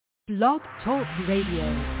Blog Talk Radio.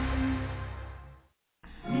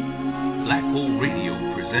 Black Hole Radio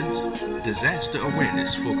presents Disaster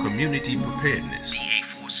Awareness for Community Preparedness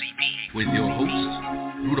with your hosts,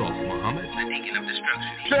 Rudolph Muhammad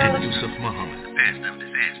and Yusef Muhammad.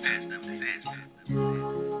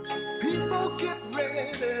 People get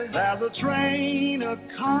ready, there's a train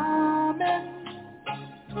a-coming.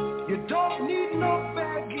 You don't need no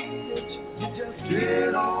baggage, you just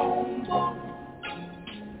get on board.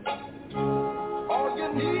 All you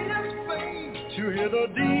need is faith to hear the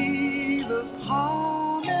Jesus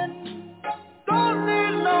humming. Don't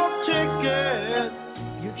need no ticket,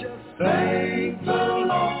 you just thank the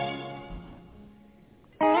Lord.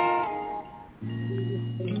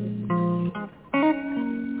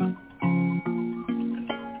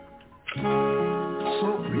 So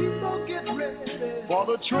people get ready for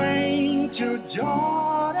the train to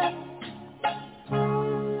Jordan,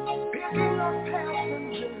 picking up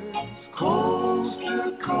passengers coast to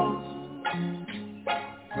coast.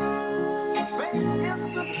 Faith is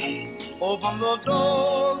the key. Open the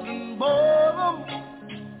doors and board them.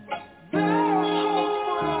 There's hope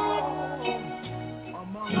for all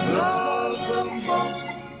among loves and boats.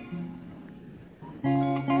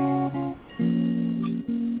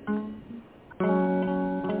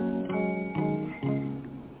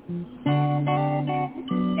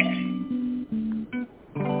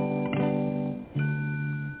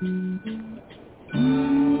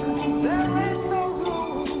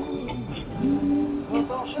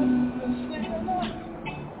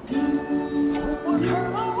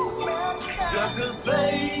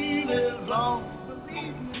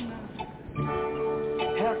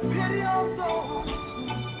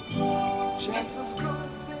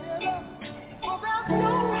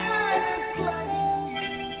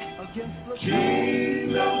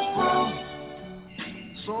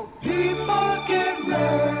 So people get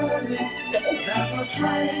ready, there's a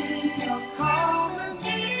train a-coming.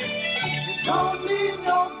 You don't need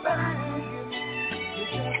no baggage, you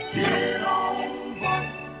just get on board.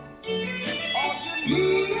 All you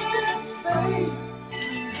need is faith to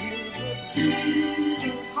hear the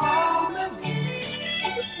Jesus humming.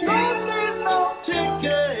 Don't need no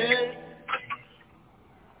ticket,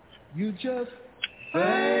 you just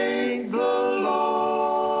thank the Lord.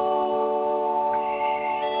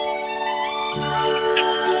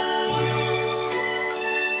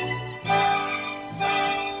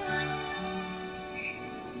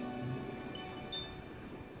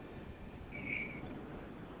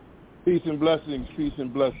 Peace and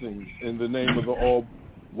blessings in the name of the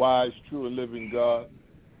all-wise, true and living God.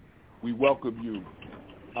 We welcome you,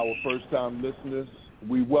 our first-time listeners.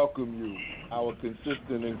 We welcome you, our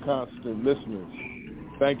consistent and constant listeners.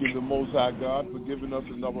 Thanking the Most High God for giving us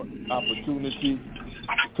another opportunity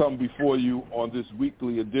to come before you on this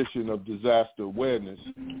weekly edition of Disaster Awareness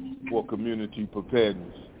for Community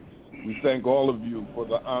Preparedness. We thank all of you for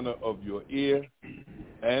the honor of your ear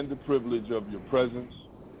and the privilege of your presence.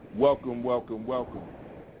 Welcome, welcome, welcome.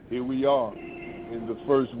 Here we are in the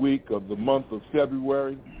first week of the month of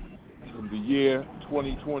February in the year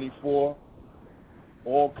 2024.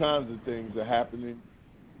 All kinds of things are happening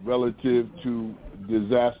relative to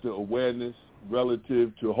disaster awareness,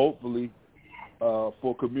 relative to hopefully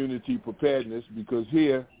for community preparedness, because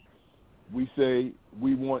here we say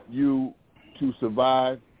we want you to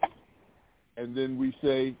survive, and then we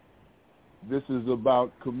say this is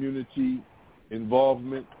about community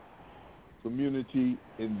involvement, community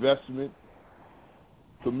investment,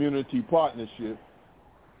 community partnership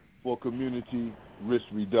for community risk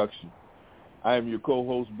reduction. I am your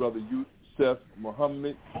co-host, Brother Yusef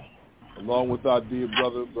Muhammad, along with our dear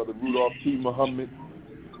brother, Brother Rudolph T. Muhammad.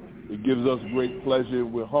 It gives us great pleasure.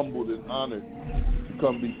 We're humbled and honored to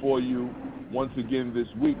come before you once again this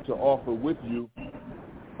week to offer with you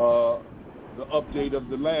the update of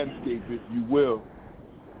the landscape, if you will,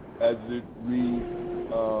 as it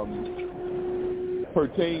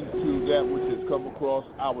pertains to that which has come across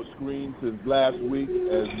our screen since last week,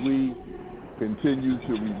 as we continue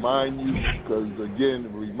to remind you, because again, a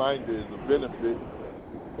reminder is a benefit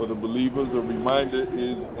for the believers. A reminder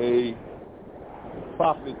is a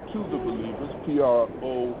profit to the believers, Profits,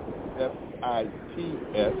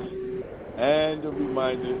 and a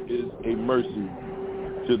reminder is a mercy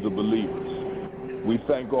to the believers. We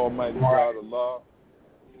thank Almighty God Allah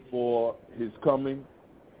for his coming,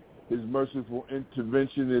 his merciful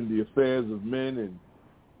intervention in the affairs of men, and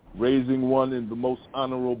raising one in the most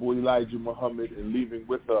honorable Elijah Muhammad, and leaving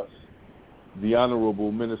with us the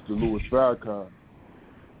Honorable Minister Louis Farrakhan,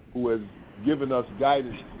 who has given us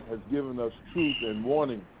guidance, has given us truth and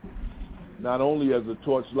warning, not only as a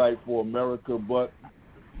torchlight for America, but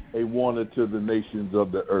a warner to the nations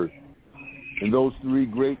of the earth. In those three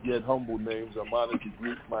great yet humble names, I'm honored to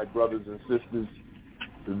greet my brothers and sisters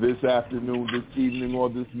this afternoon, this evening, or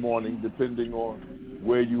this morning, depending on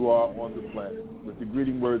where you are on the planet, with the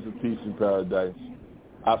greeting words of peace and paradise.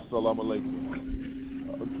 Assalamu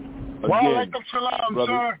alaikum. Wa alaikum salam,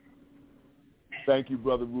 brother, sir. Thank you,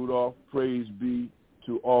 Brother Rudolph. Praise be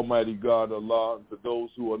to Almighty God, Allah. And for those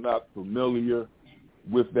who are not familiar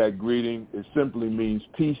with that greeting, it simply means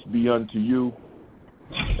peace be unto you,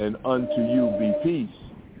 and unto you be peace.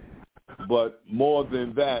 But more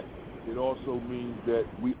than that, it also means that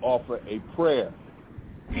we offer a prayer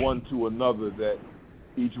one to another, that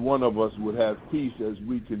each one of us would have peace as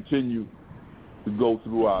we continue to go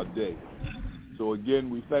through our day. So again,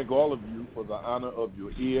 we thank all of you for the honor of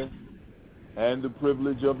your ear and the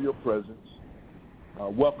privilege of your presence.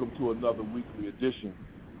 Welcome to another weekly edition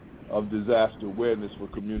of Disaster Awareness for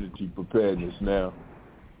Community Preparedness. Now,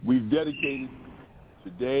 we've dedicated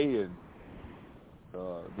today and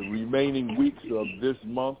the remaining weeks of this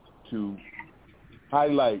month to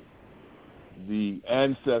highlight the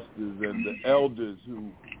ancestors and the elders who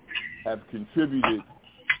have contributed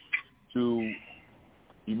to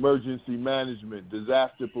emergency management,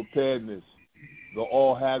 disaster preparedness, the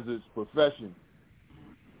all hazards profession.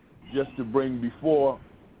 Just to bring before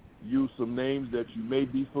you some names that you may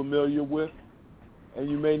be familiar with and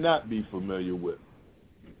you may not be familiar with.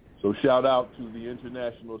 So shout out to the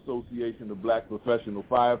International Association of Black Professional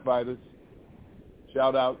Firefighters.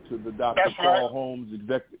 Shout out to the Dr. Paul Holmes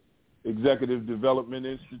Executive Development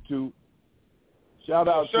Institute. Shout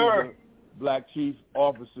out to the Black Chief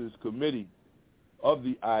Officers Committee of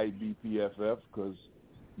the IBPFF, because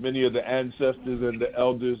many of the ancestors and the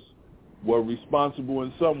elders were responsible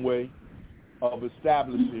in some way of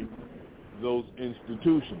establishing those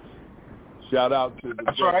institutions. Shout out to the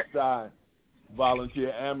Best Side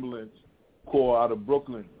Volunteer Ambulance Corps out of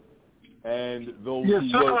Brooklyn, and those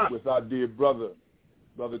who work with our dear brother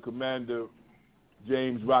Commander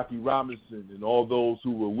James Rocky Robinson, and all those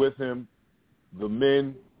who were with him, the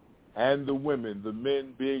men and the women, the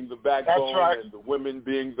men being the backbone and the women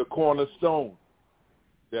being the cornerstone,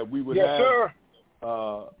 that we would have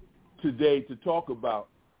today to talk about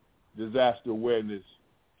disaster awareness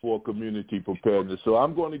for community preparedness. So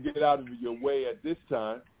I'm going to get out of your way at this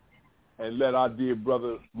time and let our dear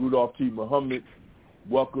brother Rudolph T. Muhammad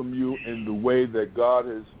welcome you in the way that God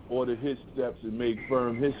has ordered his steps and made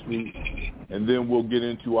firm his feet, and then we'll get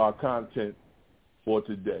into our content for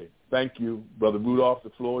today. Thank you, Brother Rudolph. The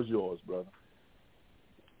floor is yours, brother.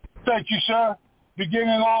 Thank you, sir.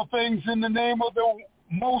 Beginning all things in the name of the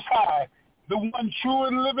Most High, the one true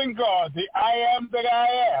and living God, the I am that I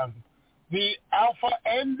am, the Alpha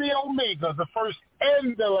and the Omega, the first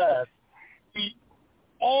and the last, the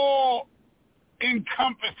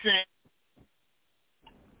all-encompassing,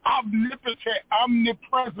 omnipotent,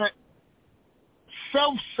 omnipresent,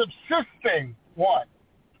 self-subsisting one,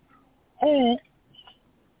 who,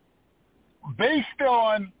 based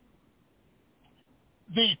on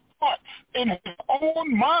the thoughts in his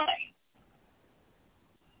own mind,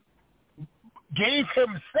 gave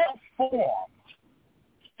himself form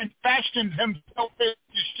and fashioned himself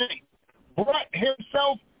into shape, brought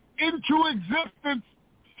himself into existence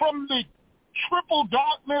from the triple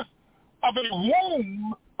darkness of a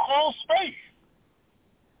womb called space.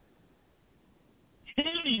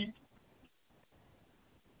 He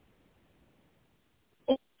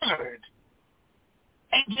ordered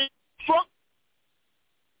and instructed.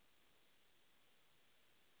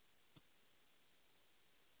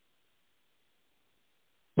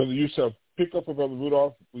 Brother Yusef, pick up for Brother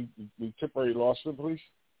Rudolph. We temporarily lost him, please.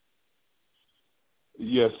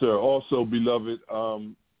 Yes, sir. Also, beloved,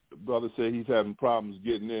 brother said he's having problems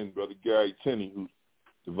getting in. Brother Gary Tenney, who's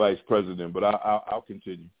the vice president, but I'll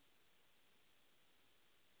continue.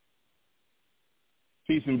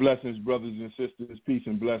 Peace and blessings, brothers and sisters. Peace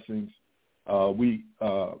and blessings. We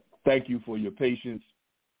thank you for your patience.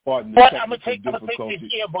 Pardon the technical difficulties. I'm going to take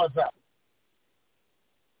these earbuds out.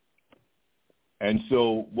 And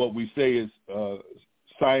so what we say is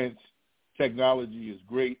science, technology is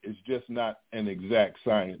great. It's just not an exact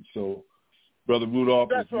science. So, Brother Rudolph,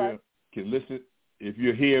 you can listen, if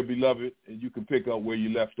you're here, beloved, and you can pick up where you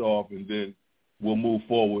left off, and then we'll move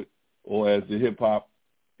forward, or as the hip-hop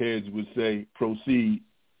heads would say, proceed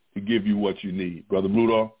to give you what you need. Brother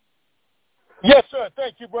Rudolph? Yes, sir.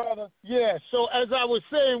 Thank you, brother. Yeah, so as I was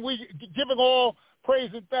saying, we giving all praise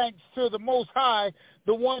and thanks to the Most High,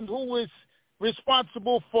 the one who is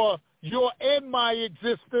responsible for your and my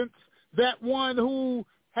existence, that one who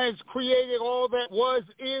has created all that was,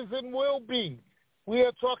 is, and will be. We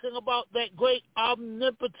are talking about that great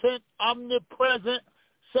omnipotent, omnipresent,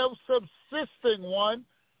 self-subsisting one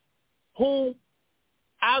who,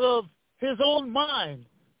 out of his own mind,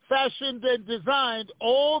 fashioned and designed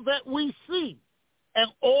all that we see and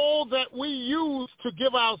all that we use to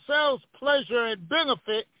give ourselves pleasure and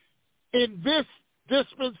benefit in this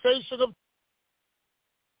dispensation of.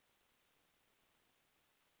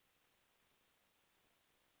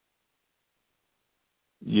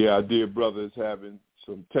 Yeah, our dear brother is having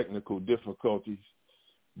some technical difficulties,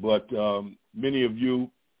 but many of you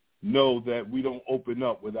know that we don't open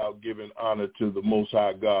up without giving honor to the Most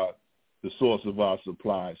High God, the source of our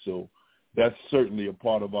supply. So that's certainly a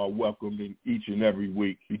part of our welcoming each and every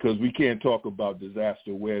week, because we can't talk about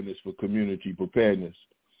disaster awareness for community preparedness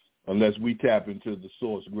unless we tap into the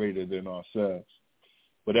source greater than ourselves.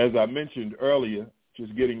 But as I mentioned earlier,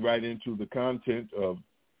 just getting right into the content of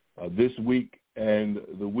this week and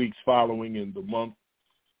the weeks following in the month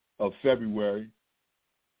of February,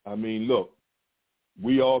 I mean, look,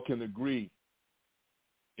 we all can agree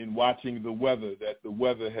in watching the weather that the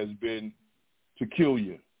weather has been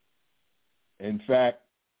peculiar. In fact,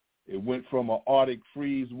 it went from an Arctic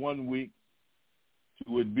freeze one week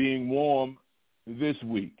to it being warm this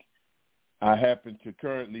week. I happen to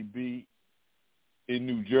currently be in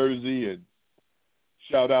New Jersey, and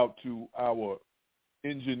shout out to our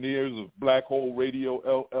engineers of Black Hole Radio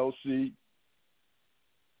LLC,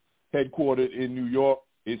 headquartered in New York.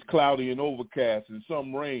 It's cloudy and overcast and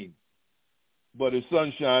some rain, but it's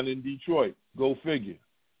sunshine in Detroit. Go figure.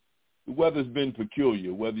 The weather's been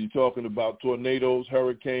peculiar, whether you're talking about tornadoes,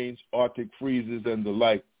 hurricanes, Arctic freezes, and the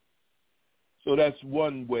like. So that's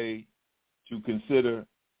one way to consider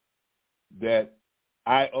that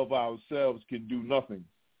of ourselves can do nothing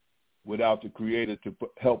without the Creator to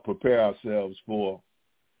help prepare ourselves for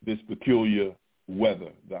this peculiar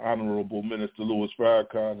weather. The Honorable Minister Louis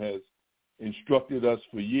Farrakhan has instructed us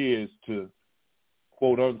for years to,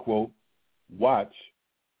 quote unquote, watch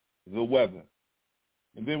the weather.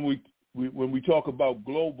 And then when we talk about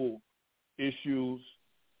global issues,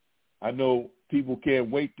 I know people can't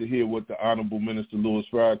wait to hear what the Honorable Minister Louis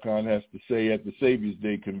Farrakhan has to say at the Savior's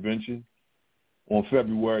Day Convention on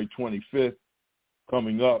February 25th,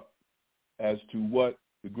 coming up, as to what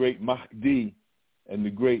the great Mahdi and the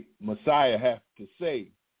great Messiah have to say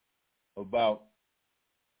about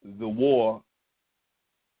the war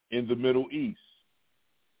in the Middle East.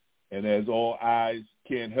 And as all eyes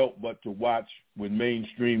can't help but to watch when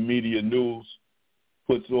mainstream media news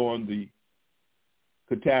puts on the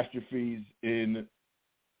catastrophes in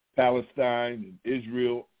Palestine and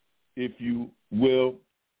Israel, if you will,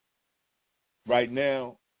 right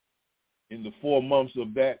now, in the 4 months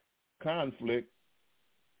of that conflict,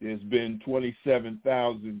 there's been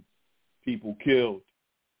 27,000 people killed,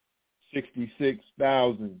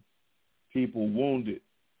 66,000 people wounded,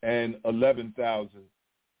 and 11,000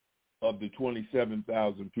 of the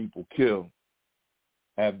 27,000 people killed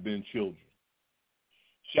have been children.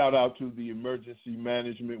 Shout out to the emergency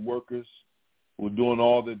management workers who are doing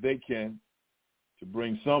all that they can to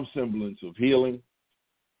bring some semblance of healing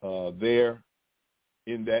there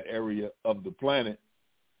in that area of the planet.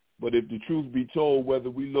 But if the truth be told, whether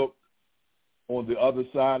we look on the other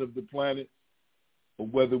side of the planet or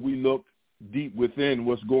whether we look deep within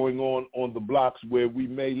what's going on the blocks where we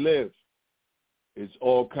may live, it's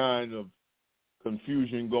all kind of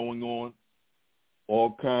confusion going on,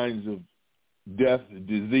 all kinds of death,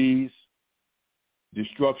 disease,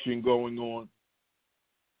 destruction going on.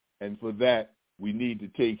 And for that, we need to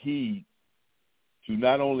take heed to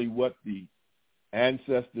not only what the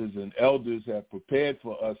ancestors and elders have prepared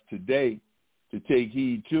for us today to take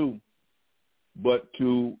heed to, but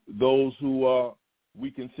to those who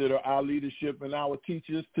we consider our leadership and our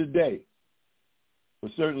teachers today.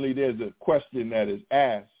 But certainly there's a question that is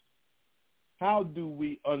asked: how do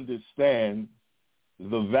we understand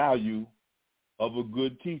the value of a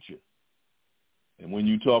good teacher? And when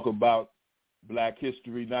you talk about Black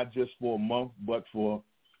history, not just for a month, but for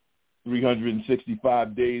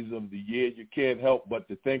 365 days of the year, you can't help but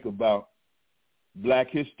to think about Black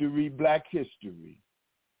history, Black history.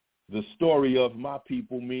 The story of my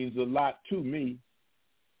people means a lot to me.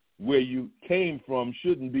 Where you came from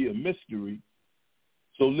shouldn't be a mystery.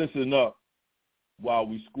 So listen up while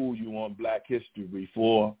we school you on Black history.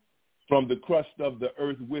 For from the crust of the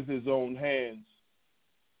earth with his own hands,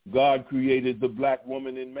 God created the Black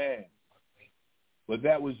woman and man. But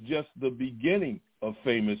that was just the beginning of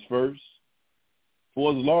famous verse.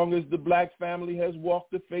 For as long as the Black family has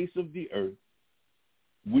walked the face of the earth,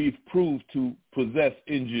 we've proved to possess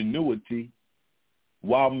ingenuity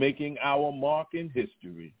while making our mark in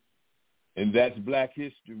history. And that's Black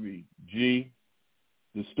history, G.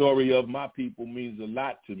 The story of my people means a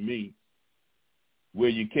lot to me. Where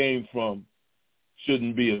you came from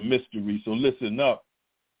shouldn't be a mystery. So listen up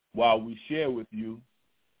while we share with you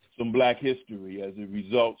some Black history as it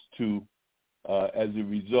results to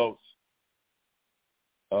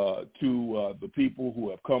the people who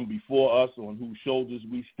have come before us, on whose shoulders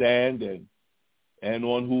we stand and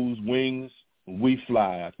on whose wings we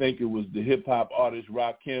fly. I think it was the hip-hop artist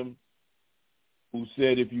Rakim who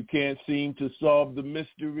said, if you can't seem to solve the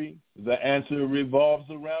mystery, the answer revolves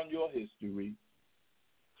around your history.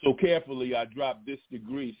 So carefully, I dropped this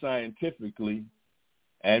degree scientifically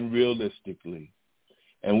and realistically.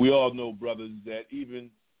 And we all know, brothers, that even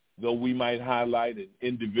though we might highlight an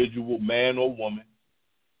individual, man or woman,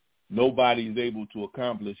 nobody's able to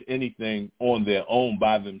accomplish anything on their own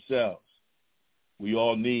by themselves. We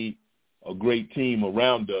all need a great team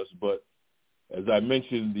around us, but as I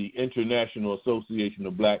mentioned, the International Association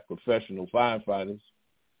of Black Professional Firefighters,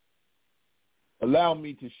 allow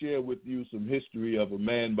me to share with you some history of a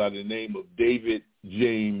man by the name of David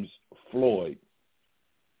James Floyd,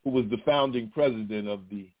 who was the founding president of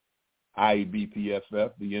the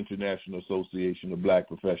IBPFF, the International Association of Black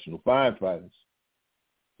Professional Firefighters.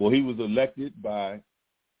 Well, he was elected by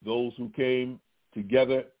those who came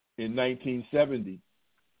together in 1970,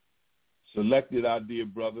 selected our dear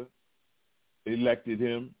brother, elected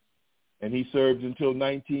him, and he served until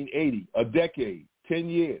 1980, a decade, 10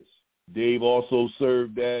 years. Dave also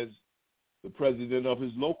served as the president of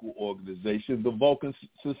his local organization, the Vulcan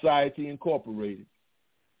Society Incorporated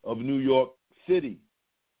of New York City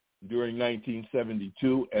during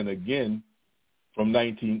 1972, and again from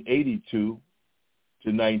 1982 to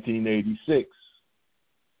 1986.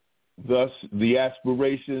 Thus, the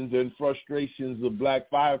aspirations and frustrations of black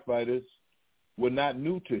firefighters were not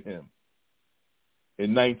new to him.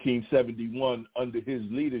 In 1971, under his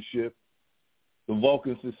leadership, the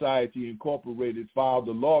Vulcan Society Incorporated filed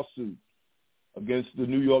a lawsuit against the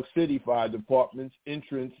New York City Fire Department's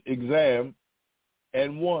entrance exam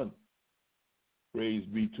and won. Praise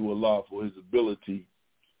be to Allah for his ability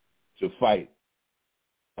to fight.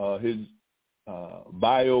 His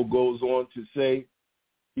bio goes on to say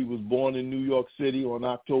he was born in New York City on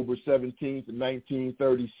October 17th,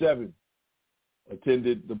 1937,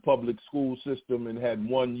 attended the public school system and had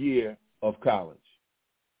 1 year of college.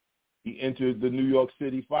 He entered the New York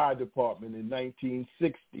City Fire Department in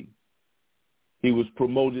 1960. He was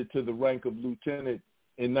promoted to the rank of lieutenant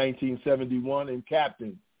in 1971 and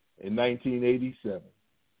captain in 1987.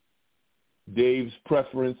 Dave's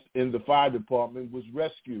preference in the fire department was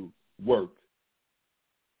rescue work.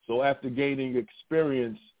 So after gaining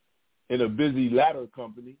experience in a busy ladder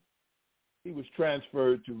company, he was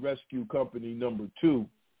transferred to Rescue Company Number 2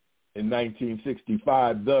 in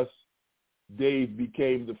 1965. Thus, Dave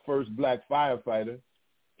became the first black firefighter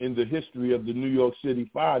in the history of the New York City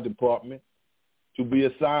Fire Department to be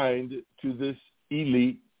assigned to this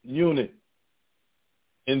elite unit.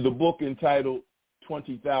 In the book entitled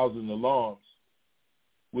 20,000 Alarms,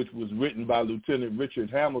 which was written by Lieutenant Richard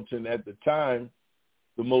Hamilton, at the time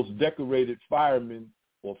the most decorated fireman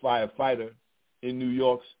or firefighter in New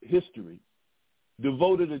York's history,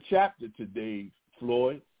 devoted a chapter to Dave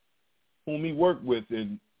Floyd, whom he worked with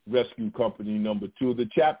in Rescue Company Number 2. The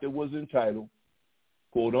chapter was entitled,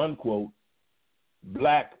 quote unquote,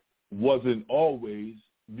 "Black Wasn't Always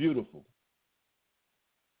Beautiful."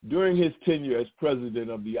 During his tenure as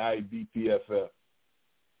president of the IBPFF,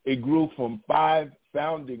 it grew from 5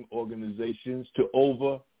 founding organizations to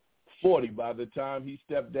over 40 by the time he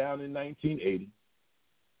stepped down in 1980.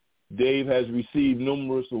 Dave has received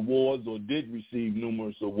numerous awards, or did receive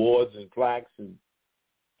numerous awards and plaques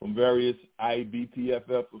from various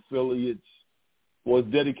IBPFF affiliates for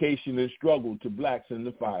his dedication and struggle to blacks in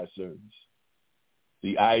the fire service.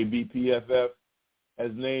 The IBPFF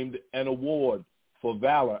has named an award for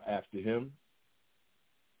valor after him,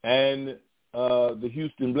 and the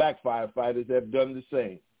Houston black firefighters have done the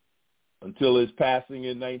same until his passing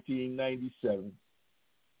in 1997.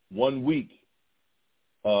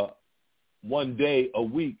 1 day a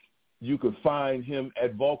week, you could find him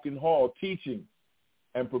at Vulcan Hall teaching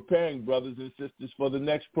and preparing brothers and sisters for the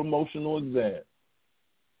next promotional exam.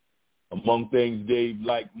 Among things Dave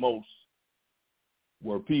liked most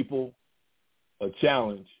were people, a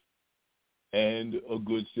challenge, and a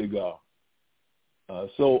good cigar.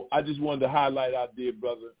 So I just wanted to highlight our dear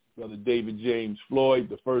brother David James Floyd,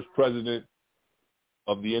 the first president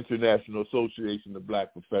of the International Association of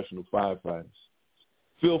Black Professional Firefighters.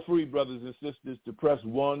 Feel free, brothers and sisters, to press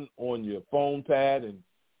 1 on your phone pad and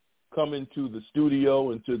come into the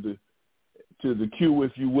studio and to the queue,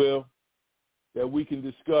 if you will. that we can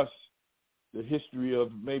discuss the history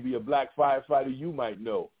of maybe a black firefighter you might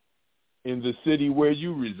know in the city where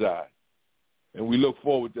you reside. And we look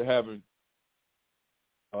forward to having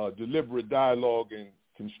deliberate dialogue and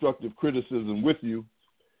constructive criticism with you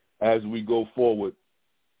as we go forward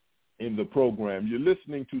in the program. You're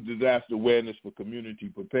listening to Disaster Awareness for Community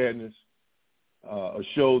Preparedness, a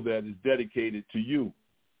show that is dedicated to you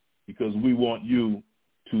because we want you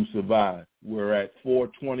to survive. We're at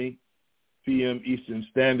 4:20 p.m. Eastern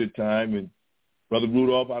Standard Time, and Brother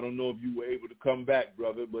Rudolph, I don't know if you were able to come back,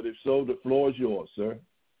 brother, but if so, the floor is yours, sir.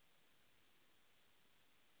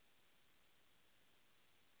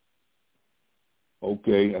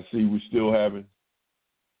 Okay, I see we're still having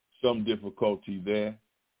some difficulty there.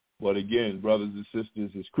 But again, brothers and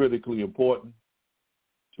sisters, it's critically important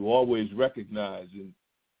to always recognize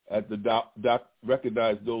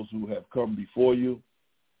recognize those who have come before you.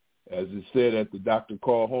 As is said at the Dr.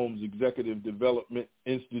 Carl Holmes Executive Development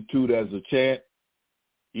Institute as a chant,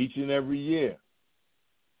 each and every year,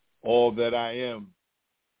 all that I am,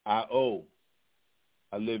 I owe.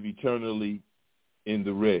 I live eternally in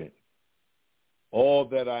the red. All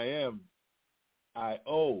that I am, I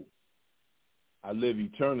owe. I live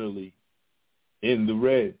eternally in the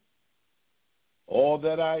red. All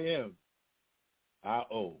that I am, I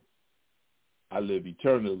owe. I live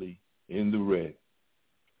eternally in the red.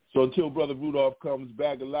 So until Brother Rudolph comes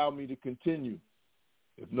back, allow me to continue,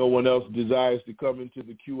 if no one else desires to come into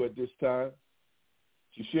the queue at this time,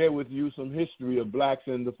 to share with you some history of blacks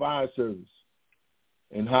in the fire service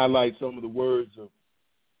and highlight some of the words of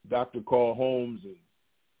Dr. Carl Holmes and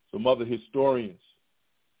some other historians.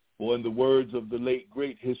 Or in the words of the late,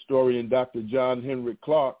 great historian Dr. John Henrik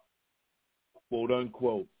Clarke, quote,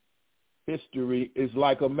 unquote, history is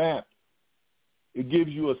like a map. It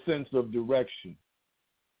gives you a sense of direction.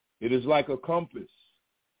 It is like a compass.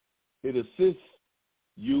 It assists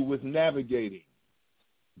you with navigating,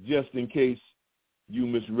 just in case you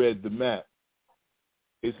misread the map.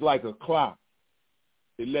 It's like a clock.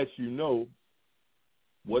 It lets you know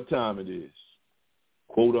what time it is,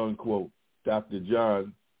 quote, unquote, Dr.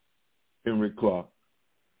 John Henrik Clarke.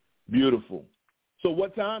 Beautiful. So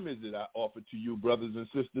what time is it, I offer to you, brothers and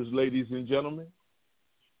sisters, ladies and gentlemen?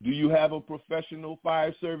 Do you have a professional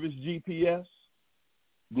fire service GPS,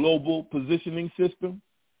 global positioning system,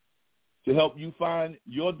 to help you find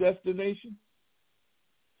your destination?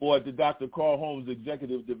 Or at the Dr. Carl Holmes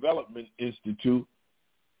Executive Development Institute,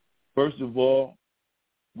 first of all,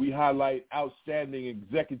 we highlight outstanding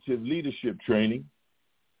executive leadership training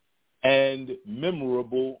and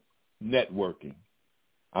memorable networking.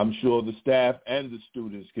 I'm sure the staff and the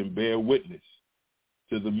students can bear witness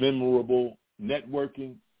to the memorable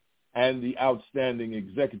networking and the outstanding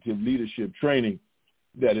executive leadership training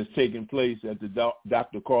that has taken place at the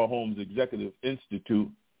Dr. Carl Holmes Executive Institute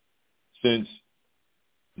since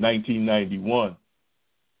 1991.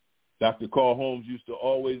 Dr. Carl Holmes used to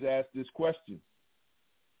always ask this question: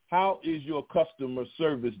 how is your customer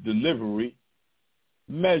service delivery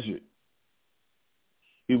measured?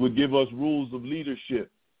 He would give us rules of leadership: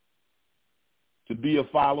 to be a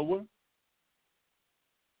follower,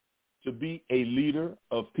 to be a leader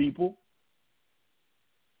of people,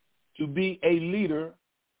 to be a leader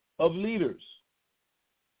of leaders.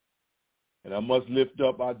 And I must lift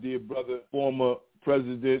up our dear brother, former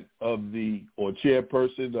president of or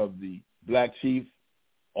chairperson of the Black Chief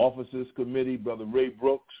Officers Committee, Brother Ray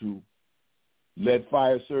Brooks, who led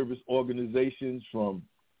fire service organizations from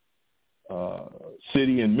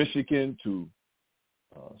city in Michigan to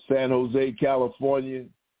San Jose, California,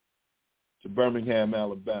 to Birmingham,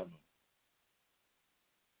 Alabama.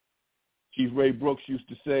 Chief Ray Brooks used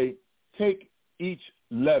to say, take each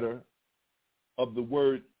letter of the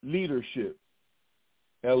word leadership,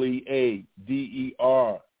 LEADERSHIP,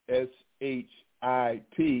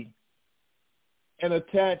 and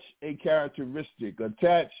attach a characteristic,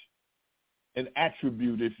 attach an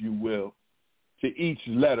attribute, if you will, to each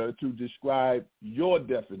letter to describe your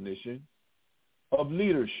definition of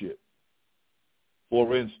leadership.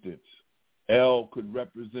 For instance, L could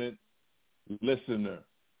represent listener,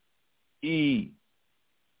 E,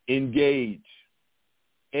 engage,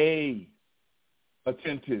 A,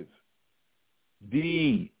 attentive,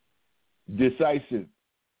 D, decisive,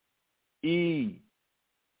 E,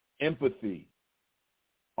 empathy,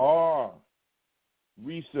 R,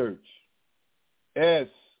 research, S,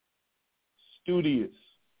 studious,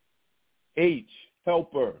 H,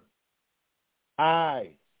 helper, I,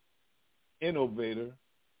 innovator,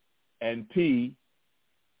 and P,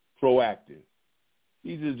 proactive.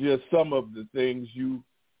 These are just some of the things you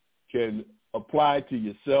can apply to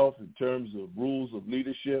yourself in terms of rules of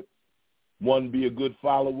leadership 1, be a good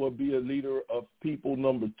follower, be a leader of people.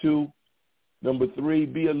 Number 2. Number 3,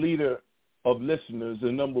 be a leader of listeners.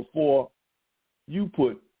 And number 4, you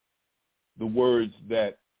put the words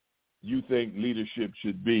that you think leadership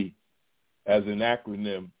should be as an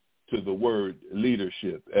acronym to the word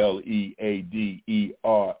leadership, LEADERSHIP.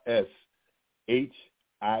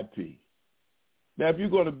 Now, if you're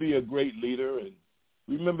going to be a great leader, and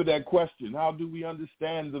remember that question, how do we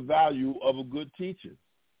understand the value of a good teacher?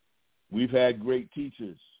 We've had great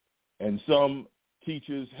teachers, and some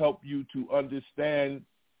teachers help you to understand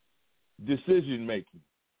decision-making.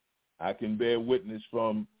 I can bear witness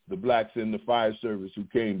from the blacks in the fire service who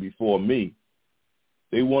came before me.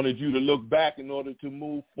 They wanted you to look back in order to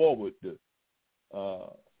move forward. The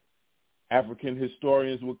African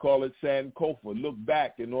historians would call it Sankofa, look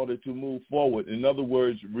back in order to move forward. In other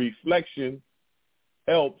words, reflection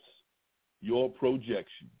helps your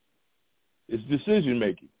projection. It's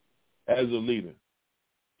decision-making as a leader.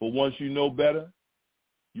 For once you know better,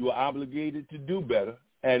 you are obligated to do better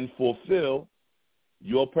and fulfill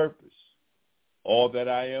your purpose. All that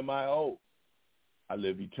I am, I owe. I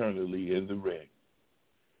live eternally in the ring.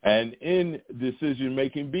 And in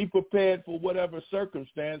decision-making, be prepared for whatever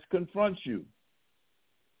circumstance confronts you.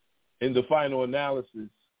 In the final analysis,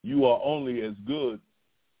 you are only as good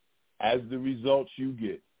as the results you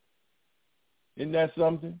get. Isn't that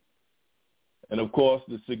something? And, of course,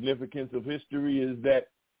 the significance of history is that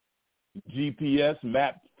GPS,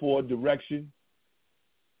 map for direction,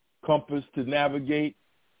 compass to navigate,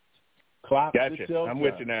 clock to tell time. I'm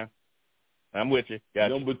with you now. I'm with you.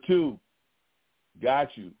 Gotcha. Number 2,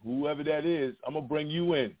 got you. Whoever that is, I'm going to bring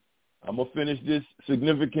you in. I'm going to finish this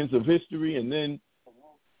significance of history and then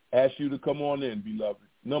ask you to come on in, beloved.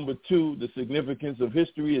 Number 2, the significance of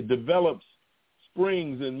history, it develops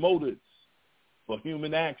springs and motives for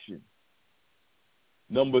human action.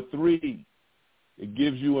 Number 3, it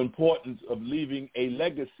gives you importance of leaving a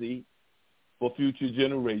legacy for future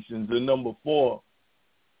generations. And number 4,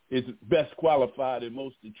 it's best qualified and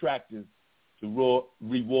most attractive to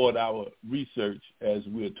reward our research as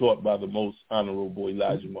we are taught by the most honorable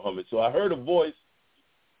Elijah Muhammad. So I heard a voice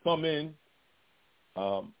come in.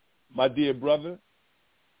 My dear brother,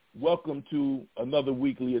 welcome to another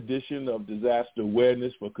weekly edition of Disaster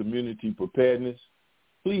Awareness for Community Preparedness.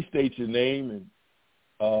 Please state your name and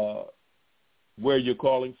where you're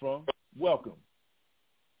calling from. Welcome.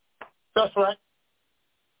 That's right.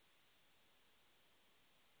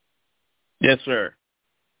 Yes, sir.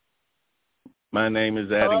 My name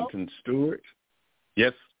is Addington Stewart.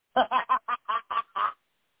 Yes.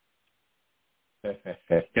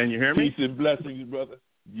 Can you hear me? Peace and blessings, brother.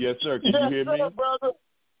 Yes, sir. Can you hear me? Yes, brother.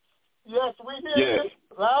 Yes, we hear you.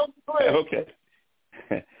 Loud and clear. Okay.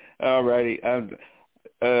 All righty. Of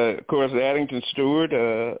course, Addington Stewart,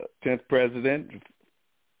 10th president.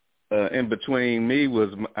 In between me was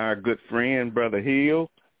our good friend, Brother Hill,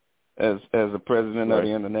 as a president of the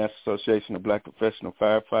International Association of Black Professional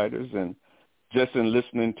Firefighters. And just in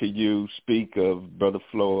listening to you speak of Brother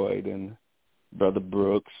Floyd and Brother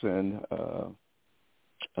Brooks and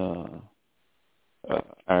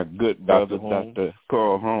our good brother, Dr.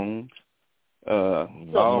 Carl Holmes,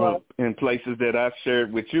 all in places that I've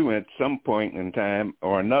shared with you at some point in time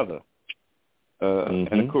or another.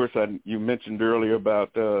 And, of course, you mentioned earlier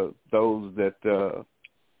about those that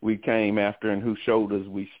we came after and who showed us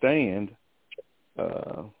we stand.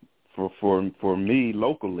 For me,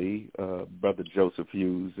 locally, Brother Joseph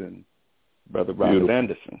Hughes and Brother Robert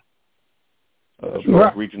Anderson,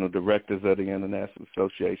 regional directors of the International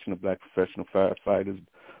Association of Black Professional Firefighters,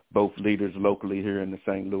 both leaders locally here in the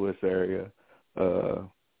St. Louis area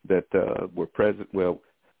that were present. Well,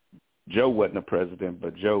 Joe wasn't a president,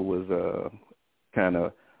 but Joe was kind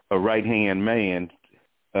of a right-hand man,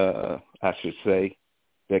 I should say,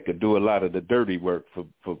 that could do a lot of the dirty work for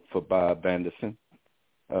Bob Anderson.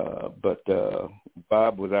 But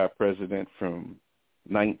Bob was our president from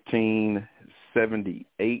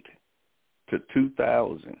 1978 to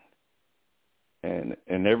 2000. And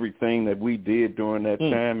everything that we did during that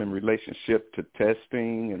time in relationship to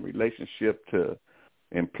testing and relationship to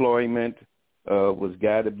employment was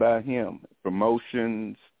guided by him.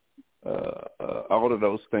 Promotions, all of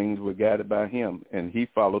those things were guided by him. And he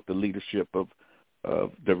followed the leadership of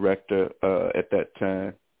director at that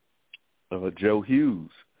time, Joe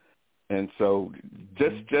Hughes. And so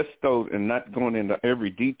just those, and not going into every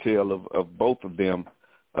detail of both of them,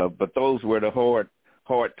 but those were the hard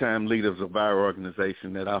time leaders of our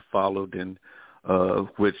organization that I followed, and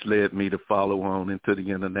which led me to follow on into the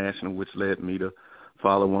international, which led me to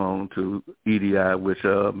follow on to EDI, which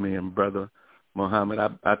me and Brother Muhammad.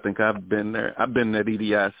 I think I've been there. I've been at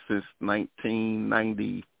EDI since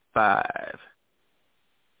 1995.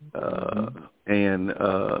 And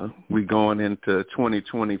we're going into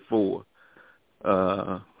 2024.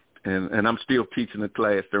 And I'm still teaching a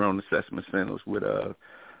class there on assessment centers with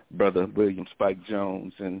Brother William Spike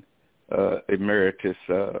Jones and Emeritus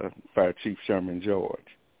Fire Chief Sherman George.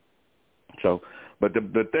 So, but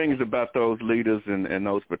the things about those leaders and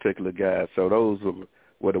those particular guys, so those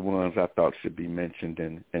were the ones I thought should be mentioned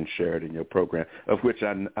and shared in your program, of which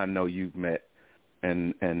I know you've met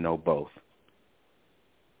and know both.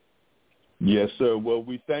 Yes, sir. Well,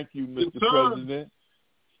 we thank you, Mr. President,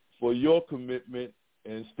 for your commitment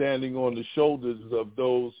and standing on the shoulders of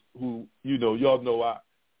those who, y'all know I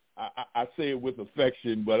say it with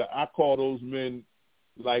affection, but I call those men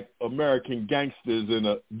like American gangsters in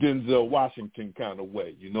a Denzel Washington kind of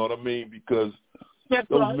way. You know what I mean? Because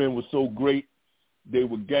those men were so great. They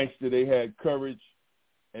were gangster. They had courage,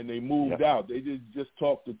 and they moved out. They didn't just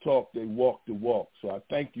talk the talk. They walked the walk. So I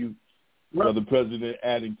thank you, Brother President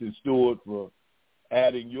Addington Stewart, for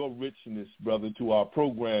adding your richness, brother, to our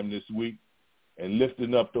program this week and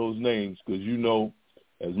lifting up those names, because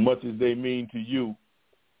as much as they mean to you,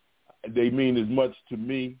 they mean as much to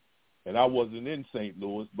me. And I wasn't in St.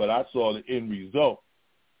 Louis, but I saw the end result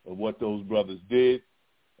of what those brothers did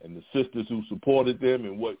and the sisters who supported them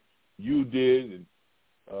and what you did and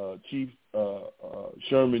Chief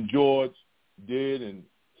Sherman George did and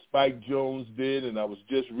Spike Jones did. And I was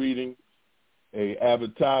just reading a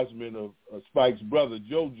advertisement of Spike's brother,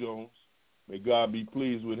 Joe Jones, may God be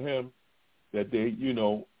pleased with him, that they,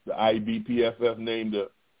 the IBPFF named a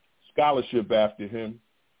scholarship after him.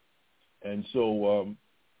 And so,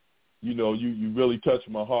 you really touched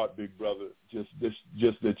my heart, big brother, just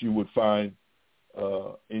that you would find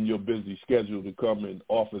in your busy schedule to come and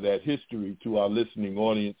offer that history to our listening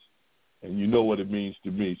audience. And you know what it means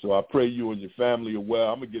to me. So I pray you and your family are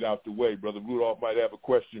well. I'm going to get out the way. Brother Rudolph might have a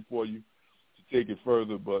question for you to take it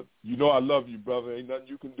further, but I love you, brother. Ain't nothing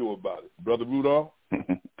you can do about it. Brother Rudolph?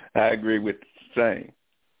 I agree with the same.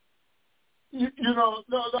 No,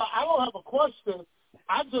 I don't have a question.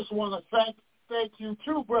 I just want to thank you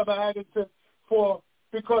too, Brother Addington,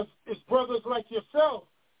 because it's brothers like yourself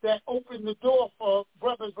that opened the door for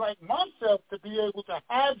brothers like myself to be able to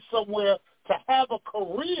have somewhere to have a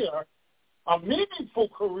career, a meaningful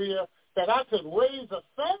career, that I could raise a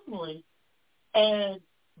family and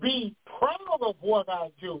be proud of what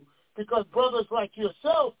I do. Because brothers like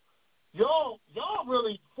yourself, y'all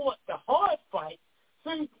really fought the hard fight.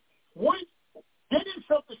 See, getting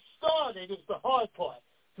something started is the hard part.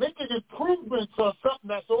 Making improvements on something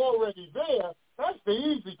that's already there, that's the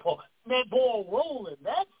easy part. That ball rolling,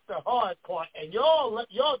 that's the hard part. And y'all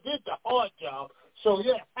did the hard job. So,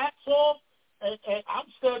 yeah, hats off, and I'm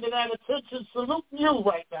standing at attention saluting you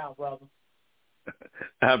right now, brother.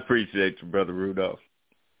 I appreciate you, Brother Rudolph.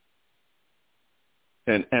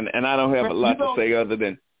 And I don't have a lot to say other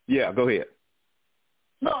than, go ahead.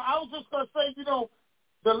 No, I was just going to say,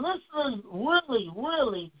 the listeners really,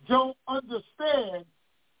 really don't understand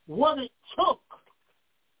what it took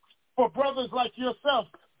for brothers like yourself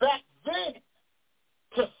back then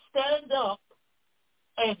to stand up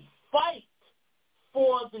and fight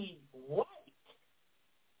for the right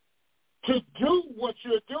to do what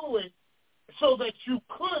you're doing so that you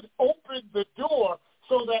could open the door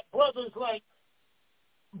so that brothers like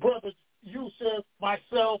Brother Yusef,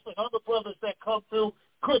 myself, and other brothers that come through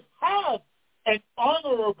could have an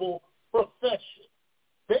honorable profession.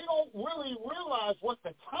 They don't really realize what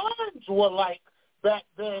the times were like back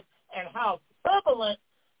then and how prevalent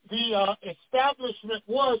the establishment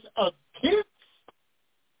was against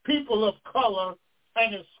people of color,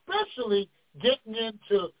 and especially getting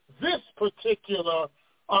into this particular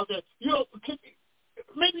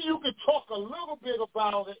maybe you could talk a little bit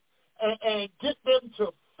about it and get them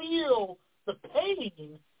to feel the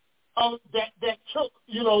pain of that took,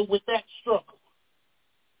 with that struggle.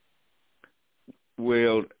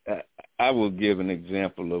 Well, I will give an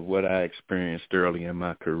example of what I experienced early in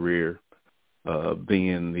my career,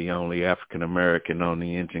 being the only African-American on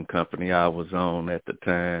the engine company I was on at the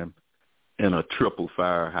time, in a triple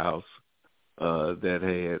firehouse that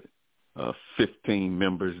had 15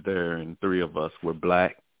 members there, and 3 of us were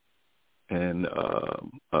black. And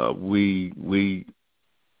we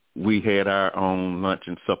had our own lunch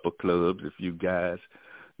and supper clubs, if you guys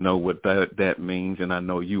know what that means, and I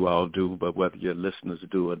know you all do, but whether your listeners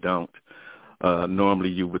do or don't, normally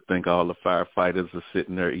you would think all the firefighters are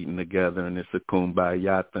sitting there eating together and it's a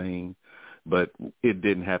kumbaya thing, but it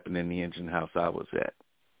didn't happen in the engine house I was at.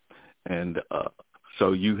 And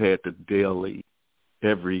so you had to daily,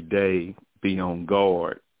 every day, be on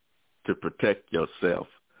guard to protect yourself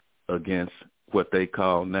against what they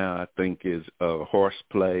call now, I think, is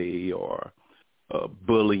horseplay or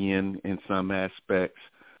bullying in some aspects.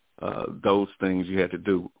 Those things you had to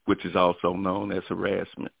do, which is also known as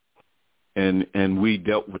harassment. And we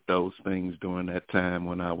dealt with those things during that time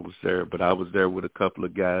when I was there. But I was there with a couple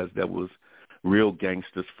of guys that was real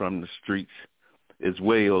gangsters from the streets as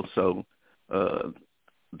well. So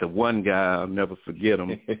the one guy, I'll never forget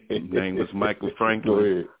him. His name was Michael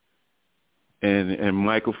Franklin. And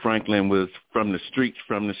Michael Franklin was from the streets,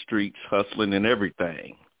 hustling and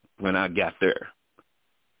everything when I got there.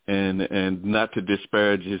 And not to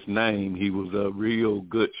disparage his name, he was a real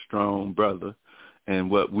good, strong brother.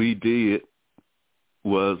 And what we did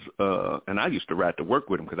was, and I used to ride to work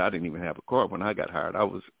with him because I didn't even have a car when I got hired. I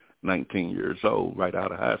was 19 years old, right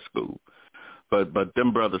out of high school. But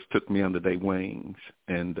them brothers took me under their wings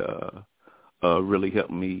and really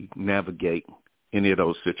helped me navigate any of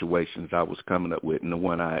those situations I was coming up with. And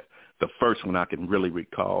the first one I can really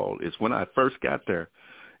recall is when I first got there.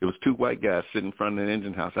 It was two white guys sitting in front of the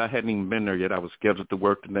engine house. I hadn't even been there yet. I was scheduled to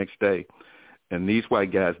work the next day. And these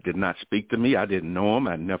white guys did not speak to me. I didn't know them.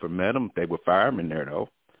 I never met them. They were firemen there, though.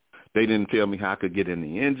 They didn't tell me how I could get in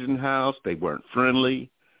the engine house. They weren't friendly.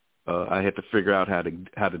 I had to figure out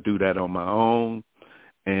how to do that on my own.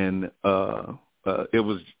 And that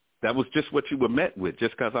was just what you were met with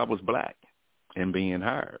just because I was black and being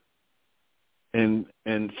hired. And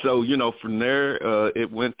so, from there, it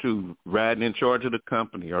went to riding in charge of the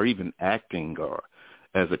company or even acting or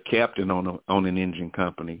as a captain on an engine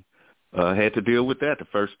company. I had to deal with that. The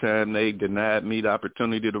first time they denied me the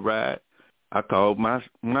opportunity to ride, I called my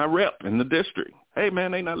rep in the district. Hey,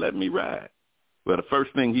 man, they not letting me ride. Well, the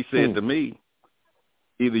first thing he said to me,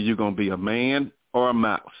 either you're going to be a man or a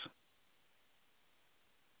mouse.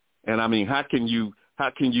 And I mean, how can you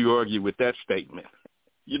argue with that statement?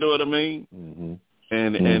 You know what I mean? Mm-hmm.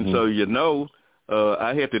 And so,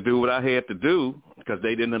 I had to do what I had to do because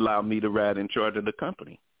they didn't allow me to ride in charge of the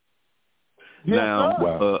company. Yes,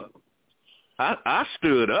 now, I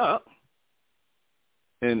stood up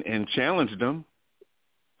and challenged them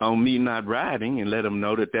on me not riding and let them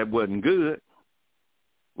know that wasn't good.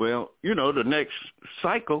 Well, the next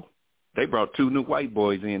cycle, they brought two new white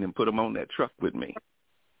boys in and put them on that truck with me.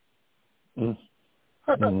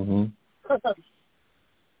 Mm-hmm.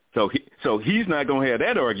 So he's not going to have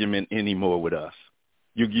that argument anymore with us.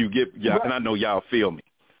 You get, and I know y'all feel me.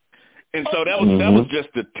 And so that was just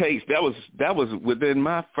a taste. That was within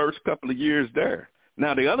my first couple of years there.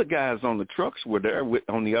 Now the other guys on the trucks were there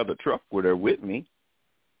on the other truck were there with me,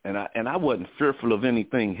 and I wasn't fearful of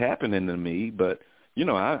anything happening to me. But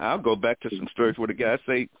I'll go back to some stories where the guys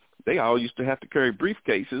say they all used to have to carry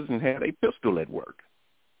briefcases and had a pistol at work.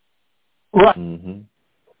 Right. Mm-hmm.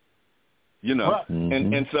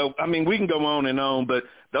 And so, I mean, we can go on, but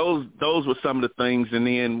those were some of the things. And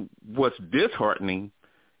then what's disheartening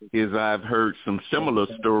is I've heard some similar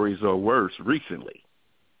stories or worse recently.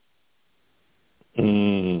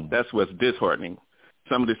 That's what's disheartening.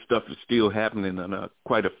 Some of this stuff is still happening in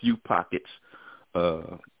quite a few pockets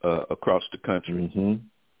across the country. Mm-hmm.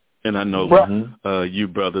 And I know you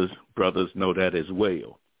brothers know that as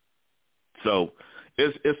well. So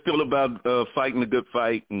it's still about fighting a good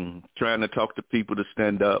fight and trying to talk to people to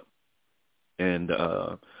stand up and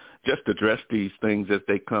just address these things as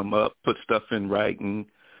they come up, put stuff in writing,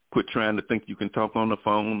 quit trying to think you can talk on the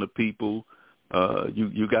phone to people.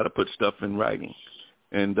 You got to put stuff in writing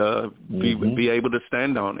and be able to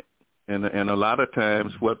stand on it. And a lot of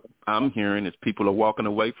times what I'm hearing is people are walking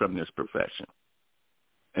away from this profession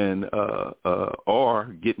and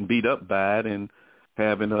or getting beat up by it and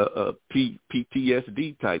having a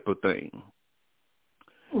PTSD type of thing.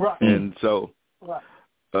 Right. And so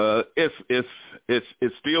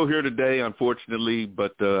it's still here today, unfortunately,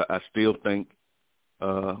 but I still think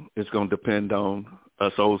it's going to depend on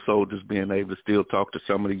us old soldiers being able to still talk to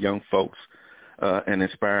some of the young folks and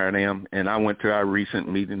inspire them. And I went to our recent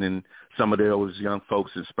meeting, and some of those young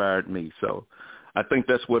folks inspired me. So I think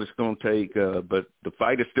that's what it's going to take. But the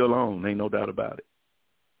fight is still on. Ain't no doubt about it.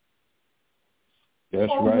 That's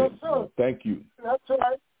right. Yes, thank you. That's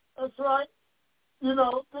right. That's right.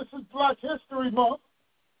 This is Black History Month.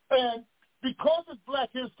 And because it's Black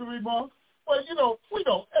History Month, well, we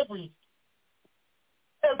know every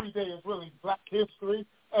day is really Black history.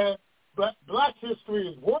 And Black history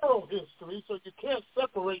is world history, so you can't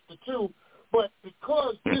separate the two. But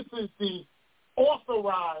because this is the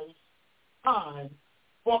authorized time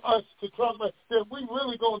for us to talk about, that we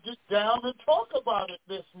really going to get down and talk about it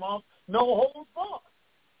this month, no holds barred.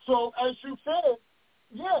 So as you said,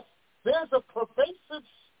 yes, there's a pervasive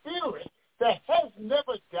spirit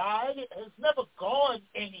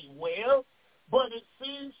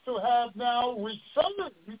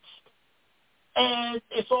And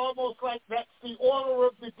it's almost like that's the order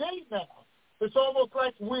of the day now. It's almost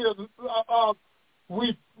like we're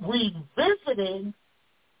revisiting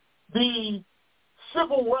the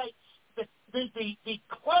civil rights, the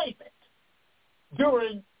climate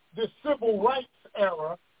during the civil rights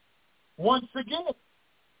era once again,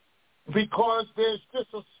 because there's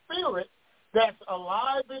just a spirit that's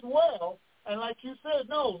alive and well. And like you said,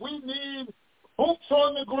 no, we need boots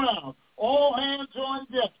on the ground, all hands on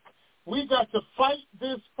deck. We got to fight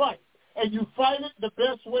this fight, and you fight it the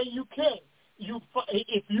best way you can.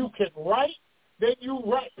 If you can write, then you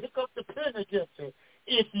write. Pick up the pen against it.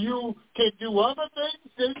 If you can do other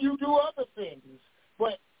things, then you do other things.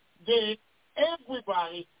 But then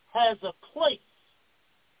everybody has a place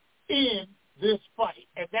in this fight,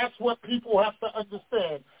 and that's what people have to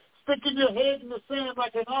understand. Sticking your head in the sand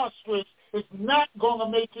like an ostrich is not going to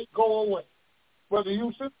make it go away. Brother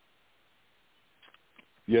Yusef?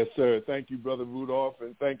 Yes, sir. Thank you, Brother Rudolph,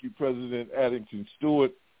 and thank you, President Addington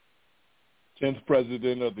Stewart, 10th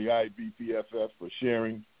President of the IBPFF, for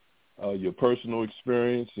sharing your personal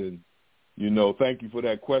experience. And, thank you for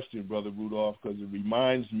that question, Brother Rudolph, because it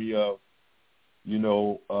reminds me of,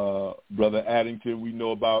 Brother Addington, we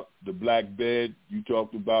know about the black bed. You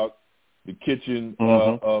talked about the kitchen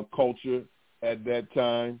culture at that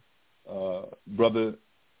time. Brother,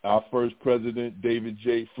 our first president, David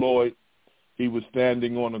J. Floyd, he was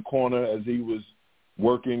standing on a corner as he was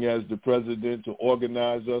working as the president to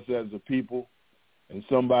organize us as a people, and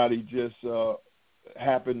somebody just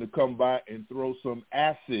happened to come by and throw some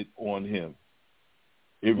acid on him.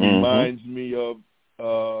 It reminds me of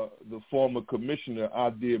the former commissioner,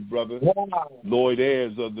 our dear brother, Lloyd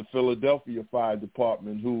Ayers of the Philadelphia Fire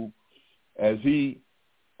Department, who, as he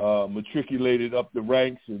matriculated up the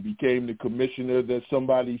ranks and became the commissioner, that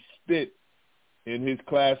somebody spit in his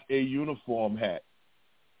Class A uniform hat.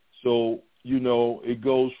 So, it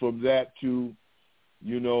goes from that to,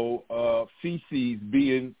 feces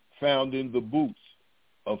being found in the boots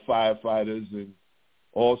of firefighters. And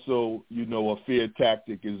also, a fear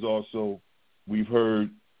tactic is also, we've heard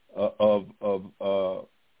of the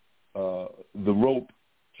rope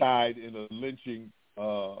tied in a lynching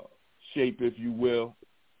shape, if you will,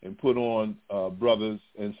 and put on brothers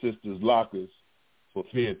and sisters' lockers for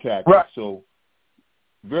fear tactics. Right. So,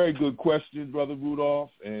 very good question, Brother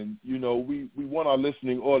Rudolph. And, we want our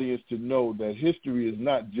listening audience to know that history is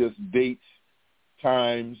not just dates,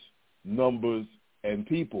 times, numbers, and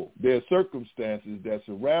people. There are circumstances that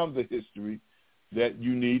surround the history that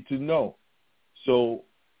you need to know. So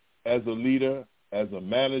as a leader, as a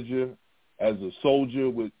manager, as a soldier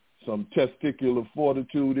with some testicular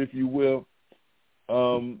fortitude, if you will,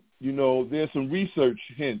 there's some research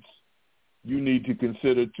hints you need to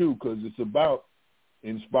consider too, because it's about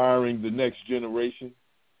inspiring the next generation,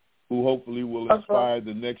 who hopefully will inspire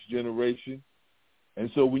the next generation. And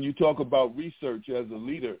so when you talk about research as a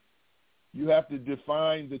leader, you have to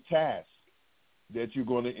define the task that you're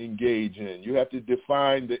going to engage in. You have to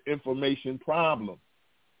define the information problem,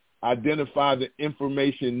 identify the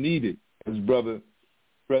information needed. As Brother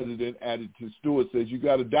President Addington Stewart says, you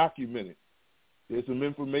got to document it. There's some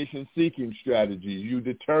information seeking strategies. You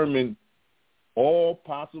determine all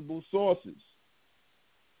possible sources.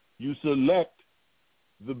 You select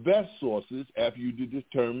the best sources after you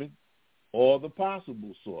determine all the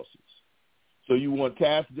possible sources. So you want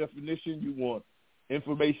task definition, you want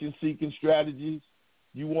information seeking strategies,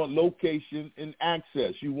 you want location and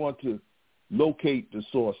access. You want to locate the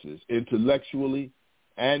sources intellectually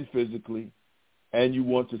and physically, and you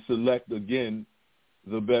want to select, again,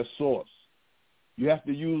 the best source. You have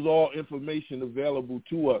to use all information available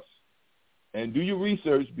to us and do your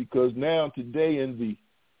research, because now today in the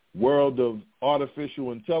world of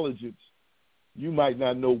artificial intelligence, you might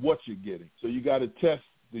not know what you're getting. So you got to test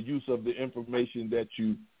the use of the information that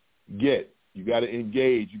you get. You got to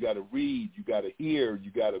engage. You got to read. You got to hear.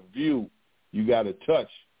 You got to view. You got to touch,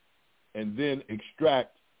 and then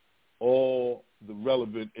extract all the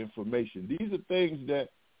relevant information. These are things that,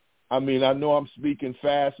 I know I'm speaking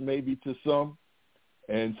fast maybe to some,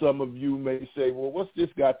 and some of you may say, well, what's this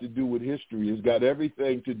got to do with history? It's got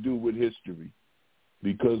everything to do with history.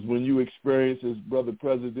 Because when you experience, as Brother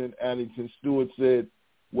President Addington Stewart said,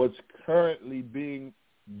 what's currently being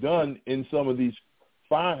done in some of these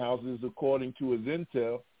firehouses, according to his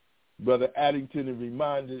intel, Brother Addington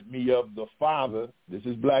reminded me of the father, this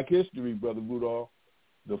is Black history, Brother Rudolph,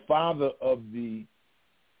 the father of the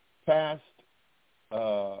past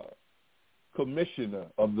commissioner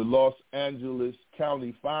of the Los Angeles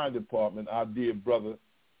County Fire Department, our dear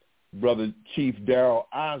brother Chief Darrell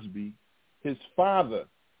Osby. His father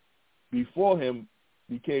before him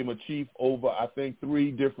became a chief over, I think,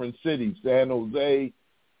 3 different cities, San Jose,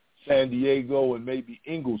 San Diego, and maybe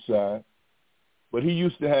Ingleside. But he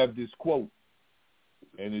used to have this quote,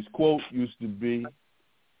 and his quote used to be,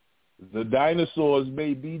 "The dinosaurs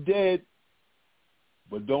may be dead,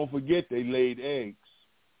 but don't forget they laid eggs."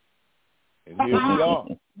 And here we are,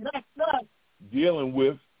 dealing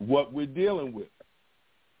with what we're dealing with.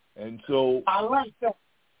 And so I like that.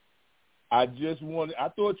 I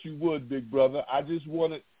thought you would, big brother. I just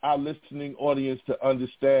wanted our listening audience to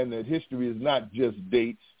understand that history is not just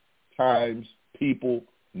dates, times, people,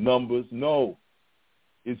 numbers. No.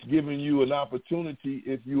 It's giving you an opportunity,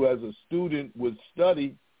 if you as a student would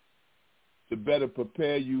study, to better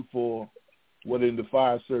prepare you for what in the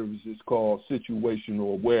fire service is called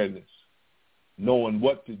situational awareness, knowing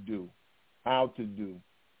what to do, how to do,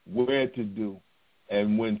 where to do,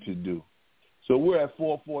 and when to do. So we're at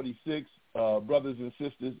 4:46, brothers and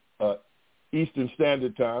sisters, Eastern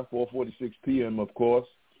Standard Time, 4:46 p.m., of course.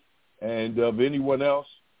 And if anyone else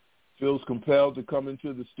feels compelled to come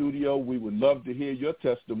into the studio, we would love to hear your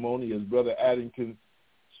testimony as Brother Addington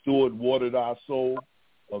Stewart watered our soul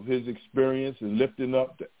of his experience in lifting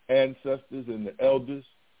up the ancestors and the elders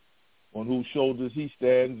on whose shoulders he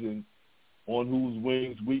stands and on whose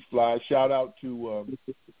wings we fly. Shout out to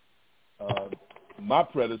my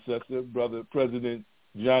predecessor, Brother President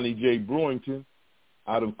Johnny J. Brewington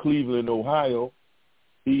out of Cleveland, Ohio.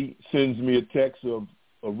 He sends me a text of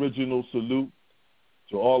original salute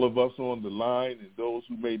to all of us on the line and those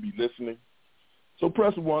who may be listening. So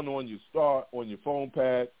press 1 on your phone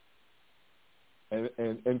pad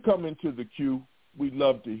and come into the queue. We'd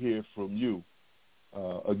love to hear from you.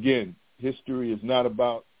 Again, history is not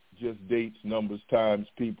about just dates, numbers, times,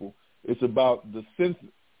 people. It's about the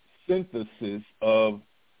synthesis of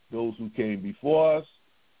those who came before us,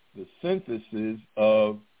 the synthesis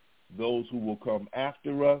of those who will come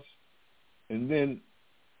after us, and then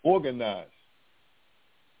organize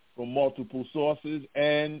from multiple sources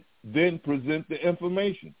and then present the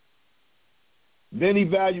information. Then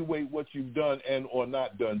evaluate what you've done and or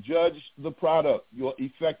not done. Judge the product, your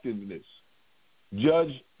effectiveness.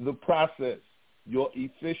 Judge the process, your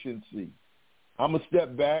efficiency. I'm going to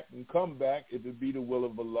step back and come back, if it be the will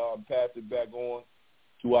of Allah, and pass it back on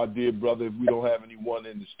to our dear brother if we don't have anyone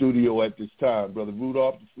in the studio at this time. Brother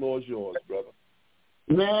Rudolph, the floor is yours, brother.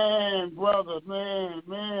 Man, brother,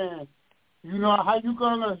 man. You know how you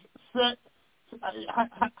gonna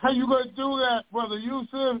how you gonna do that, Brother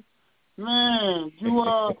Yusef? Man,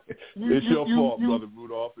 it's your fault, Brother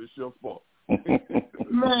Rudolph. It's your fault.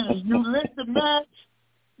 Man, you lit the match.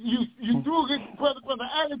 You threw it, brother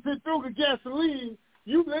Addington threw the gasoline.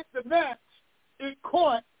 You lit the match. It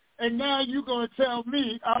caught, and now you gonna tell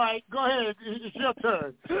me, all right, go ahead, it's your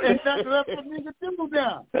turn. It's not left for me to do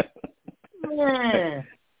now. Man.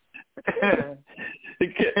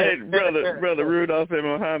 Hey, brother Rudolph and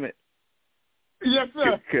Muhammad. Yes,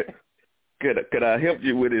 sir. Could I help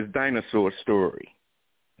you with his dinosaur story?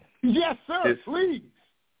 Yes, sir. Please.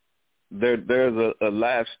 There's a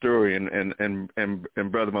live story,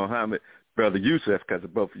 and Brother Muhammad, Brother Yusef, because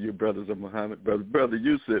both of you brothers are Muhammad, Brother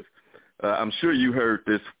Yusef. I'm sure you heard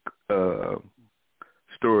this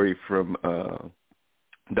story from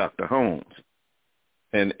Dr. Holmes.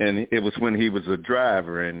 And it was when he was a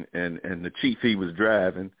driver, and the chief he was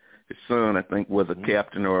driving, his son, I think, was a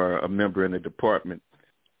captain or a member in the department,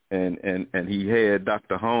 and he had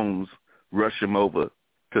Dr. Holmes rush him over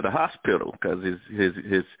to the hospital because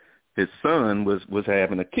his son was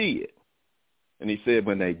having a kid, and he said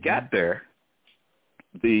when they got there,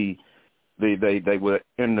 they were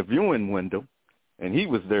in the viewing window, and he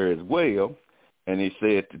was there as well, and he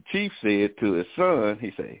said the chief said to his son,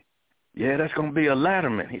 he said, "Yeah, that's going to be a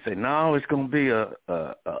ladderman." He said, "No, it's going to be a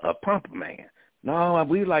pumper man. No,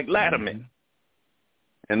 we like laddermen."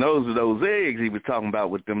 And those are those eggs he was talking about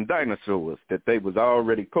with them dinosaurs that they was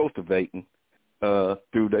already cultivating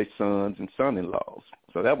through their sons and son-in-laws.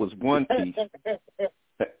 So that was one piece.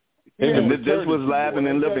 And this was live and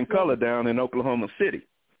in living color down in Oklahoma City.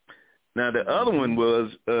 Now the other one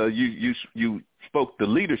was you spoke to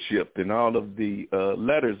leadership and all of the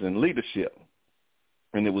letters in leadership.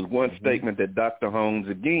 And it was one statement that Dr. Holmes,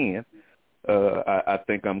 again, I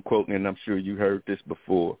think I'm quoting, and I'm sure you heard this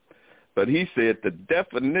before, but he said the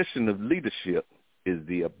definition of leadership is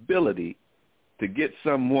the ability to get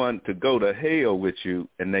someone to go to hell with you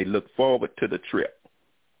and they look forward to the trip.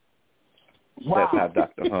 Wow. That's how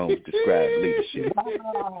Dr. Holmes described leadership.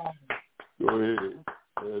 Go ahead.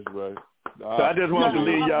 That's right. So I just wanted to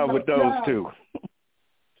leave y'all with those two.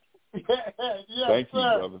 Thank you,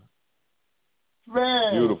 brother.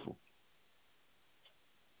 Man. Beautiful.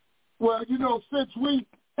 Well, since we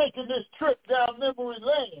taking this trip down memory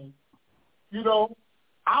lane,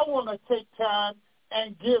 I want to take time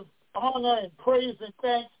and give honor and praise and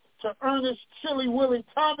thanks to Ernest Chili Willie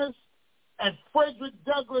Thomas and Frederick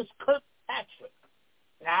Douglass Kirkpatrick.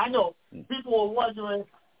 Now, I know people are wondering,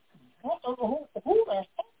 who the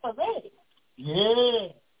heck are they? Yeah.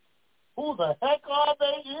 Who the heck are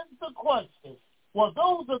they is the question. Well,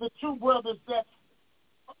 those are the two brothers that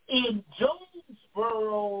in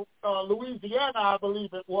Jonesboro, Louisiana, I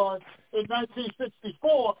believe it was, in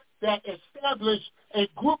 1964, that established a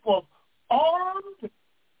group of armed,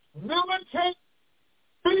 militant,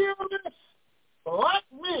 fearless black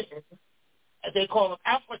men, and they call them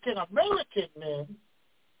African-American men,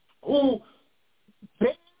 who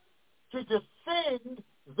dared to defend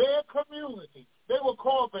their community. They were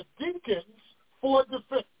called the Deacons for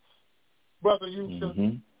Defense, Brother Yusef.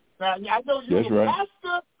 Mm-hmm. Now, I know you're the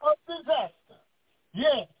master of disaster.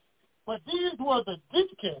 Yes, but these were the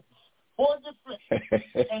Deacons for Defense.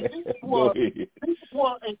 And these were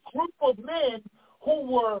a group of men who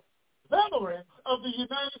were veterans of the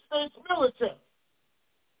United States military.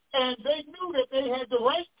 And they knew that they had the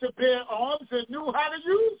right to bear arms and knew how to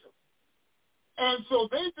use them. And so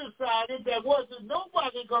they decided there wasn't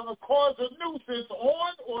nobody going to cause a nuisance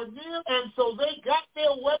on or near. And so they got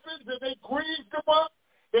their weapons and they greased them up.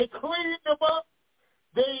 They cleaned them up.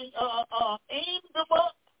 They aimed them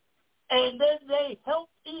up. And then they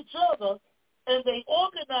helped each other. And they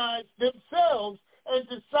organized themselves and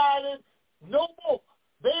decided no more.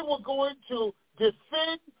 They were going to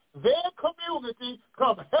defend their community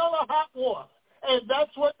come hell or hot water. And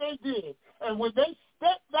that's what they did. And when they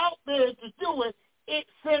stepped out there to do it, it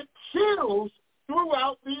sent chills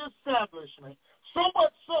throughout the establishment. So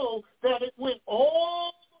much so that it went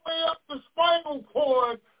all the way up the spinal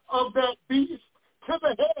cord of that beast to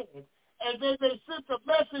the head. And then they sent a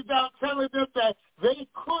message out telling them that they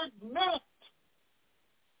could not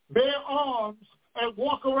bear arms and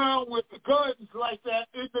walk around with guns like that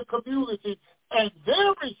in the community. And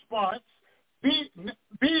their response,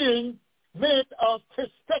 being men of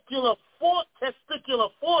testicular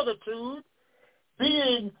fortitude,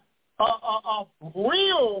 being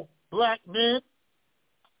real black men,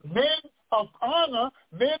 men of honor,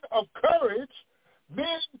 men of courage,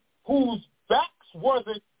 men whose backs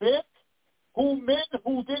wasn't bent, men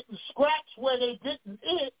who didn't scratch where they didn't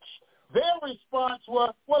itch, their response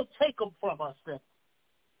was, well, take them from us then.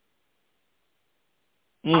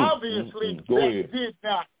 Obviously, that did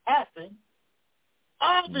not happen.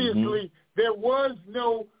 Obviously, there was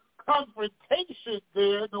no confrontation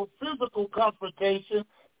there, no physical confrontation,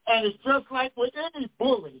 and it's just like with any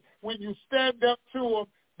bully. When you stand up to them,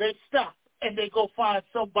 they stop, and they go find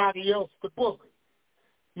somebody else to bully.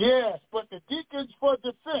 Yes, but the Deacons for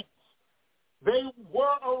Defense, they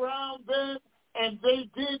were around then, and they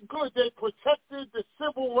did good. They protected the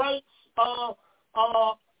civil rights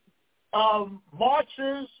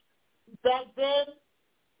marchers back then,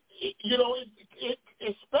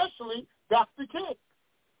 especially Dr. King.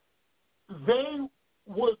 They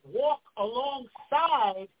would walk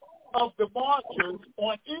alongside of the marchers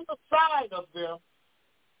on either side of them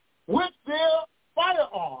with their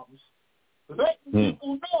firearms, letting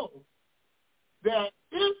people know that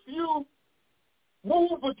if you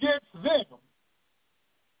move against them,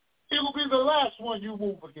 it'll be the last one you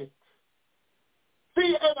move against.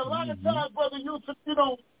 See, and a lot of times, Brother Yusef,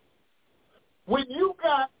 when you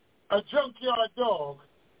got a junkyard dog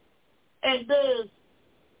and there's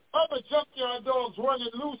other junkyard dogs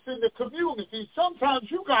running loose in the community, sometimes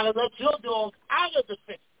you got to let your dog out of the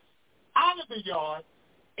fence, out of the yard,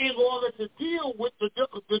 in order to deal with the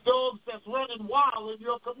dogs that's running wild in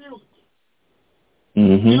your community.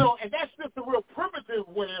 And that's just a real primitive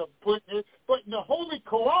way of putting it, but in the Holy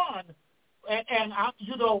Quran, and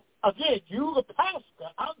again, you the pastor,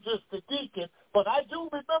 I'm just the deacon, but I do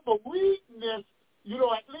remember reading this,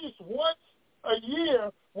 at least once a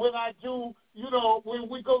year when I do, when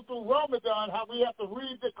we go through Ramadan, how we have to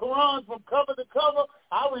read the Quran from cover to cover.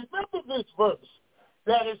 I remember this verse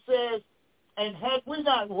that it says, and had we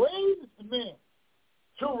not raised men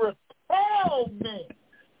to repel men,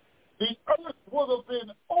 the earth would have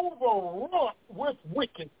been overwrought with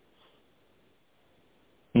wickedness.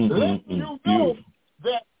 Let you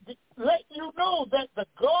know that the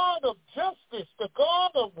God of justice, the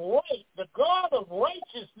God of right, the God of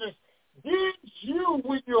righteousness gives you,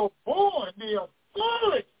 when you're born, the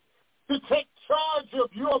authority to take charge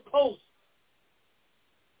of your post.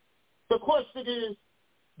 The question is,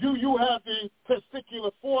 do you have the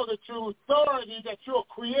testicular fortitude, authority that your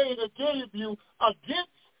Creator gave you against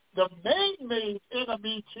the man-made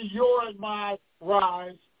enemy to your and my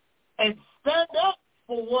rise? and stand up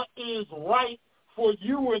for what is right for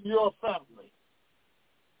you and your family?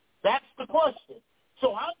 That's the question.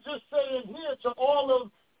 So I'm just saying here to all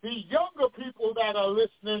of the younger people that are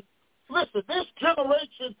listening, listen, this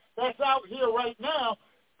generation that's out here right now,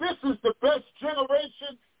 this is the best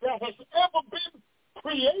generation that has ever been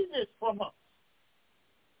created from us.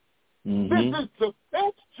 Mm-hmm. This is the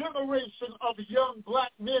best generation of young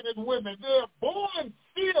black men and women. They're born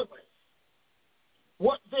fearless.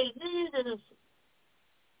 What they need is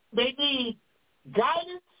they need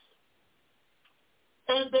guidance,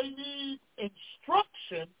 and they need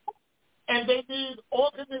instruction, and they need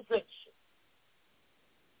organization.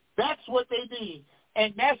 That's what they need.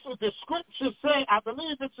 And that's what the scripture say. I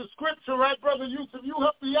believe it's a scripture, right, Brother Yusef? You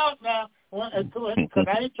help me out now, because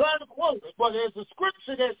I ain't trying to quote it. But there's a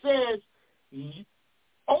scripture that says,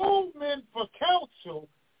 old men for counsel,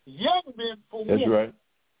 young men for wisdom. That's right.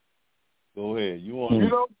 Go ahead. You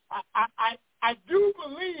know, I do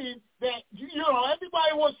believe that,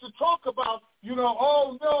 everybody wants to talk about,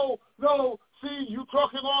 oh, no, see, you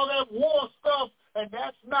talking all that war stuff, and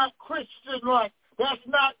that's not Christian-like. That's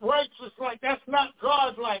not righteous-like. That's not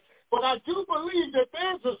God-like. But I do believe that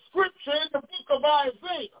there's a scripture in the book of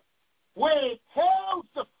Isaiah where it tells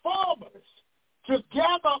the farmers to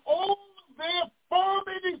gather all their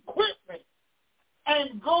farming equipment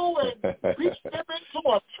and go and beat them into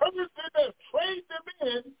a church and trade them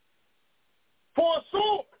in for a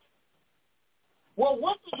sword. Well,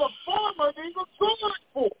 what does a farmer need a sword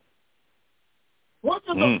for? What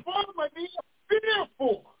does a farmer need a spear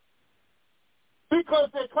for? Because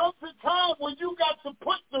there comes a time when you got to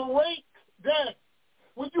put the rake down,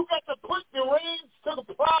 when you got to put the reins to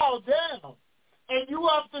the plow down, and you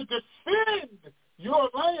have to defend your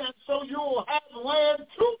land so you will have land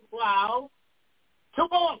to plow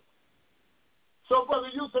tomorrow. So, Brother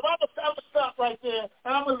Yusef, I'm going to stop right there,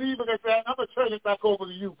 and I'm going to leave it at that. I'm going to turn it back over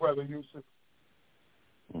to you, Brother Yusef.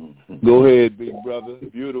 Go ahead, big brother.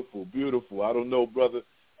 Beautiful, beautiful. I don't know, Brother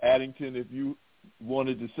Addington, if you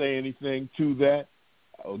wanted to say anything to that,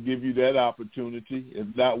 I'll give you that opportunity.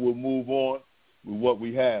 If not, we'll move on with what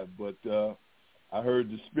we have. But I heard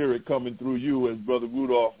the spirit coming through you as Brother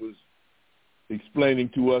Rudolph was explaining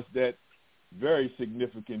to us that very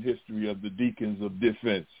significant history of the deacons of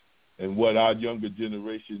defense and what our younger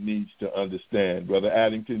generation needs to understand. Brother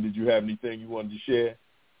Addington, did you have anything you wanted to share?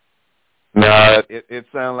 No, it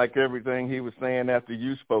sounded like everything he was saying after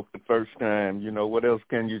you spoke the first time. What else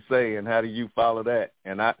can you say, and how do you follow that?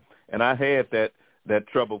 And I had that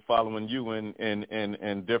trouble following you in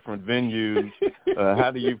different venues.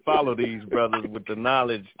 How do you follow these brothers with the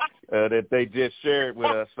knowledge that they just shared with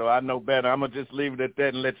us? So I know better. I'm gonna just leave it at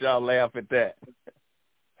that and let y'all laugh at that.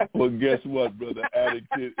 Well, guess what, Brother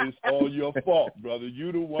Addington? It's all your fault, brother.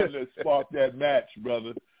 You the one that sparked that match,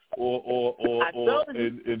 brother.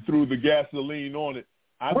 And threw the gasoline on it.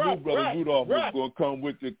 I knew Brother Rudolph was going to come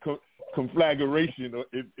with the conflagration, or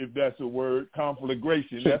if that's a word,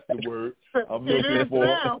 conflagration, that's the word I'm looking for.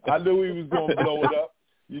 I knew he was going to blow it up.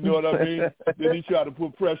 You know what I mean? Then he tried to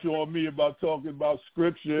put pressure on me about talking about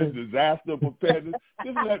scripture, disaster preparedness.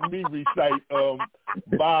 Just let me recite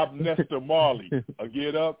Bob Nestor Marley.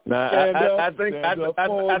 Get up, stand up. I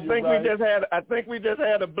think we just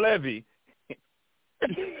had a Blevy.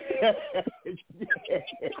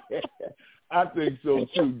 I think so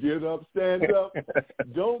too. Get up, stand up.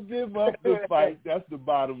 Don't give up the fight. That's the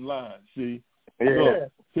bottom line. See,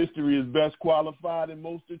 look, history is best qualified and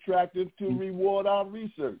most attractive to reward our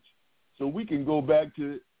research. So we can go back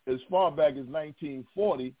to as far back as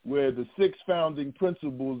 1940, where the 6 founding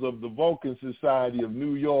principles of the Vulcan Society of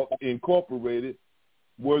New York Incorporated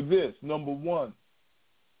were this: number 1,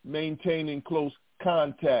 maintaining close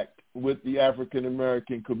contact with the African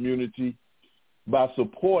American community by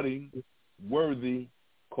supporting worthy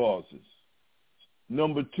causes.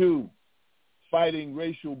 Number 2, fighting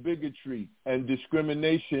racial bigotry and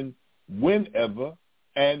discrimination whenever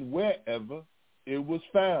and wherever it was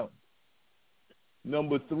found.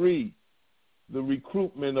 Number 3, the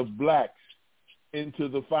recruitment of blacks into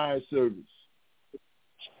the fire service.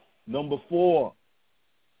 Number 4,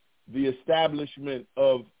 the establishment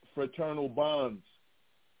of fraternal bonds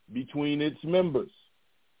between its members.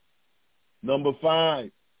 Number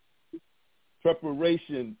 5,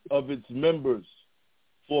 preparation of its members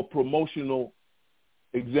for promotional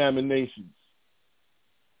examinations.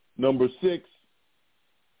 Number 6,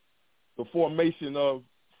 the formation of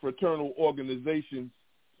fraternal organizations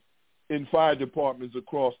in fire departments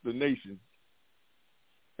across the nation.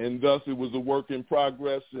 And thus it was a work in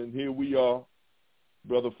progress, and here we are,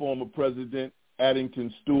 Brother former President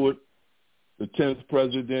Addington Stewart, the 10th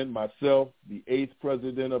president, myself, the 8th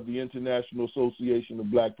president of the International Association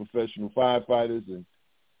of Black Professional Firefighters, and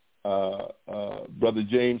Brother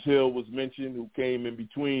James Hill was mentioned, who came in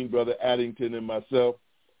between Brother Addington and myself,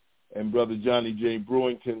 and Brother Johnny J.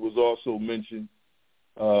 Brewington was also mentioned,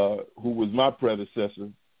 who was my predecessor.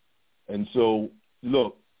 And so,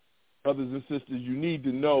 look, brothers and sisters, you need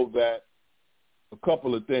to know that a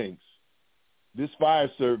couple of things. This fire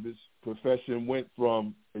service profession went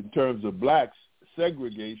from, in terms of blacks,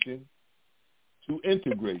 segregation to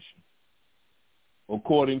integration.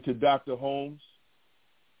 According to Dr. Holmes,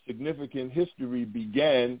 significant history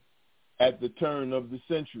began at the turn of the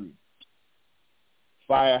century.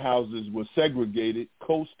 Firehouses were segregated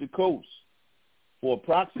coast to coast for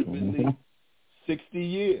approximately 60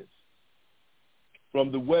 years.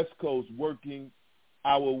 From the West Coast working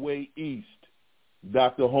our way east,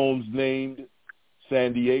 Dr. Holmes named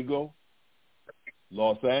San Diego,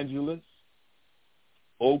 Los Angeles,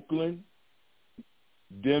 Oakland,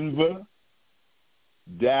 Denver,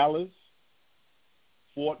 Dallas,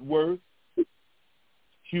 Fort Worth,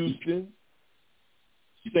 Houston,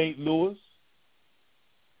 St. Louis,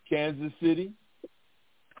 Kansas City,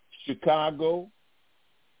 Chicago,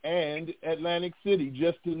 and Atlantic City,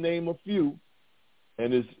 just to name a few.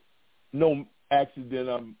 And it's no accident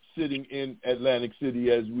I'm sitting in Atlantic City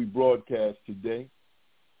as we broadcast today.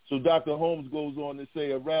 So Dr. Holmes goes on to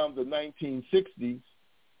say around the 1960s,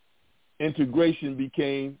 integration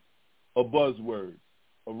became a buzzword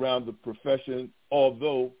around the profession,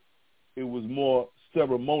 although it was more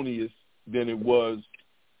ceremonious than it was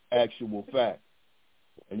actual fact.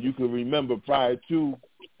 And you can remember prior to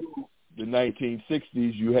the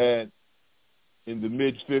 1960s, you had in the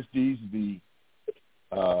mid-50s the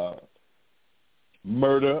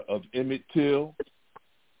murder of Emmett Till.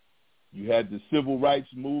 You had the civil rights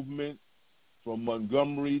movement from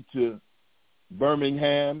Montgomery to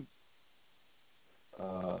Birmingham.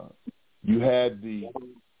 You had the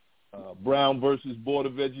Brown versus Board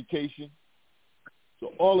of Education. So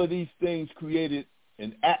all of these things created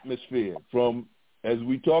an atmosphere from, as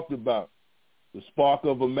we talked about, the spark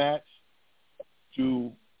of a match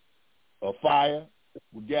to a fire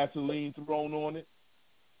with gasoline thrown on it,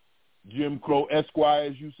 Jim Crow Esquire,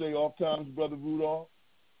 as you say oftentimes, Brother Rudolph,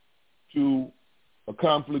 to a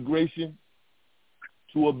conflagration,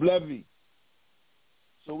 to a levee.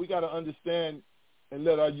 So we got to understand and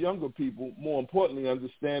let our younger people, more importantly,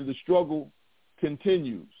 understand the struggle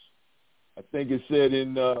continues. I think it said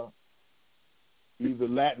in either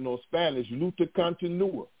Latin or Spanish, luta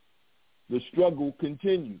continua. The struggle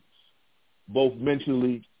continues, both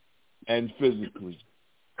mentally and physically.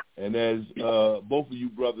 And as both of you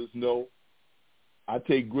brothers know, I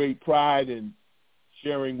take great pride in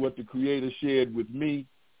sharing what the Creator shared with me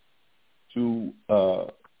to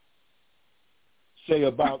say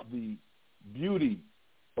about the beauty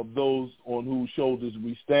of those on whose shoulders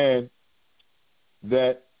we stand,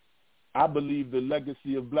 that I believe the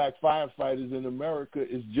legacy of black firefighters in America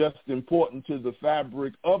is just important to the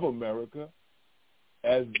fabric of America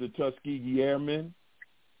as the Tuskegee Airmen,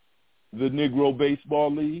 the Negro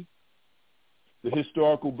Baseball League, the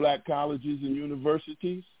historical black colleges and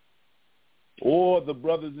universities, or the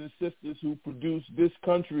brothers and sisters who produce this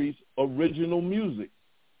country's original music,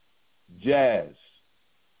 jazz.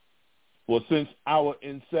 For since our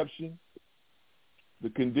inception, the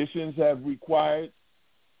conditions have required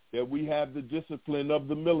that we have the discipline of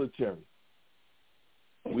the military.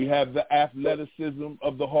 We have the athleticism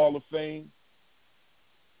of the Hall of Fame.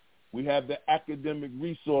 We have the academic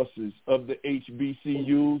resources of the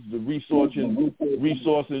HBCUs, the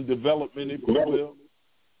research and development, if you will,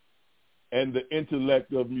 and the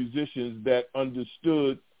intellect of musicians that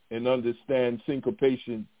understood and understand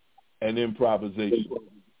syncopation and improvisation.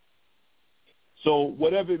 So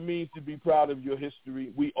whatever it means to be proud of your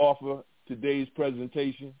history, we offer today's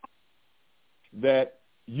presentation that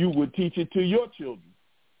you would teach it to your children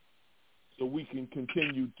so we can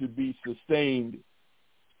continue to be sustained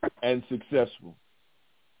and successful.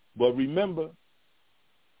 But remember,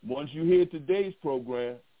 once you hear today's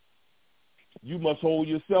program, you must hold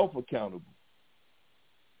yourself accountable.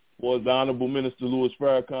 For as the Honorable Minister Louis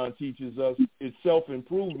Farrakhan teaches us, it's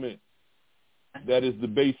self-improvement that is the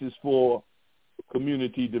basis for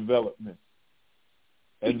community development.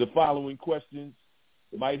 And the following questions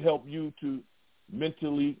might help you to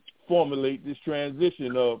mentally formulate this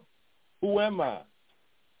transition of, who am I?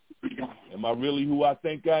 Am I really who I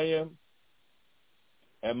think I am?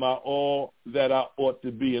 Am I all that I ought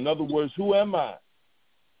to be? In other words, who am I?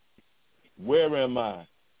 Where am I?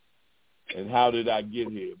 And how did I get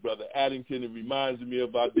here? Brother Addington, it reminds me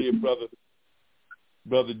of our dear brother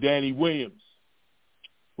Brother Danny Williams,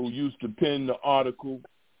 who used to pen the article,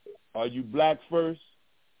 "Are you black first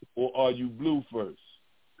or are you blue first?"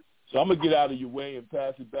 So I'm going to get out of your way and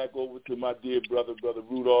pass it back over to my dear brother, Brother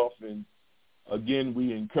Rudolph. And again,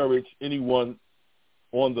 we encourage anyone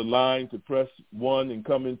on the line to press 1 and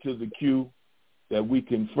come into the queue that we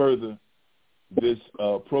can further this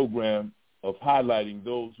program of highlighting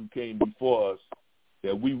those who came before us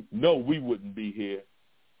that we know we wouldn't be here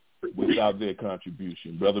without their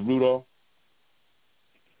contribution. Brother Rudolph?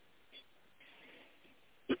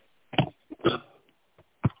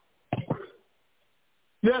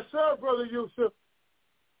 Yes, sir, Brother Yusef.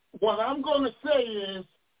 What I'm going to say is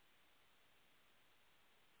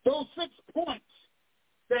those 6 points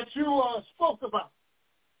that you spoke about,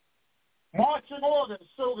 marching orders,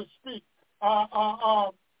 so to speak,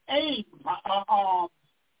 aim,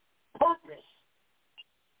 purpose.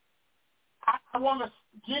 I want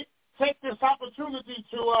to take this opportunity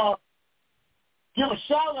to give a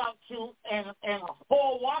shout out to and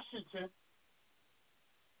Paul Washington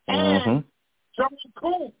and John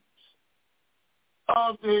Coombs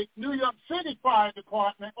of the New York City Fire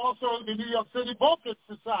Department, also the New York City Vulcan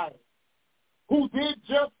Society, who did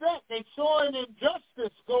just that. They saw an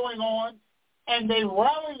injustice going on, and they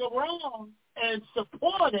rallied around and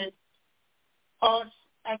supported us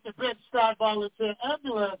at the Bed-Stuy Volunteer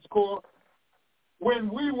Ambulance Corps when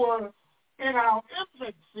we were in our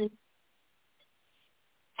infancy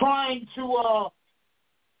trying to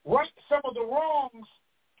right some of the wrongs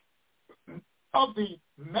of the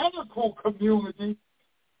medical community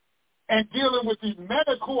and dealing with the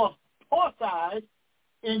medical apartheid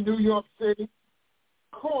in New York City.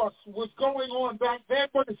 Of course, was going on back then,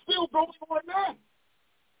 but it's still going on now.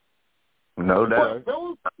 No doubt.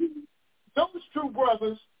 But those two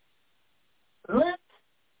brothers lent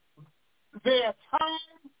their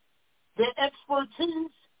time, their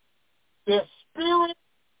expertise, their spirit,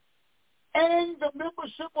 and the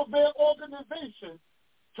membership of their organization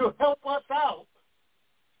to help us out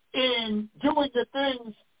in doing the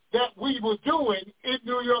things that we were doing in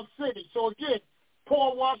New York City. So again,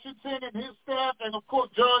 Paul Washington and his staff, and of course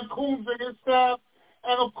John Coombs and his staff,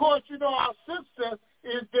 and of course, our sister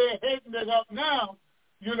is there heading it up now,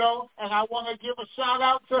 and I want to give a shout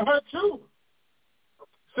out to her too,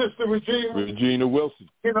 Sister Regina. Regina Wilson.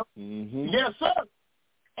 Yes, sir.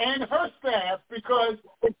 And her staff, because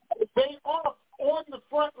they are on the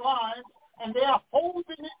front lines and they are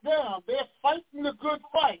holding it down. They're fighting the good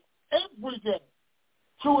fight every day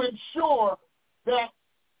to ensure that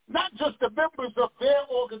not just the members of their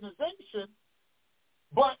organization,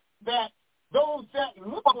 but that those that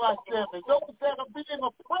look like them and those that are being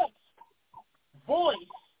oppressed voice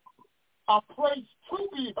are placed to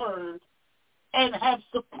be heard and have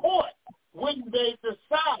support when they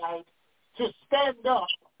decide to stand up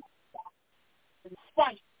and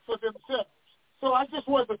fight for themselves. So I just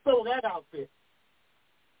wanted to throw that out there.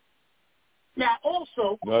 Now,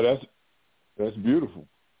 also... No, that's beautiful.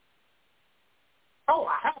 Oh,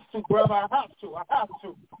 I have to, brother. I have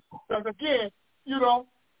to. Because, again,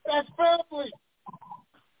 that's family.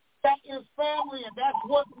 That is family, and that's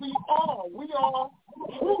what we are. We are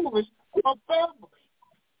truly a family.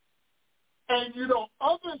 And,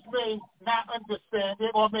 others may not understand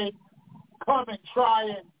it or may come and try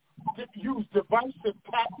and use divisive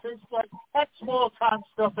tactics, but that small-time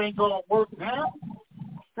stuff ain't going to work now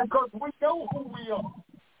because we know who we are.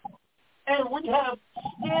 And we have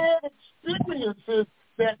shared experiences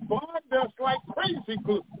that bond us like crazy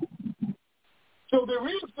glue. So there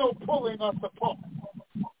is no pulling us apart.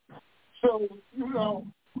 So,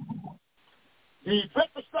 the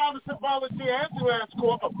Preparedness Volunteer Ambulance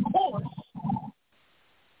Corps, of course,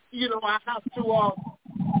 I have to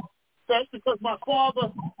thank because my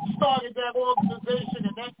father started that organization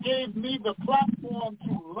and that gave me the platform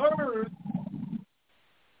to learn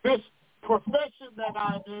this profession that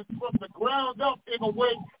I'm in from the ground up in a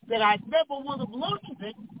way that I never would have learned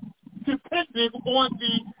it depending on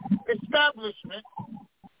the establishment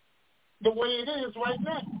the way it is right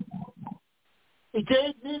now. It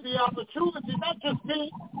gave me the opportunity, not just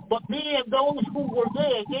me, but me and those who were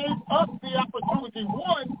there. It gave us the opportunity,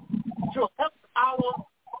 one, to help our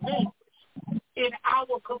neighbors in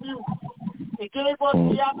our community. It gave us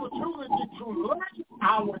the opportunity to learn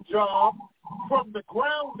our job from the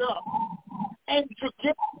ground up and to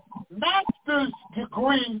get master's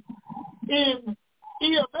degree in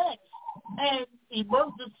EMS and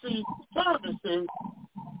emergency services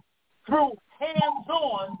through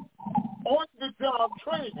hands-on, on-the-job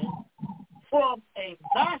training from a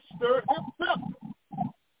master himself.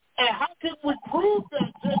 And how can we prove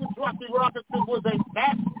that James Rocky Robinson was a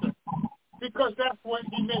master? Because that's what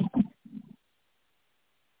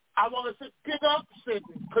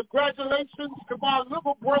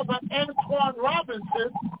brother Antoine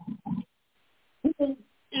Robinson, who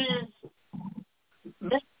is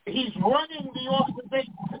he's running the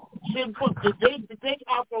organization for the day-to-day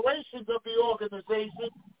operations of the organization.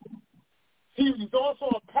 He's also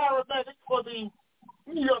a paramedic for the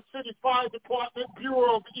New York City Fire Department,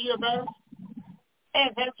 Bureau of EMS,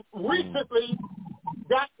 and has recently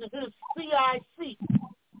gotten his CIC,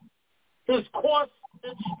 his Course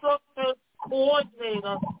Instructor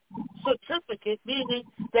Coordinator certificate, meaning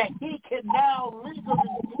that he can now legally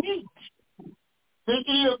teach the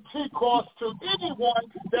EMT course to anyone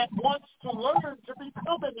that wants to learn to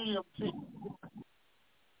become an EMT.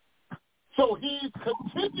 So he's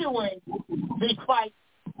continuing the fight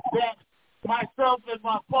that myself and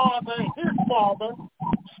my father and his father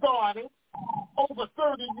started over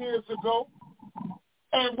 30 years ago.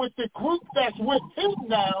 And with the group that's with him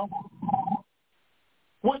now,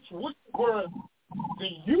 which we were the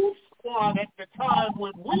youth squad at the time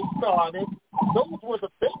when we started, those were the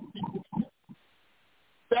babies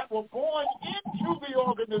that were born into the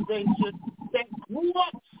organization that grew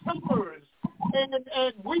up summers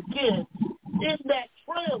and weekends in that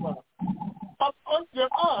trailer up under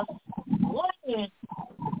us, learning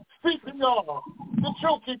CPR, the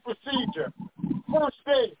choking procedure, first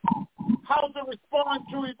aid, how to respond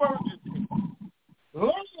to emergency,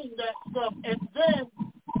 learning that stuff, and then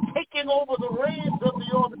taking over the reins of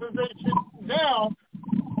the organization now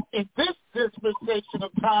in this dispensation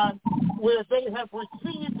of time where they have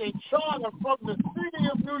received a charter from the city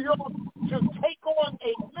of New York to take on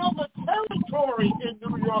another territory in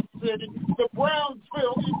New York City, the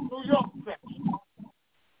Brownsville, East New York section.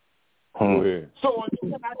 So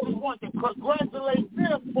again, I just want to congratulate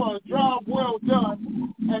them for a job well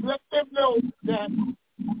done and let them know that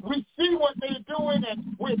we see what they're doing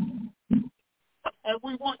and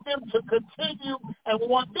we want them to continue and we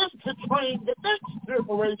want them to train the next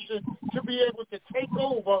generation to be able to take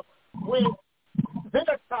over when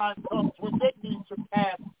their time comes, when they need to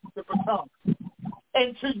pass the baton.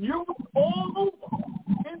 And to youth all over,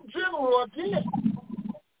 in general, again,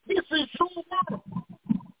 this is true work.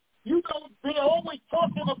 You know, they're always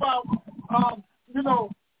talking about,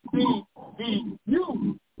 the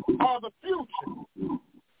youth are the future.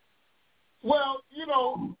 Well, you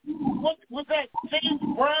know, what was that James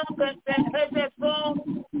Brown that had that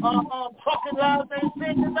song, Talking Loud Ain't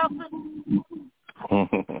Saying Nothing?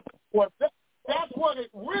 Well, that's what it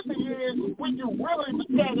really is when you really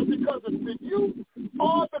look at it, because if the youth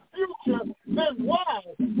are the future, then why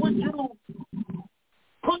would you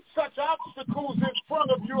put such obstacles in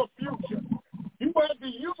front of your future? You have the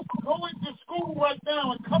youth going to school right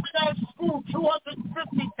now and coming out of school $250,000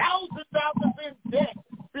 in debt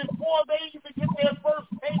before they even get their first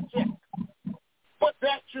paycheck. But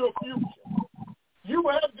that's your future. You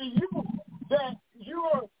have the youth that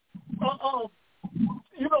you're,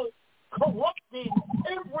 corrupting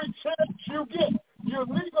every chance you get. You're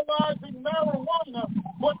legalizing marijuana,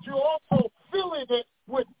 but you're also filling it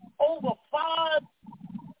with over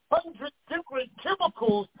 500 different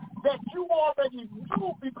chemicals that you already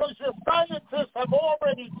knew because your scientists have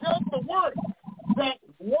already done the work. That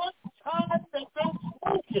one time that they're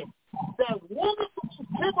smoking, that one of those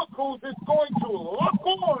chemicals is going to lock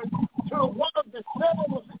on to one of the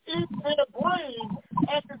cells in their brain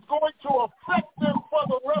and it's going to affect them for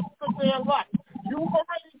the rest of their life. You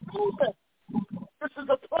already knew that. This is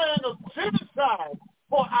a plan of genocide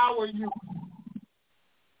for our youth.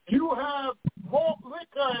 You have malt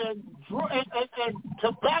liquor and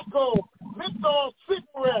tobacco, menthol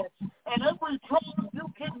cigarettes, and every drug you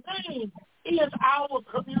can name in our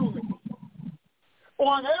community.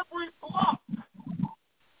 On every block,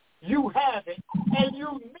 you have it, and you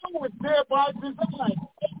know it there by design.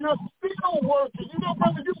 And you're still working. You know,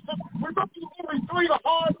 Brother Yusef, remember movie 3, The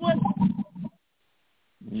Hard Way?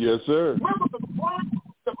 Yes, sir. Remember the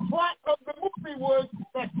plot of the movie was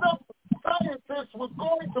that some scientist was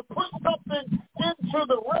going to put something into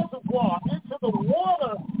the reservoir, into the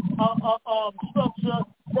water structure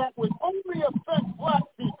that would only affect black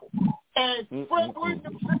people. And Fred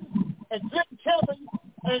Williamson and Jim Kelly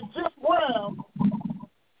and Jim Brown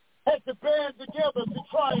had to band together to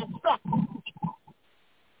try and stop it.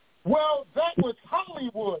 Well, that was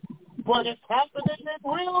Hollywood, but it's happening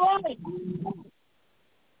in real life.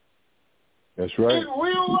 That's right. In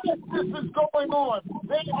real life, this is going on.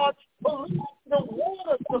 They are polluting the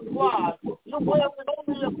water supply to where it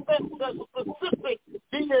only affects a specific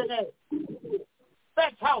DNA.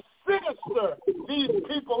 That's how sinister these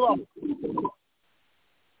people are.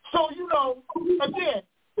 So, again,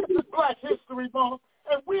 this is Black History Month,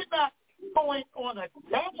 and we're not point on a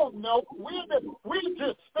down note. We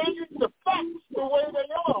just stating the facts the way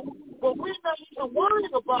they are. But we're not even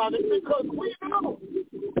worried about it because we know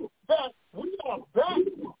that we are backed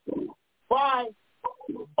by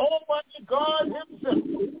Almighty God Himself.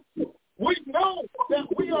 We know that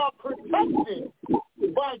we are protected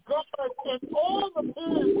by God and all of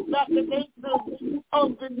His machinations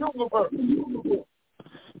of the universe.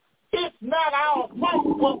 It's not our fight,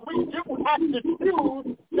 but we do have to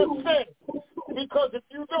choose to sin. Because if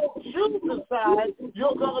you don't choose a side,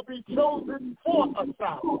 you're going to be chosen for a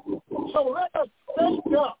side. So let us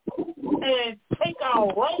stand up and take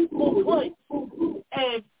our rightful place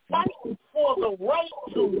and fight for the right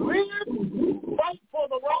to live, fight for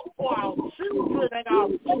the right for our children and our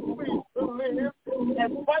families to live,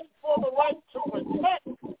 and fight for the right to protect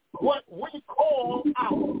what we call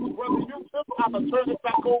ours. Brother Yusef, I'm going to turn it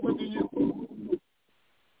back over to you.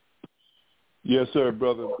 Yes, sir,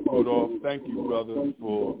 Brother Rudolph. Thank you, brother,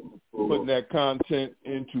 for putting that content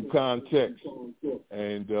into context.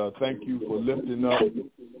 And thank you for lifting up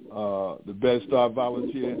the Bed-Stuy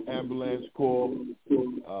Volunteer Ambulance Corps.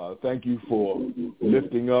 Thank you for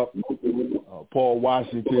lifting up Paul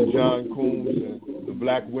Washington, John Coombs, and the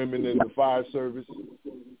black women in the fire service.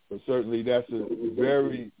 But certainly that's a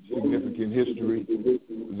very significant history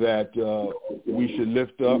that we should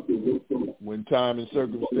lift up when time and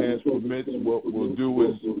circumstance permits. What we'll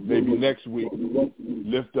do is maybe next week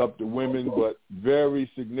lift up the women, but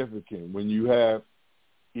very significant when you have,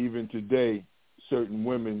 even today, certain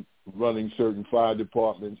women running certain fire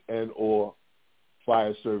departments and or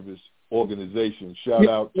fire service organizations. Shout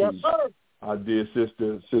out to our dear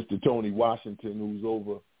sister Toni Washington, who's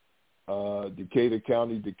over Decatur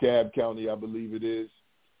County, DeKalb County, I believe it is,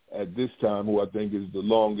 at this time, who I think is the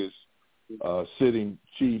longest sitting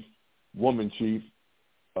chief, woman chief,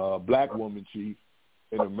 black woman chief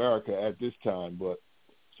in America at this time. But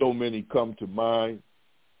so many come to mind.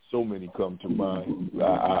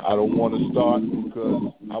 I don't want to start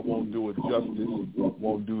because I won't do it justice,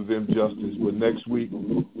 won't do them justice. But next week,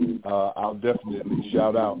 I'll definitely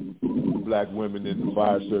shout out black women in the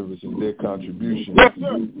fire service and their contribution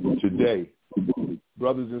today.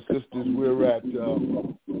 Brothers and sisters, we're at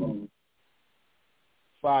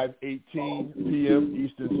 5:18 p.m.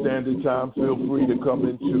 Eastern Standard Time. Feel free to come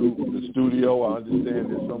into the studio. I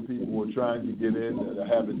understand that some people are trying to get in that are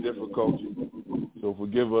having difficulty. So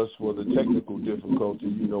forgive us for the technical difficulty.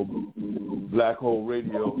 You know, Black Hole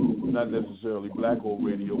Radio, not necessarily Black Hole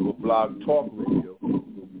Radio, but Blog Talk Radio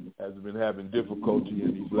has been having difficulty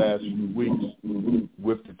in these last few weeks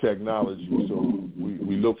with the technology. So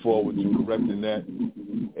we look forward to correcting that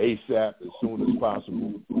ASAP as soon as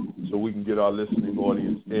possible so we can get our listening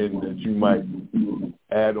audience in that you might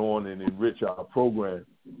add on and enrich our program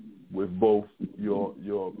with both your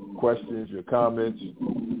questions, your comments,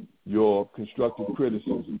 your constructive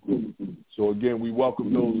criticism. So again, we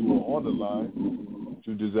welcome those who are on the line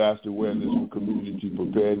to Disaster Awareness for Community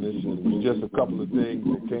Preparedness. And it was just a couple of things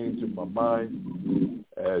that came to my mind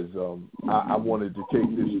as I wanted to take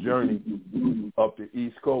this journey up the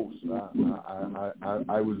East Coast.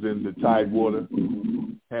 I was in the Tidewater,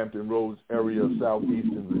 Hampton Roads area of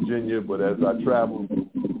southeastern Virginia, but as I traveled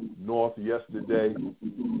north yesterday,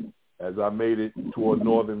 as I made it toward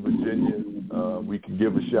northern Virginia, we can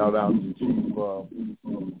give a shout out to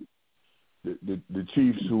the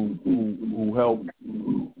chiefs who helped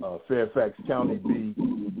Fairfax County be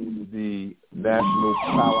the national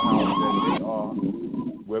powerhouse that they are,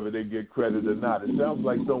 whether they get credit or not. It sounds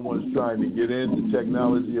like someone's trying to get in. The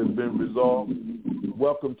technology has been resolved.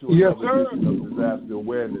 Welcome to another edition of Disaster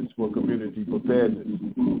Awareness for Community Preparedness.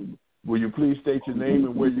 Will you please state your name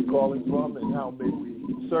and where you're calling from and how may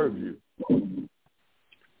we serve you?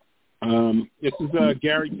 This is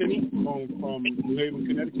Gary Tinney calling from New Haven,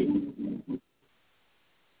 Connecticut.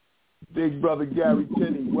 Big brother Gary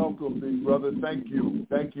Tinney, welcome, big brother. Thank you.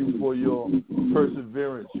 Thank you for your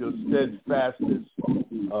perseverance, your steadfastness.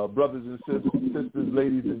 Brothers and sisters,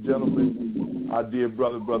 ladies and gentlemen, our dear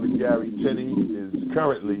brother Gary Tinney is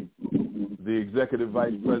currently the Executive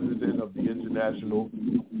Vice President of the International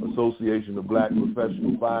Association of Black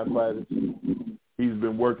Professional Firefighters. He's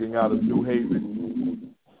been working out of New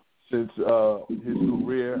Haven since his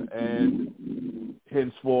career and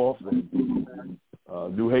henceforth.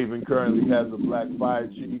 New Haven currently has a black fire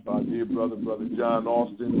chief, our dear brother John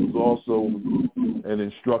Austin, who's also an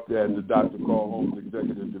instructor at the Dr. Carl Holmes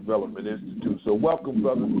Executive Development Institute. So welcome,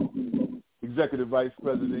 brother, Executive Vice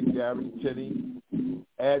President Gary Tinney.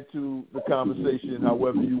 Add to the conversation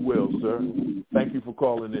however you will, sir. Thank you for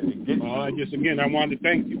calling in. Just again, I wanted to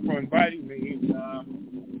thank you for inviting me.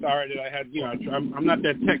 started, I had, I'm not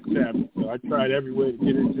that tech savvy, so I tried every way to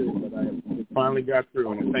get into it, but I finally got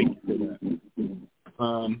through, and I thank you for that.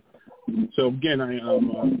 So again,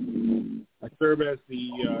 I serve as the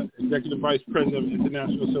Executive Vice President of the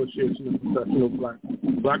International Association of Professional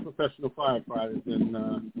Black Professional Firefighters,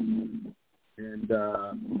 and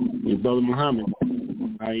your brother Muhammad.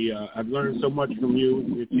 I've learned so much from you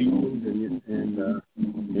and your teachings,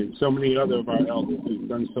 and so many other of our elders who've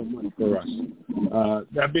done so much for us.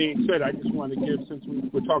 That being said, I just want to give, since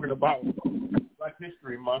we're talking about Black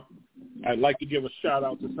History Month, I'd like to give a shout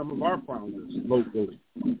out to some of our founders locally.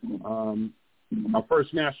 Our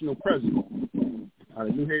first national president,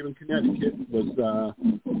 New Haven, Connecticut, was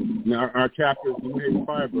our chapter of the New Haven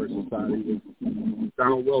Firebird Society was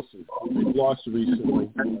Donald Wilson. We lost recently.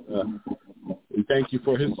 We thank you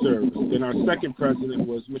for his service. Then our second president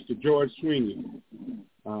was Mr. George Sweeney,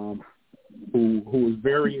 who was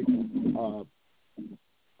very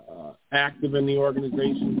active in the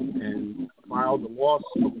organization and filed a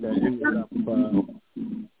lawsuit that ended up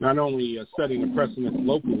not only setting a precedent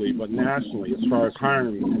locally but nationally as far as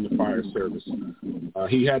hiring in the fire service.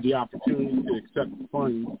 He had the opportunity to accept the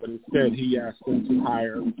funds, but instead he asked them to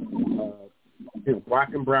hire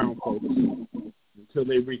black and brown folks until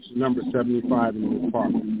they reached number 75 in the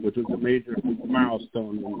department, which was a major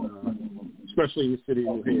milestone, especially in the city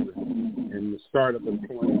of New Haven, and the start of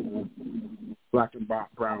employing black and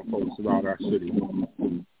brown folks throughout our city.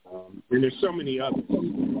 And there's so many others.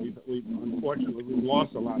 Unfortunately, we've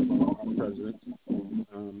lost a lot of our presidents.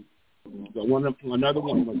 But another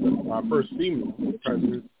one was our first female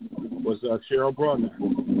president was Cheryl Broadnax.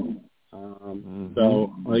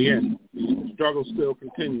 So again, the struggle still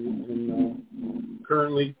continues, and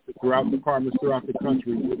currently throughout departments throughout the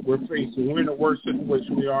country, we're in a worse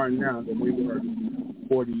situation we are in now than we were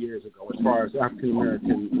 40 years ago as far as African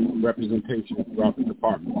American representation throughout the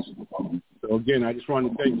departments. So again, I just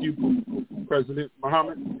want to thank you, President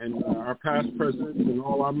Muhammad, and our past presidents and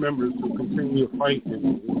all our members who continue to fight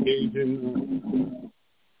and engage in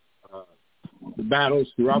the battles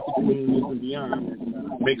throughout the communities and beyond,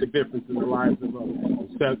 and make a difference in the lives of others,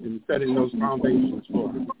 and setting those foundations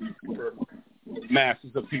for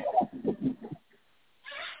masses of people.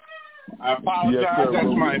 I apologize. Yes, sir.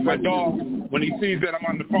 That's my dog. When he sees that I'm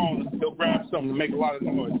on the phone, he'll grab something to make a lot of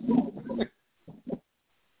noise.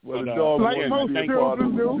 Well, the dog like wants to be a part of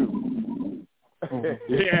it too.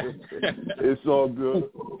 Yeah. It's all good.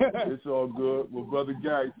 It's all good. Well, Brother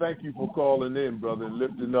Gary, thank you for calling in, brother, and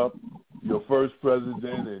lifting up your first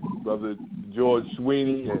president and Brother George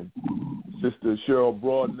Sweeney and Sister Cheryl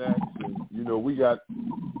Broadnax. And,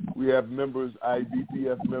 we have members,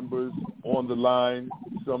 IBPF members on the line,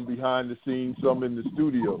 some behind the scenes, some in the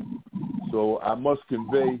studio. So I must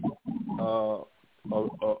convey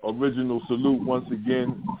original salute once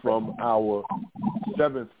again from our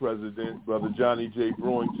seventh president, Brother Johnny J.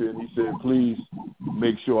 Brewington. He said, please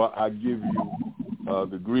make sure I give you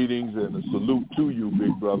the greetings and a salute to you,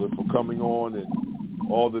 big brother, for coming on and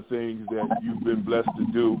all the things that you've been blessed to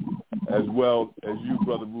do, as well as you,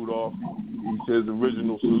 Brother Rudolph. He says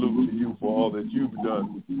original salute to you for all that you've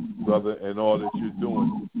done, brother, and all that you're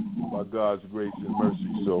doing by God's grace and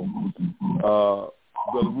mercy. So,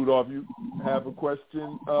 Brother Rudolph, you have a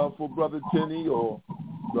question for Brother Tenney or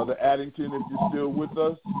Brother Addington, if you're still with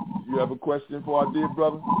us? You have a question for our dear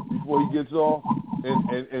brother before he gets off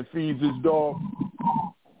and feeds his dog?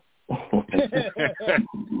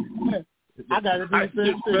 I got to do the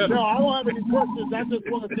same thing. No, I don't have any questions. I just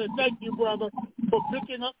want to say thank you, brother, for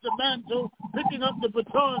picking up the mantle, picking up the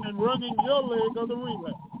baton, and running your leg of the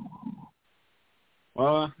relay.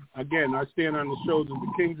 Well, again, I stand on the shoulders of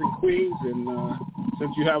the kings and queens, and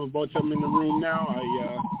since you have a bunch of them in the room now,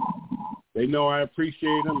 they know I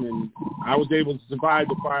appreciate them, and I was able to survive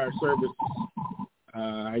the fire service.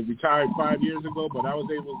 I retired 5 years ago, but I was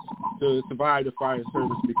able to survive the fire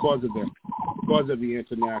service because of them, because of the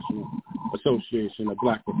International Association of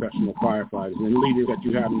Black Professional Firefighters and leaders that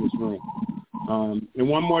you have in this room. And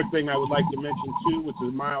one more thing I would like to mention, too, which is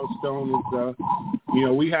a milestone, is,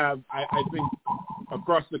 we have, I think,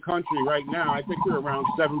 across the country right now, I think we're around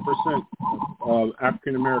 7% of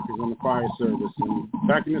African Americans in the fire service. And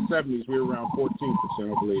back in the 70s, we were around 14%,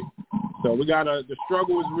 I believe. So the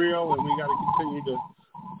struggle is real, and we got to continue to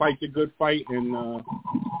fight the good fight and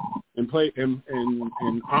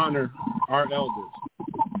honor our elders,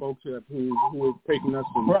 folks who have taken us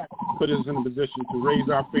and put us in a position to raise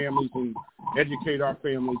our families and educate our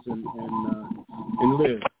families and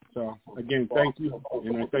live. So, again, thank you,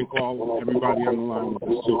 and I thank everybody on the line with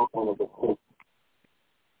us, too.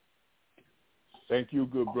 Thank you,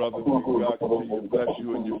 good brother. May God continue to bless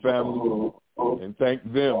you and your family. and thank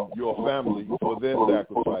them, your family, for their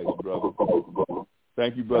sacrifice, brother.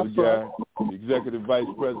 Thank you, Brother Guy, the Executive Vice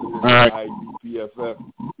President of IBPFF.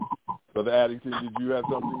 Brother Addington, did you have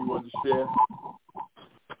something you wanted to share?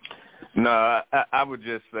 No, I would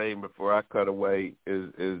just say before I cut away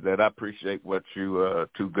is that I appreciate what you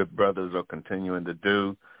two good brothers are continuing to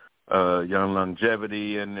do. Young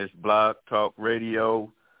longevity in this blog talk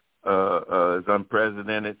radio is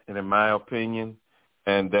unprecedented, in my opinion,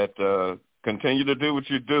 and that continue to do what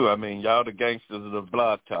you do. I mean, y'all the gangsters of the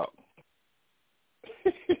blog talk.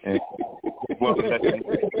 Well,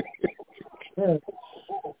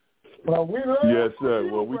 yes, sir.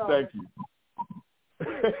 Well, we thank you.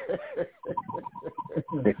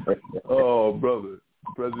 Oh, brother.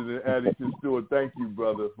 President Addington Stewart, thank you,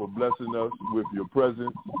 brother, for blessing us with your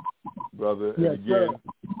presence, brother. Yes, and again, sir.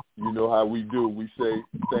 You know how we do. We say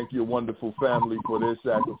thank your wonderful family for their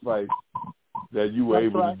sacrifice, that you were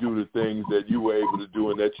able to do the things that you were able to do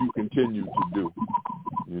and that you continue to do,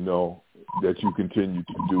 that you continue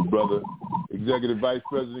to do. Brother, Executive Vice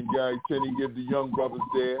President Gary Tenney, give the young brothers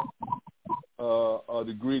there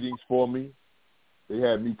the greetings for me. They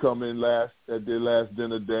had me come in at their last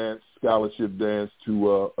dinner dance, scholarship dance,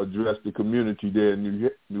 to address the community there in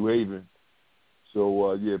New Haven.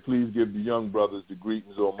 So, please give the young brothers the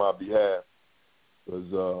greetings on my behalf,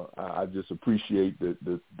 because I just appreciate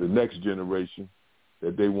the next generation,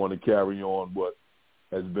 that they want to carry on what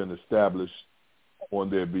has been established on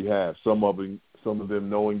their behalf. Some of them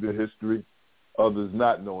knowing the history, others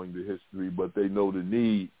not knowing the history, but they know the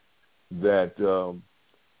need that,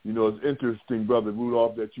 it's interesting, Brother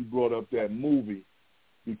Rudolph, that you brought up that movie,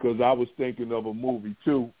 because I was thinking of a movie,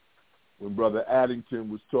 too, when Brother Addington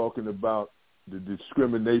was talking about the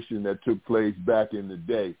discrimination that took place back in the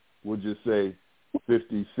day. We'll just say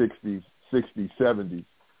 50s, 60s, 70s.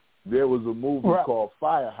 There was a movie called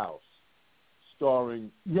Firehouse,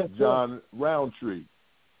 starring John Roundtree,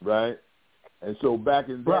 right? And so back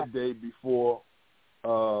in that day, before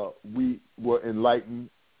we were enlightened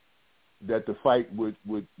that the fight would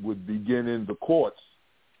begin in the courts,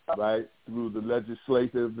 right, through the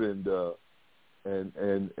legislative and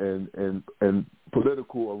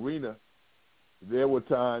political arena, there were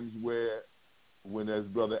times when, as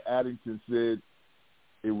Brother Addington said,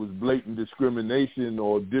 it was blatant discrimination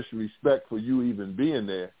or disrespect for you even being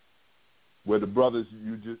there, where the brothers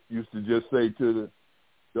used to just say to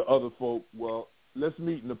the other folk, well, let's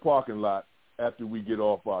meet in the parking lot after we get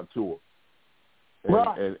off our tour.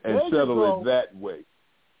 And settle it that way.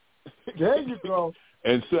 There you go.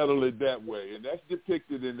 And settle it that way. And that's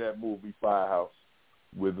depicted in that movie, Firehouse,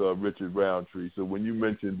 with Richard Roundtree. So when you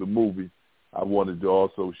mentioned the movie, I wanted to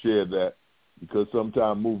also share that, because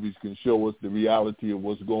sometimes movies can show us the reality of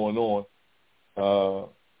what's going on.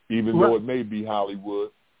 Even though it may be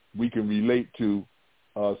Hollywood, we can relate to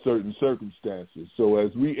certain circumstances. So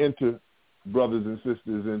as we enter, brothers and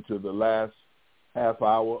sisters, into the last half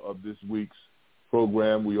hour of this week's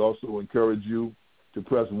program, we also encourage you to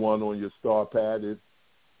press 1 on your star pad if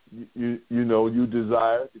you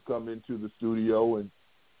desire to come into the studio and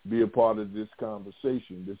be a part of this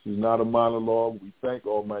conversation. This is not a monologue. We thank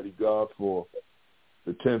Almighty God for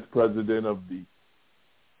the 10th president of the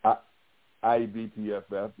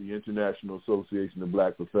IBPFF, the International Association of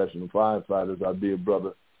Black Professional Firefighters, our dear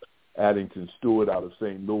brother Addington Stewart out of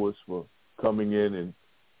St. Louis, for coming in and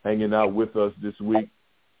hanging out with us this week.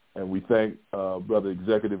 And we thank Brother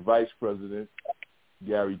Executive Vice President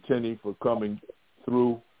Gary Tenney for coming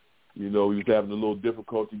through. He was having a little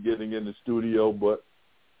difficulty getting in the studio, but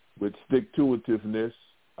with stick-to-itiveness,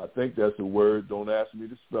 I think that's a word, don't ask me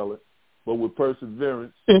to spell it, but with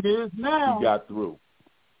perseverance, it is now. He got through.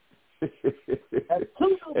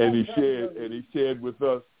 and he shared with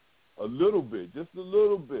us a little bit, just a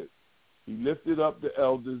little bit. He lifted up the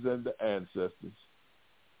elders and the ancestors.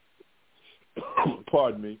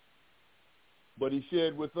 Pardon me. But he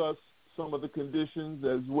shared with us some of the conditions,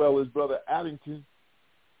 as well as Brother Addington,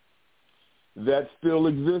 that still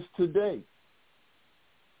exist today.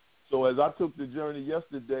 So as I took the journey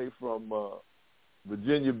yesterday from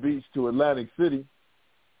Virginia Beach to Atlantic City,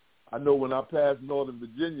 I know when I passed Northern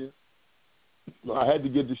Virginia, I had to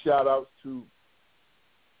give the shout-outs to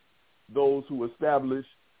those who established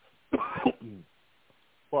the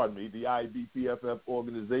IBPFF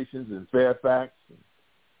organizations in Fairfax and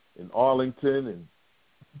in Arlington, and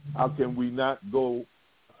how can we not go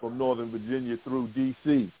from Northern Virginia through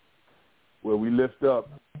D.C., where we lift up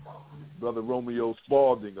Brother Romeo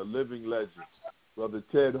Spalding, a living legend, Brother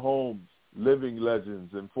Ted Holmes, living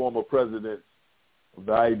legends and former presidents of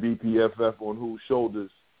the IBPFF, on whose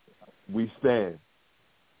shoulders we stand.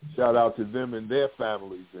 Shout out to them and their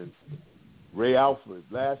families, and Ray Alfred.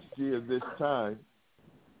 Last year this time,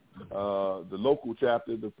 the local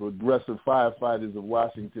chapter, the Progressive Firefighters of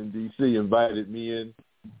Washington, D.C., invited me in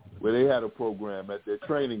where they had a program at their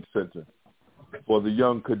training center for the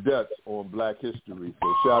young cadets on Black history.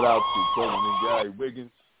 So shout out to President Gary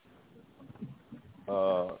Wiggins,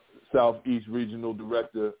 Southeast Regional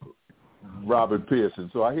Director Robert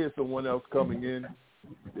Pearson. So I hear someone else coming in.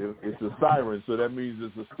 It's a siren, so that means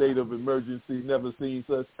it's a state of emergency. Never seen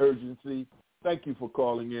such urgency. Thank you for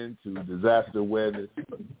calling in to Disaster Awareness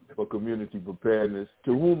for Community Preparedness.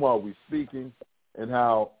 To whom are we speaking, and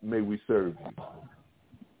how may we serve you?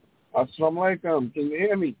 Assalamu alaikum. Can you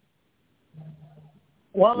hear me?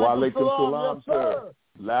 Wa alaikum salam, yes, sir.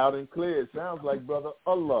 Loud and clear. It sounds like Brother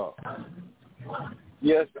Allah.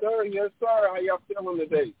 Yes, sir. Yes, sir. How y'all feeling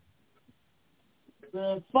today?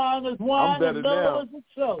 As fine as wine and mellow as a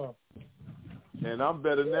cellar. And I'm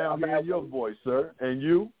better now hearing your voice, sir. And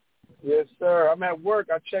you? Yes, sir. I'm at work.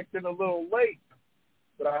 I checked in a little late,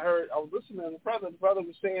 but I was listening to the brother. The brother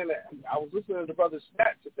was saying that I was listening to the brother's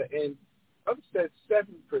stats at the end. The brother said 7%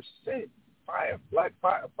 black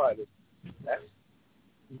firefighters.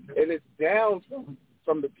 And it's down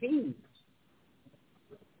from the teens.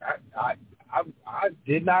 I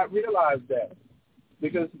did not realize that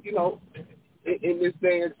because, you know, in this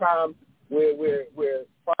day and time where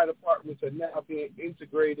fire departments are now being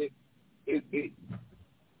integrated, you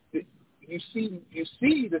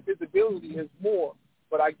see the visibility is more,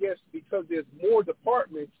 but I guess because there's more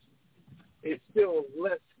departments, it's still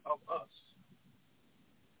less of us.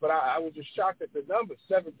 But I was just shocked at the number.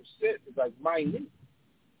 7% is like minute.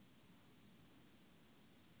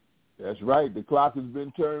 That's right. The clock has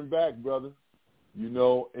been turned back, brother. You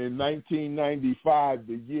know, in 1995,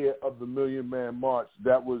 the year of the Million Man March,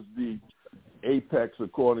 that was the apex,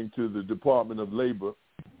 according to the Department of Labor,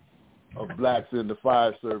 of blacks in the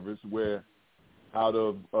fire service, where out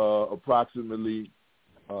of approximately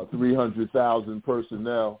 300,000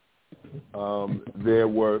 personnel, there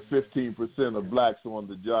were 15% of blacks on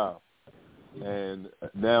the job. And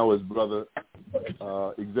now, as Brother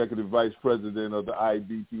Executive Vice President of the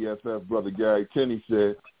IBTFF, Brother Gary Kenny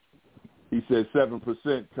said, he said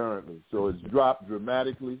 7% currently. So it's dropped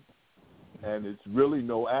dramatically, and it's really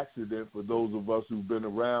no accident for those of us who've been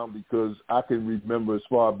around, because I can remember as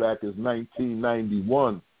far back as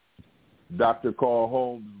 1991, Dr. Carl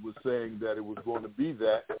Holmes was saying that it was going to be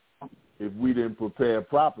that if we didn't prepare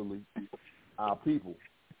properly our people.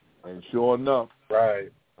 And sure enough, right.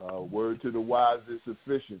 Word to the wise is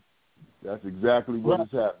sufficient. That's exactly what has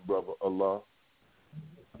happened, Brother Allah.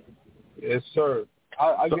 Yes, sir.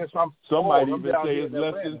 I guess some might even say it's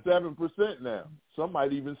less than 7% now. Some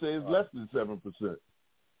might even say it's less than 7%.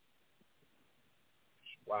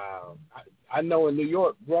 Wow. I know in New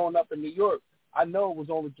York, growing up in New York, I know it was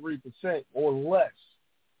only 3% or less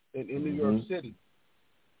in New York City.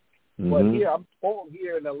 But I'm told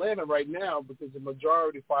here in Atlanta right now, because the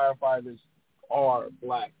majority of firefighters are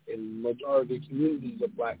black, and majority of communities are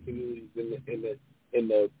black communities in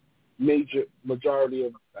the major majority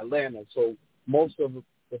of Atlanta. So most of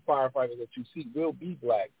the firefighters that you see will be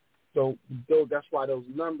black. So that's why those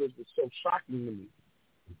numbers were so shocking to me.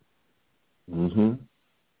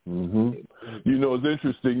 You know, it's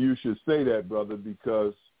interesting you should say that, brother,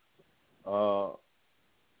 because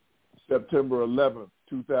September 11th,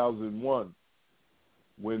 2001,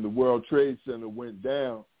 when the World Trade Center went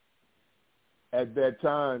down, at that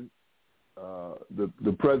time,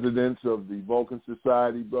 the presidents of the Vulcan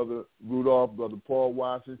Society, Brother Rudolph, Brother Paul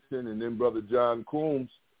Washington, and then Brother John Coombs,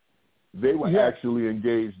 they were actually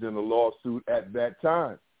engaged in a lawsuit at that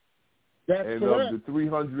time. That's and correct. Of the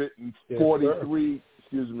 343,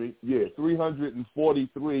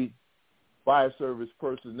 343 fire service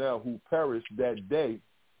personnel who perished that day,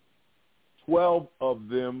 12 of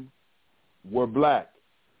them were black.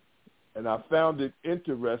 And I found it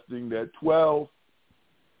interesting that 12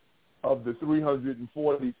 of the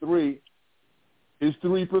 343 is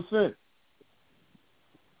 3%.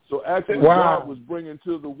 So actually, God was bringing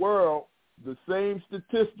to the world the same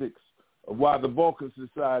statistics of why the Vulcan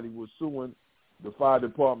Society was suing the fire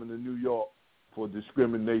department in New York for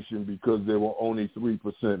discrimination because there were only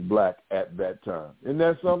 3% black at that time. Isn't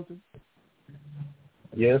that something?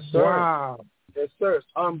 Yes, sir. Wow. Yes, sir. It's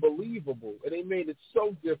unbelievable. And they made it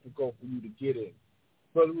so difficult for you to get in.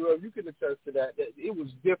 Brother, you can attest to that. That it was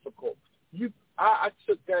difficult. I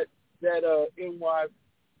took that the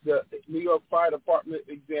New York Fire Department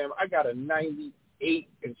exam. I got a 98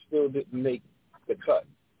 and still didn't make the cut.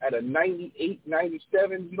 At a 98,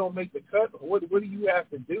 97, you don't make the cut? What do you have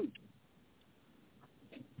to do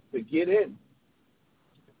to get in?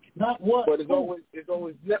 Not what? But it's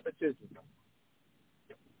always nepotism.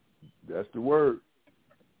 That's the word.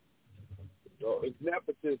 So it's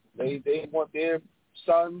nepotism. They want their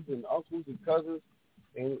sons and uncles and cousins,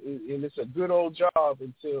 and it's a good old job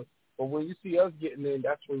until. But when you see us getting in,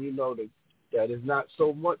 that's when you know that it's not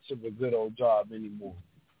so much of a good old job anymore.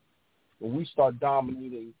 When we start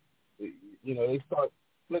dominating, they start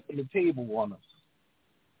flipping the table on us.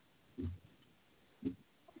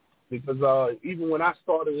 Because even when I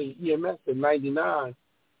started in EMS in '99,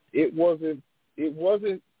 it wasn't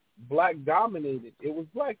black dominated. It was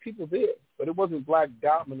black people there, but it wasn't black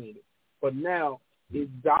dominated. But now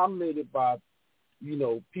it's dominated by,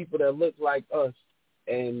 people that look like us.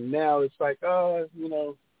 And now it's like, it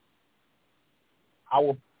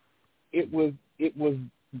was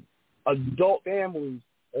adult families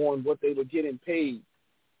on what they were getting paid,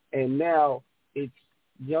 and now it's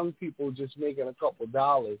young people just making a couple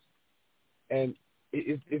dollars, and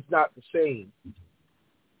it's not the same.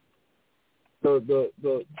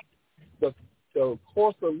 The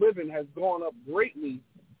cost of living has gone up greatly,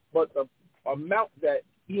 but the amount that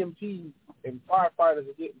EMTs and firefighters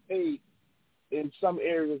are getting paid in some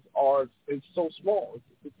areas is so small.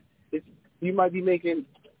 It's you might be making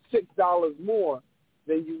 $6 more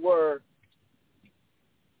than you were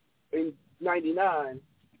in '99,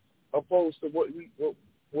 opposed to what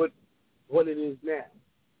it is now.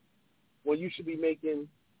 Well, you should be making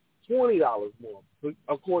 $20 more,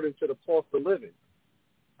 according to the cost of living.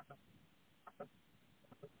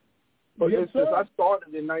 For instance, I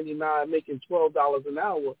started in '99 making $12 an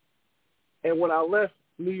hour, and when I left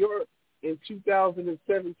New York in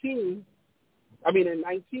 2019,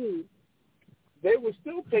 they were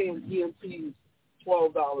still paying EMTs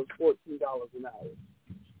 $12, $14 an hour,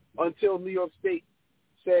 until New York State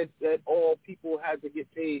said that all people had to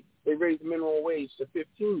get paid. They raised the minimum wage to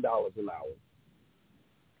 $15 an hour.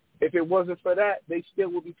 If it wasn't for that, they still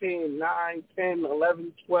would be paying $9, $10,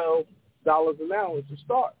 $11, $12 an hour to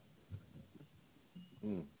start,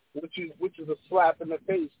 which is a slap in the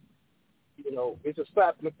face. It's a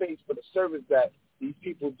slap in the face for the service that these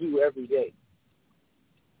people do every day.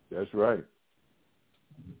 That's right.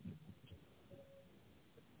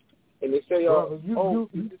 And they say, you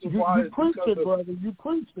preached it, brother. You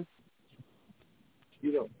preached it.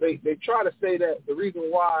 They try to say that the reason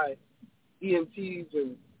why EMTs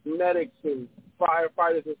and medics and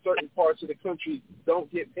firefighters in certain parts of the country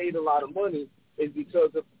don't get paid a lot of money is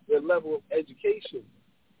because of their level of education.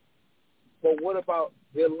 But what about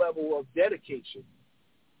their level of dedication?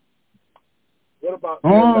 What about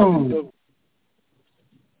their level of...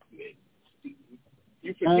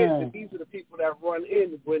 You forget that these are the people that run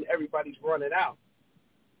in when everybody's running out.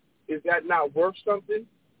 Is that not worth something?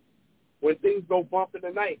 When things go bump in the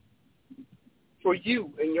night for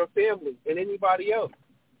you and your family and anybody else,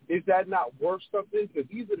 is that not worth something? Because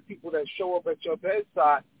these are the people that show up at your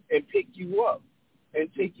bedside and pick you up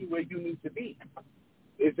and take you where you need to be.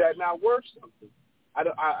 Is that not worth something?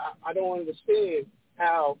 I don't understand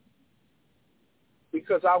how,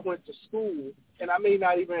 because I went to school and I may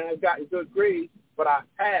not even have gotten good grades, but I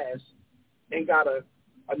passed and got a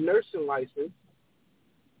nursing license,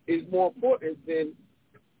 is more important than,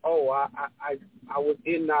 I was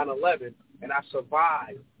in 9/11 and I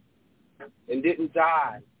survived and didn't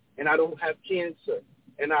die, and I don't have cancer,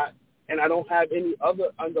 and I don't have any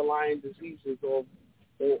other underlying diseases, or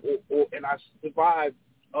and I survived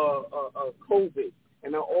COVID,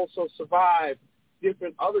 and I also survived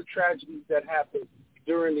different other tragedies that happened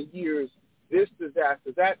during the years. This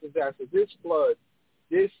disaster, that disaster, this flood,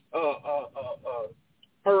 this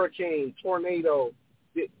hurricane, tornado.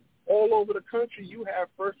 All over the country, you have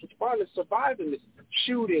first responders surviving this.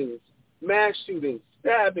 Shootings, mass shootings,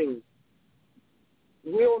 stabbings.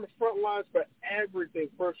 We're on the front lines for everything,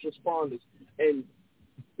 first responders. And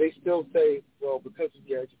they still say, well, because of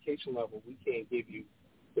your education level, we can't give you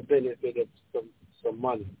the benefit of some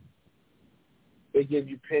money. They give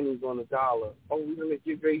you pennies on the dollar. Oh, we're going to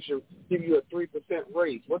give you a 3%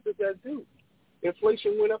 raise. What does that do?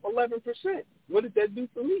 Inflation went up 11%. What did that do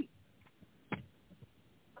for me?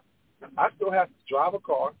 I still have to drive a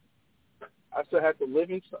car. I still have to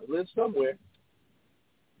live somewhere.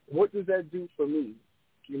 What does that do for me?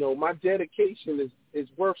 My dedication is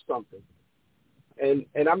worth something.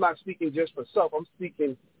 And I'm not speaking just for self. I'm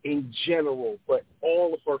speaking in general, but all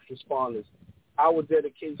the first responders. Our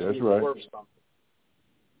dedication is worth something.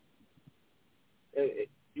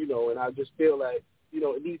 And I just feel like,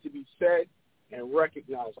 it needs to be said and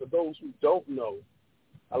recognized. For those who don't know,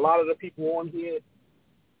 a lot of the people on here,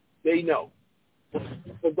 they know.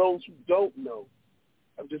 For those who don't know,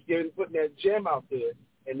 I'm just putting that gem out there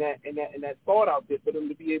and that thought out there for them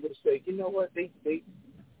to be able to say, you know what, they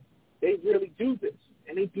really do this.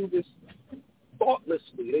 and they do this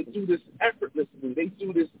thoughtlessly. They do this effortlessly. They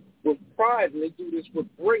do this with pride, and they do this with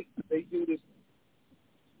grace. They do this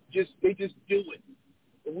they just do it.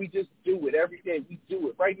 And we just do it every day. We do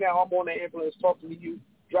it. Right now, I'm on the ambulance talking to you,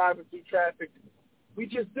 driving through traffic. We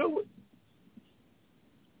just do it.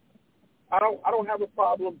 I don't have a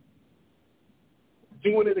problem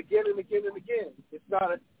doing it again and again and again. It's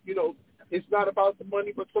not it's not about the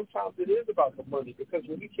money, but sometimes it is about the money, because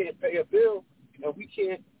when we can't pay a bill and we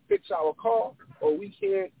can't fix our car, or we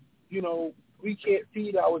can't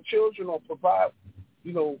feed our children or provide,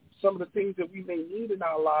 some of the things that we may need in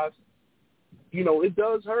our lives, it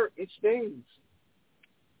does hurt. It stings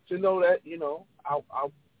to know that,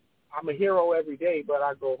 I'm a hero every day, but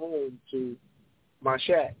I go home to my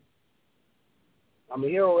shack. I'm a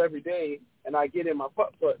hero every day, and I get in my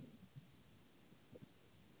putt-putt.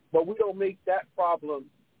 But we don't make that problem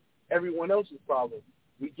everyone else's problem.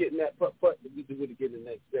 We get in that putt-putt, and we do it again the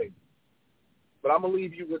next day. But I'm going to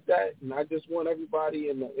leave you with that, and I just want everybody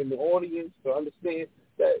in the audience to understand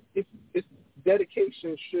that it's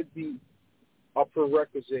dedication should be a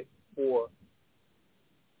prerequisite for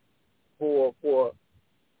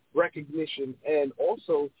recognition, and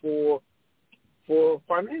also for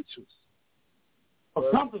financials.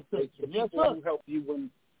 Compensation. Yes, sir. Who help you when,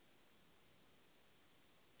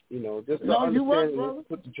 just to understand and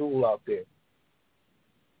put the jewel out there.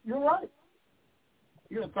 You're right.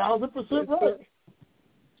 You're 1,000% right.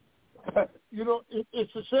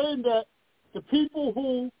 It's a shame that the people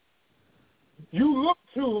who you look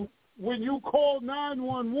to when you call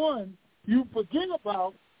 911, you forget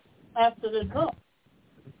about after they come.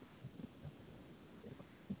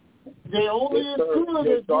 They only include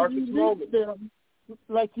it when you need them,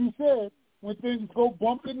 like you said, when things go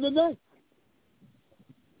bump in the night.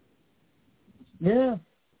 Yeah.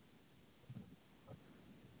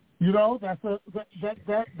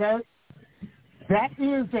 That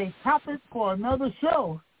is a topic for another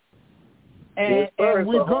show. And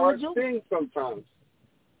we're going to do it sometimes.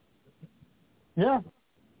 Yeah.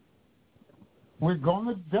 We're going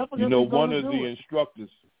to definitely one of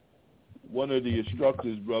the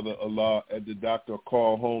instructors, Brother Allah, at the Dr.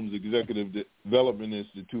 Carl Holmes Executive Development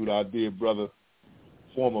Institute, our dear brother,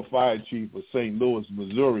 former fire chief of St. Louis,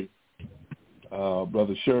 Missouri,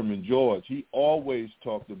 Brother Sherman George, he always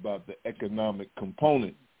talked about the economic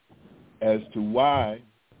component as to why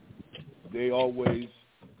the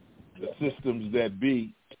systems that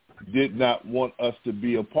be did not want us to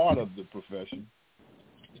be a part of the profession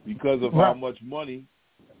because of how much money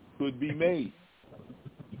could be made.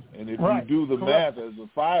 And if you do the math as a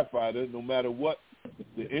firefighter, no matter what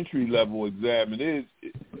the entry-level exam it is,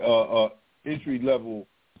 entry-level,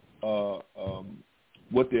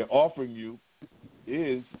 what they're offering you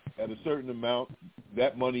is at a certain amount,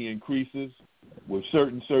 that money increases. With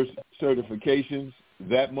certain certifications,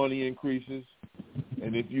 that money increases.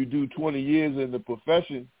 And if you do 20 years in the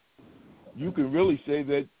profession, you can really say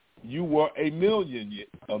that you were a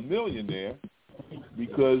millionaire,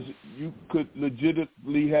 because you could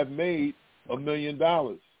legitimately have made $1 million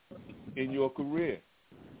in your career.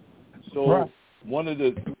 So one of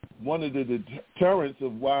the deterrents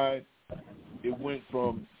of why it went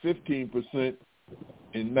from 15%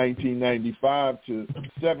 in 1995 to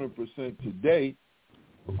 7% today,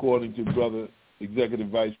 according to Brother Executive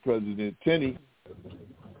Vice President Tenney,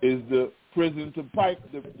 is the prison to pipe,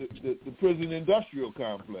 the prison industrial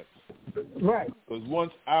complex. Right. Because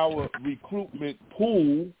once our recruitment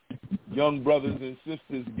pool, young brothers and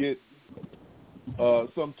sisters get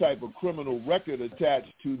some type of criminal record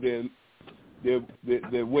attached to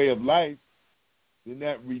their way of life, then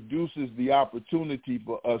that reduces the opportunity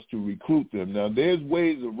for us to recruit them. Now, there's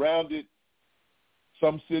ways around it.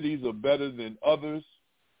 Some cities are better than others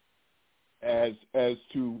as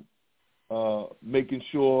to making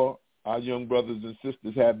sure our young brothers and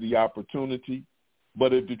sisters have the opportunity.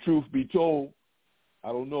 But if the truth be told,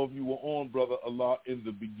 I don't know if you were on, Brother Allah, in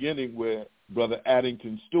the beginning where Brother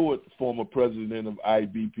Addington Stewart, former president of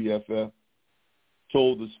IBPFF,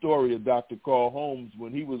 told the story of Dr. Carl Holmes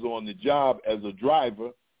when he was on the job as a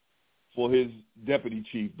driver for his deputy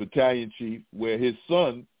chief, battalion chief, where his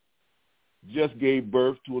son just gave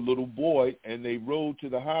birth to a little boy, and they rode to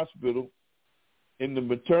the hospital. In the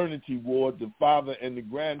maternity ward, the father and the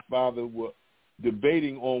grandfather were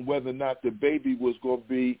debating on whether or not the baby was going to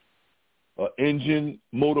be an engine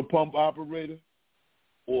motor pump operator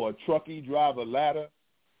or a truckie, drive a ladder.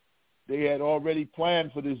 They had already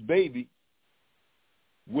planned for this baby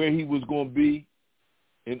where he was going to be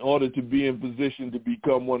in order to be in position to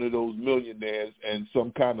become one of those millionaires and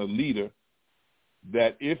some kind of leader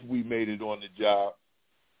that if we made it on the job,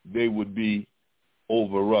 they would be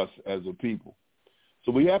over us as a people.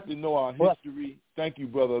 So we have to know our history. Thank you,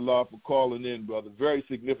 Brother Allah, for calling in, brother. Very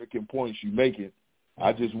significant points you're making.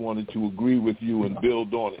 I just wanted to agree with you and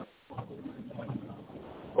build on it.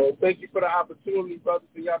 Well, thank you for the opportunity, brother.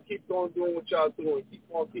 So y'all keep on doing what y'all doing. Keep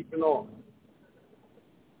on keeping on.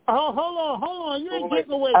 Oh, hold on. You ain't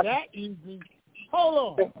getting away that easy.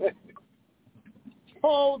 Hold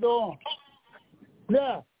on.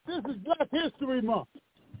 Now, this is Black History Month.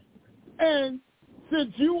 And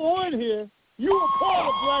since you on here, you are part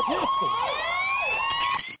of Black History.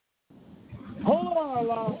 Hold on,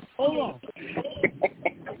 Allah. Hold on.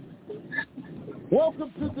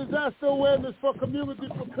 Welcome to Disaster Awareness for Community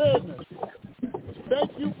Preparedness.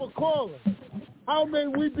 Thank you for calling. How may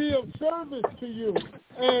we be of service to you,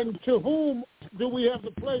 and to whom do we have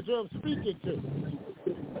the pleasure of speaking to?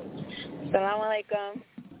 Salaam alaikum.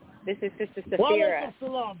 This is Sister Safira. Wa alaikum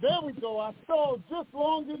salam. There we go. I stalled just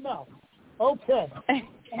long enough. Okay.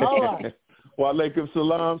 All right. Wa alaikum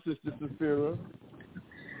salam, Sister Safira.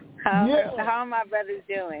 How are my brothers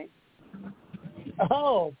doing?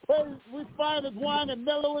 Oh, we fine as wine and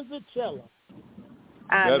mellow as a cello.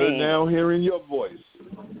 Better now hearing your voice.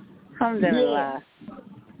 Alhamdulillah.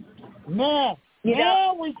 Yeah.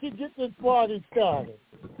 Now we can get this party started.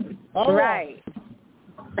 All right.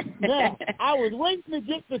 Now, I was waiting to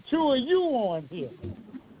get the two of you on here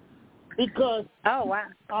because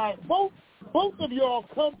both of y'all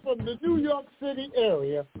come from the New York City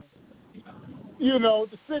area. You know,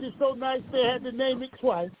 the city's so nice they had to name it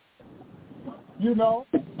twice. You know,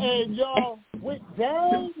 and y'all went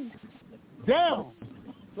down,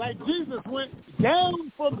 like Jesus went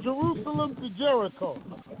down from Jerusalem to Jericho.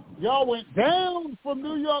 Y'all went down from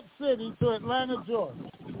New York City to Atlanta, Georgia.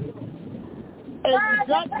 And you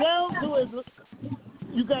got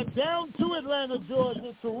down to Atlanta,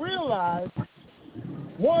 Georgia to realize,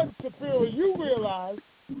 one, Superior, you realize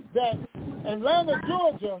that Atlanta,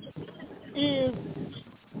 Georgia is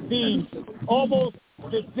almost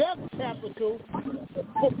the death capital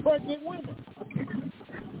for pregnant women.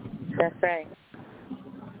 That's right.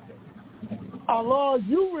 Allah,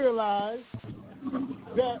 you realize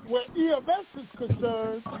that where EMS is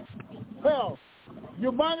concerned, hell,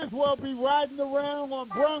 you might as well be riding around on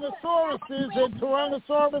brontosauruses and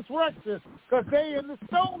Tyrannosaurus rexes because they in the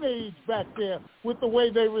Stone Age back there with the way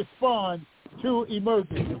they respond to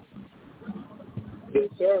emergencies. Yes,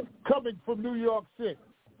 sir. Coming from New York City.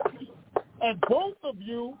 And both of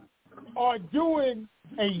you are doing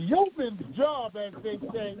a yeoman's job, as they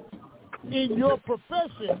say, in your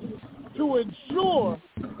profession to ensure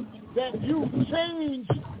that you change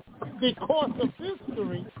the course of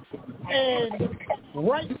history and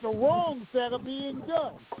right the wrongs that are being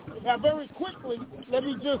done. Now, very quickly, let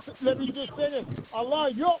me just say this. Allah,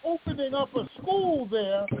 you're opening up a school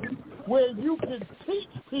there where you can teach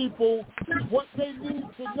people what they need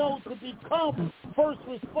to know to become first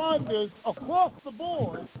responders across the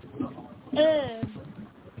board. And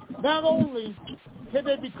not only can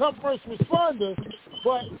they become first responders,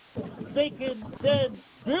 but they can then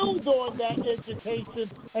build on that education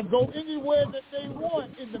and go anywhere that they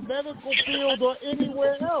want in the medical field or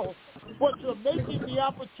anywhere else. But you're making the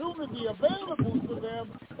opportunity available to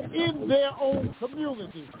them in their own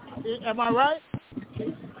community. Am I right?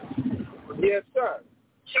 Yes, sir.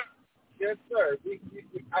 Yes, sir.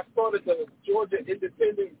 I started the Georgia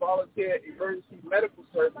Independent Volunteer Emergency Medical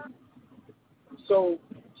Service. So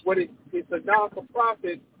it's a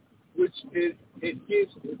non-for-profit, which it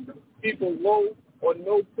gives people low or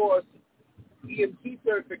no cost EMT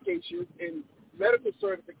certification and medical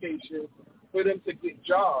certification for them to get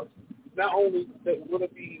jobs. Not only will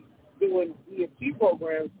it be doing EMT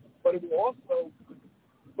programs, but it will also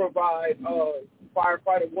provide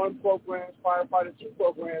Firefighter 1 programs, Firefighter 2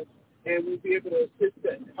 programs, and we'll be able to assist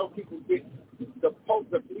and help people get the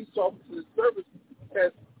police officers service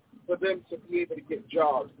test for them to be able to get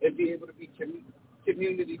jobs and be able to be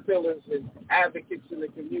community pillars and advocates in the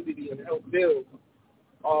community and help build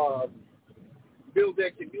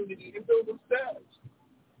their community and build themselves.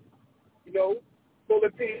 You know, pull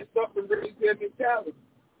their pants up and raise their mentality.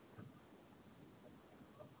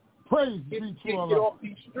 Get off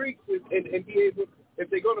these streets and be able, if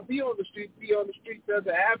they're going to be on the streets, be on the streets as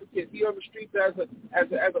an advocate, be on the streets as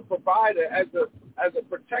a provider, as a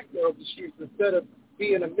protector of the streets instead of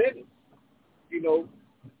being a menace. You know,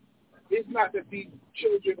 it's not that these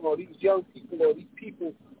children or these young people or these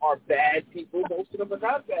people are bad people. Most of them are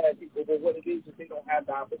not bad people, but what it is they don't have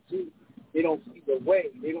the opportunity. They don't see the way.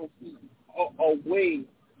 They don't see a way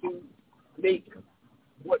to make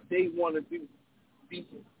what they want to do be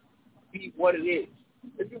what it is.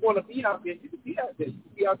 If you want to be out there, you can be out there. You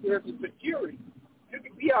can be out there as a security You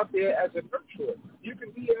can be out there as a nurturer. You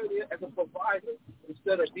can be out there as a provider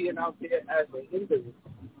instead of being out there as a hinderer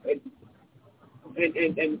and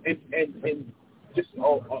just a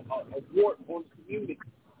wart on the community.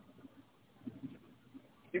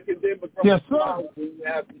 You can then become a scholar when you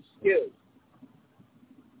have these skills.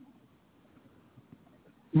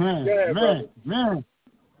 Man.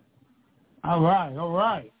 All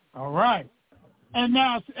right. And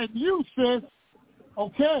now, and you, sis,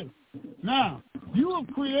 okay, now, you have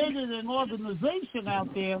created an organization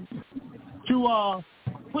out there to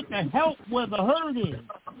put the help where the hurt is.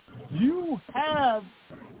 You have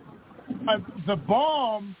the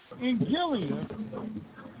balm in Gilead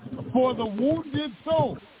for the wounded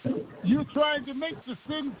soul. You're trying to make the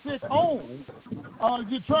sin sick whole.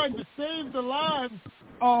 You're trying to save the lives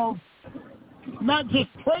of not just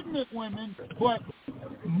pregnant women, but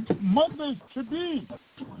mothers to be,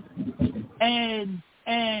 and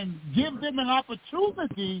give them an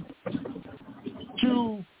opportunity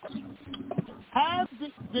to have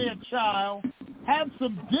their child have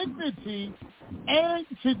some dignity, and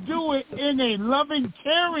to do it in a loving,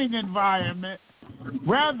 caring environment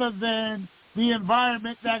rather than the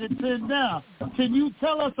environment that it's in now. Can you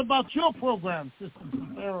tell us about your program, Sister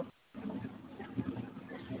Sarah?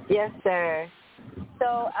 Yes, sir.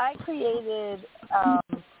 So I created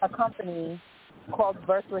a company called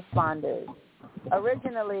Birth Responders.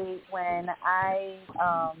 Originally, when I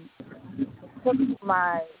took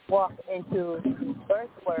my walk into birth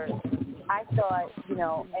work, I thought,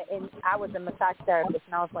 and I was a massage therapist,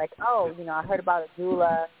 and I was like, I heard about a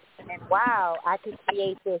doula, and wow, I could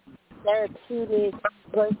create this therapeutic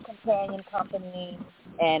birth companion company,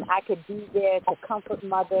 and I could be there to comfort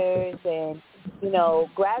mothers, and,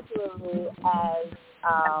 gradually as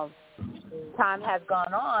time has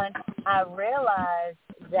gone on, I realized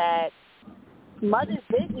that mothers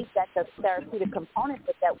did need that therapeutic component,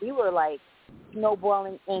 but that we were like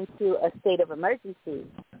snowballing into a state of emergency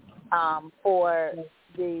for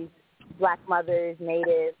these Black mothers,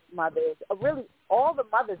 Native mothers. Really, all the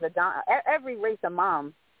mothers are dying. Every race of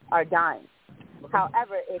moms are dying.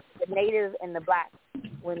 However, it's the Native and the Black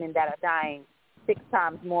women that are dying 6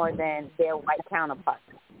 times more than their white counterparts.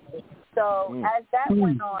 So as that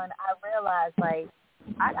went on, I realized, like,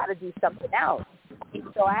 I got to do something else.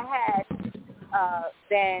 So I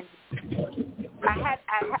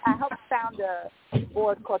helped found a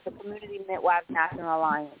board called the Community Midwives National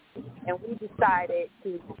Alliance, and we decided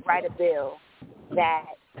to write a bill that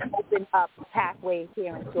opened up pathways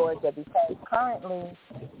here in Georgia, because currently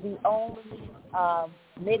the only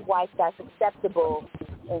midwife that's acceptable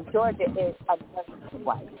in Georgia is a nurse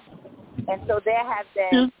midwife. And so there have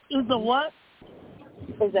been... Is the what?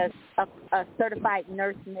 Is a certified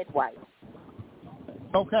nurse midwife.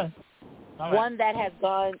 Okay. Right. One that has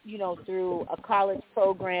gone, through a college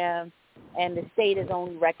program, and the state is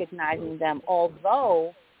only recognizing them,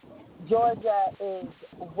 although Georgia is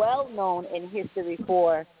well known in history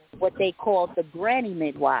for what they call the granny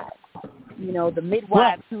midwives. The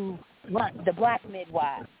midwives who, the Black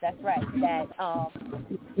midwives. That's right. That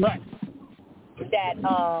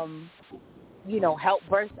help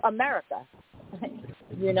birth America.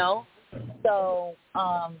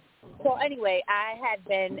 So anyway, I had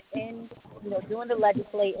been in, doing the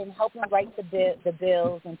legislating, helping write the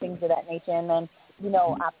bills and things of that nature. And then,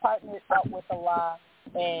 I partnered up with Allah,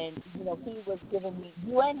 and, he was giving me,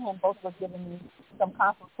 you and him both was giving me some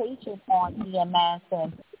consultation on EMS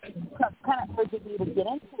and kind of urging me to get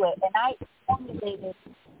into it. And I formulated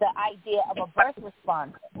the idea of a birth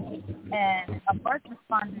responder. And a birth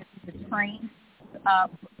responder is a trained,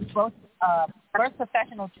 birth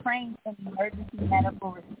professional trained in emergency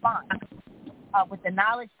medical response with the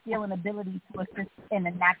knowledge, skill, and ability to assist in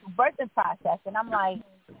the natural birthing process. And I'm like,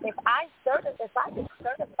 if I get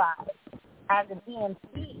certified as an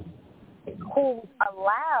EMT who's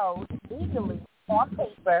allowed legally on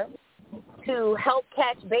paper to help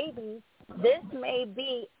catch babies, this may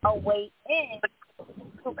be a way in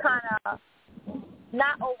to kind of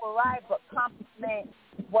not override but complement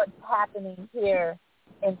what's happening here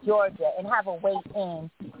in Georgia, and have a way in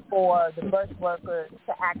for the birth workers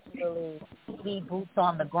to actually be boots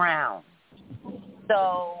on the ground.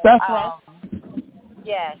 So that's right.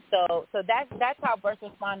 Yeah. So that's how Birth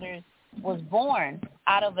Responders was born,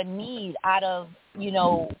 out of a need, out of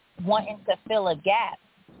wanting to fill a gap.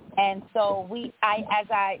 And so as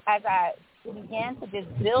I began to just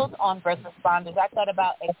build on Birth Responders, I thought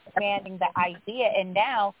about expanding the idea. And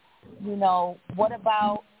now, what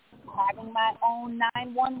about having my own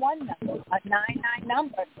 911 number, a 999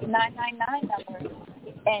 number,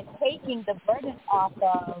 and taking the burden off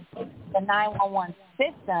of the 911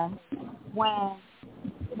 system when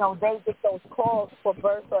they get those calls for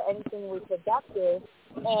birth or anything reproductive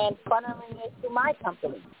and funneling it to my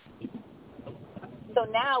company. So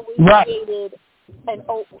now we created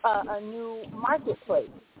a new marketplace.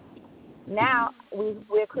 Now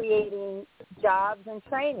we're creating jobs and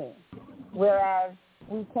training, whereas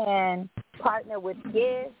we can partner with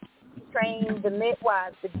kids, train the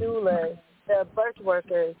midwives, the doulas, the birth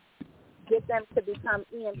workers, get them to become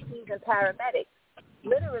EMTs and paramedics.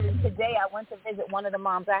 Literally today I went to visit one of the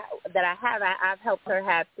moms that I have. I've helped her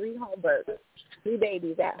have 3 home births, 3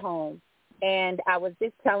 babies at home. And I was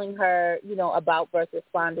just telling her, about first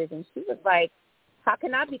responders, and she was like, how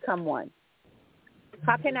can I become one?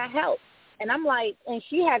 How can I help? And I'm like, and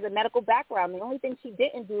she has a medical background. The only thing she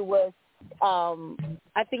didn't do was,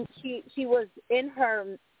 I think she was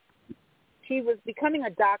becoming a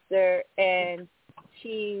doctor, and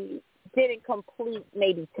she didn't complete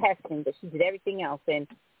maybe testing, but she did everything else. And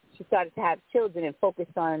she started to have children and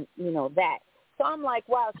focused on, that. So I'm like,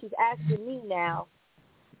 wow, she's asking me now,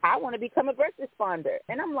 I want to become a first responder.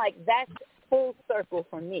 And I'm like, that's full circle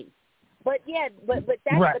for me. But yeah, but that's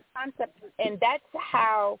the concept, and that's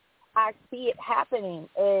how I see it happening,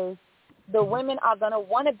 is the women are going to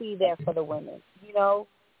want to be there for the women.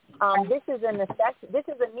 This is a necessity. This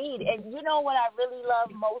is a need. And you know what I really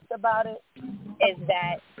love most about it is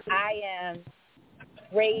that I am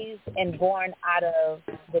raised and born out of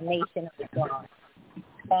the nation of Islam.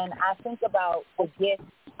 And I think about the gift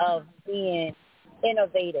of being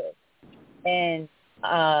innovative and,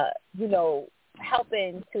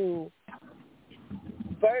 helping to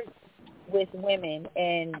birth with women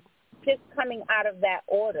and just coming out of that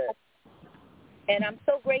order. And I'm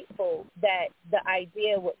so grateful that the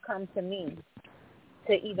idea would come to me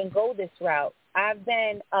to even go this route. I've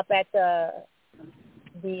been up at the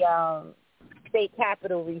state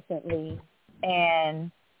capitol recently,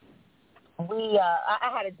 and I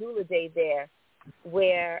had a doula day there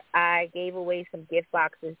where I gave away some gift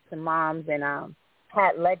boxes to moms, and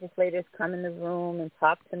had legislators come in the room and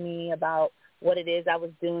talk to me about what it is I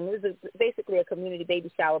was doing. It was basically a community baby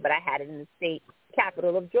shower, but I had it in the state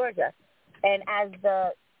capital of Georgia. And as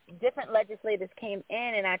the different legislators came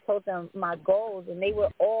in, and I told them my goals, and they were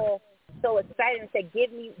all so excited and said, get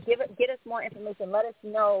us more information. Let us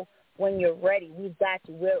know when you're ready. We've got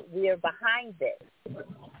you. We're behind this.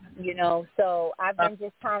 So I've been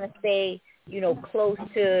just trying to stay, close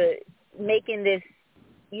to making this,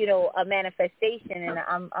 a manifestation, and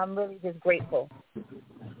I'm really just grateful.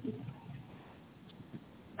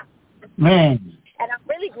 Man. And I'm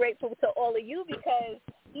really grateful to all of you, because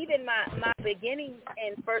even my beginning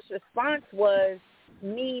in first response was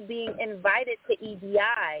me being invited to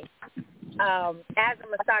EDI as a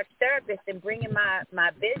massage therapist and bringing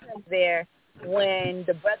my business there when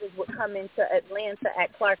the brothers would come into Atlanta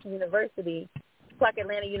at Clark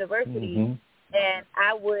Atlanta University, and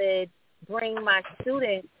I would bring my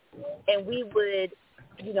students, and we would,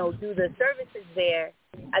 do the services there.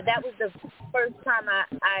 That was the first time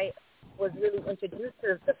I was really introduced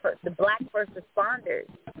to the black first responders,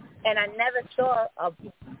 and I never saw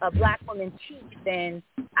a black woman chief, and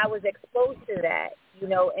I was exposed to that,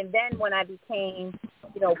 and then when I became,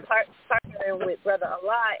 partnering with Brother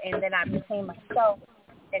Allah, and then I became myself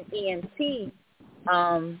an EMT,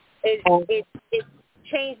 it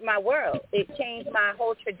changed my world. It changed my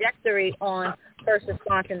whole trajectory on first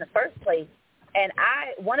response in the first place. And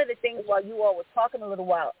one of the things while you all were talking a little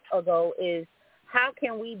while ago is, how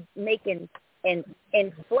can we make an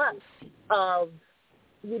influx of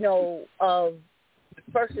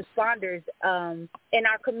first responders in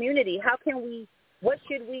our community? What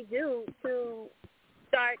should we do to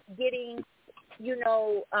start getting,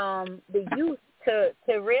 the youth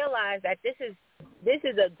to realize that this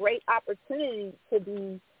is a great opportunity to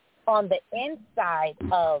be on the inside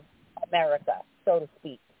of America, so to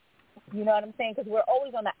speak. You know what I'm saying? Because we're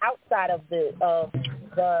always on the outside of the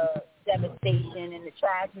devastation and the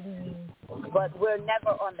tragedy, but we're never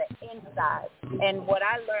on the inside. And what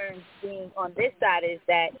I learned being on this side is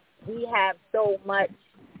that we have so much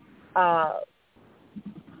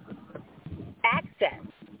access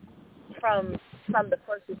from the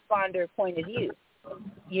first responder point of view,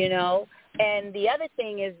 And the other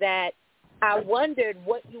thing is that I wondered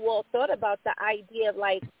what you all thought about the idea of,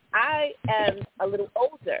 like, I am a little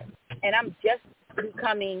older, and I'm just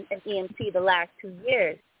becoming an EMT the last 2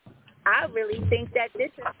 years. I really think that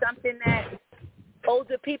this is something that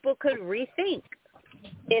older people could rethink.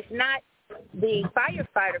 If not the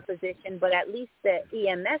firefighter position, but at least the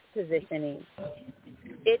EMS positioning.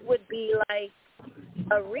 It would be like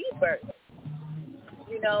a rebirth,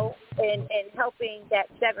 and helping that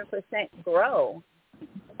 7% grow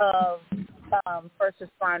of first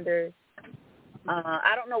responders.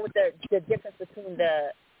 I don't know what the difference between the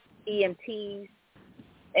EMTs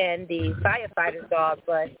and the firefighters are,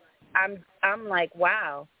 but I'm like,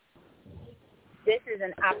 wow, this is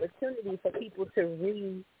an opportunity for people to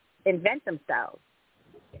reinvent themselves.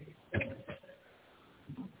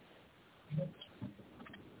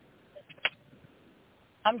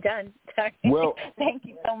 I'm done. Sorry. Well, thank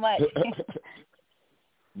you so much.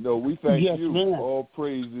 No, we thank you. Ma'am. All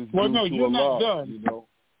praise is Well, due no, to you're Allah, not done. you know.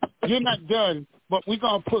 You're not done, but we're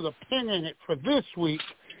going to put a pin in it for this week,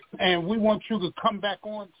 and we want you to come back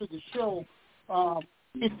on to the show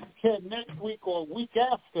if you can next week or a week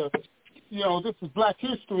after. You know, this is Black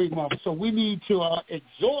History Month, so we need to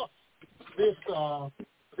exhaust this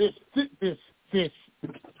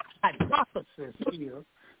hypothesis here,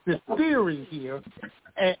 this theory here,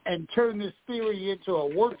 and turn this theory into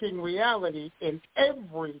a working reality in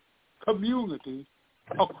every community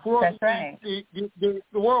across the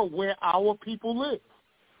world where our people live.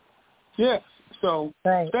 Yes. So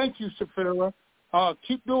Thank you, Safira.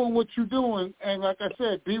 Keep doing what you're doing. And like I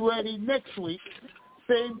said, be ready next week,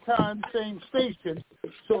 same time, same station,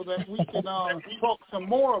 so that we can talk some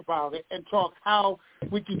more about it and talk how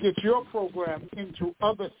we can get your program into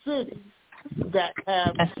other cities that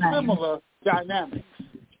have similar dynamics.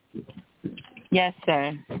 Yes,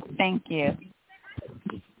 sir. Thank you.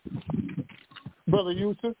 Brother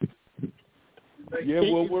Yusef? Yeah,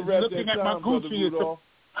 well, we're at that time, Brother Rudolph.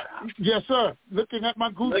 Yes, sir. Looking at my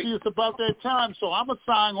Gucci, it's about that time, so I'm going to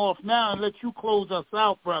sign off now and let you close us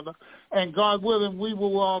out, brother. And God willing, we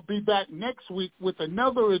will be back next week with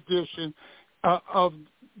another edition of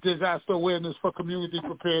Disaster Awareness for Community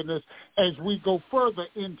Preparedness as we go further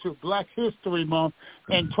into Black History Month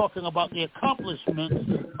and talking about the accomplishments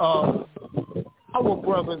of our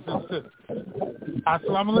brothers and sisters.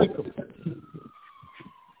 Assalamu alaikum.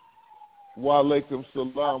 Wa alaikum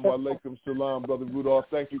salam, Brother Rudolph.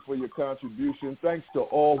 Thank you for your contribution. Thanks to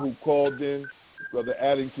all who called in, Brother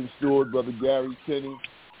Addington Stewart, Brother Gary Tenney,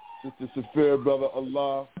 Sister Safir, Brother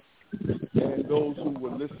Allah, and those who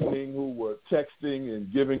were listening, who were texting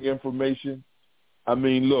and giving information. I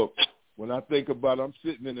mean, look, when I think about it, I'm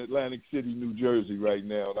sitting in Atlantic City, New Jersey right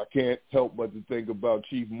now, and I can't help but to think about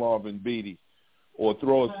Chief Marvin Beatty, or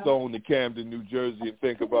throw a stone to Camden, New Jersey, and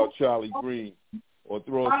think about Charlie Green, or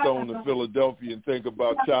throw a stone to Philadelphia and think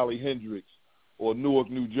about Charlie Hendricks, or Newark,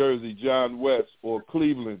 New Jersey, John West, or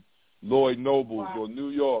Cleveland, Lloyd Nobles, or New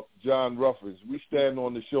York, John Ruffers. We stand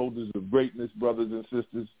on the shoulders of greatness, brothers and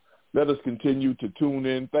sisters. Let us continue to tune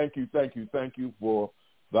in. Thank you for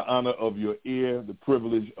the honor of your ear, the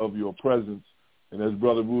privilege of your presence. And as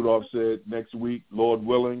Brother Rudolph said, next week, Lord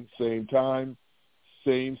willing, same time,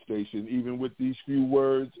 same station. Even with these few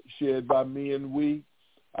words shared by me and we,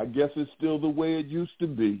 I guess it's still the way it used to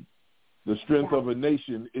be. The strength of a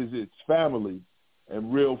nation is its family,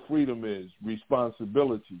 and real freedom is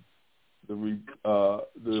responsibility, the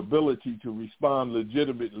ability to respond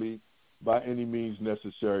legitimately by any means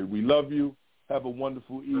necessary. We love you. Have a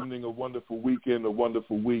wonderful evening, a wonderful weekend, a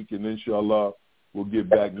wonderful week, and inshallah, we'll get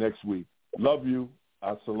back next week. Love you.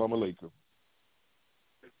 Assalamu alaikum.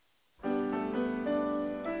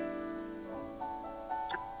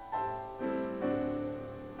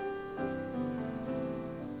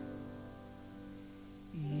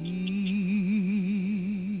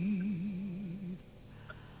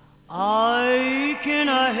 I can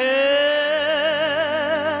hear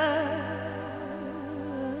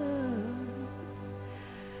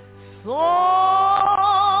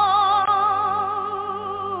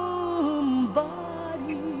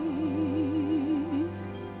somebody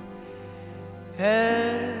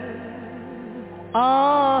as I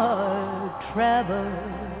travel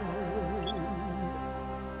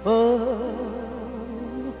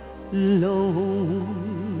alone.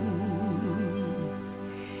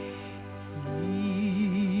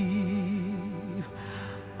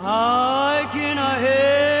 I can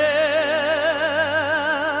hear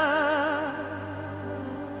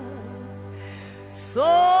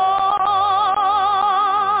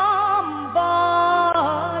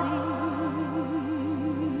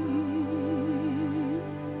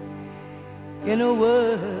somebody in a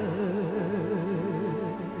word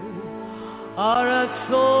or a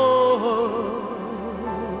soul.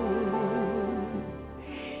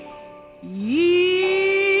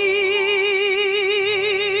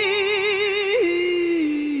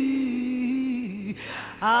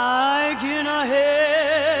 I can hear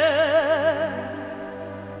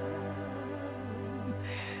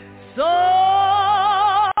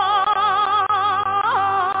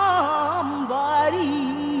somebody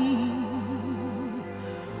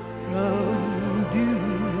from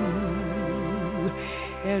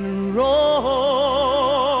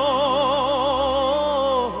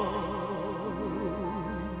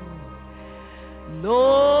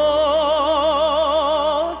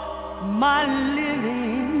my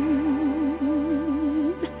living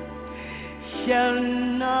shall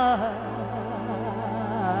not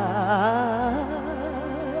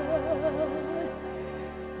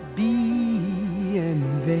be in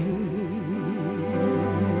vain.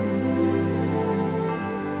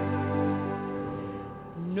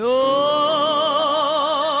 No,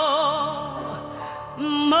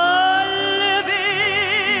 my living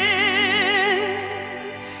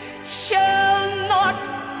shall not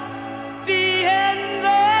be in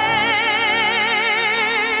vain.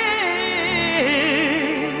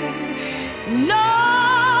 No,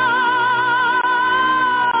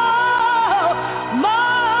 my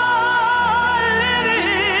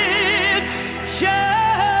living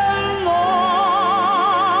shall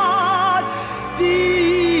not be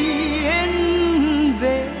in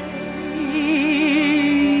vain.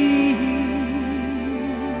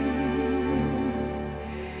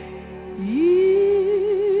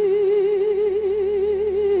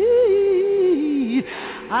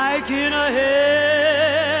 I can help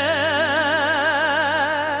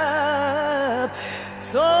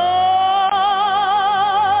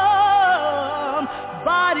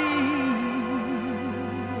somebody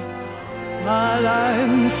while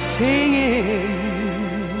I'm singing.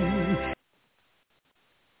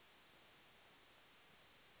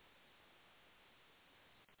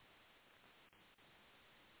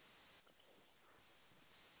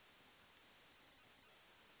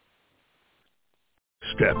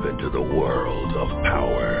 Step into the world of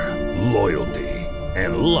power, loyalty,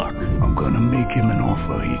 and luck. I'm gonna make him an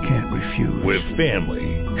offer he can't refuse. With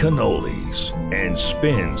family, cannolis, and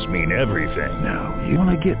spins mean everything. Now, you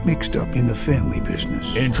wanna get mixed up in the family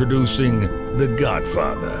business. Introducing The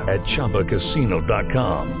Godfather at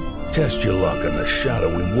ChumbaCasino.com. Test your luck in the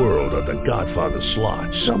shadowy world of The Godfather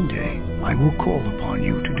slot. Someday, I will call upon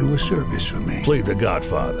you to do a service for me. Play The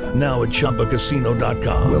Godfather now at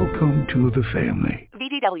ChumbaCasino.com. Welcome to the family.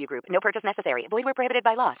 VGW Group. No purchase necessary. Void where prohibited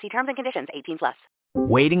by law. See terms and conditions. 18+.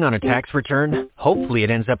 Waiting on a tax return? Hopefully it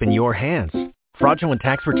ends up in your hands. Fraudulent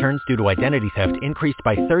tax returns due to identity theft increased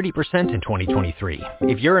by 30% in 2023.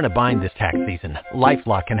 If you're in a bind this tax season,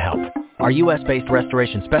 LifeLock can help. Our U.S.-based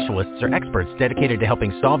restoration specialists are experts dedicated to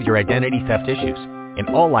helping solve your identity theft issues. And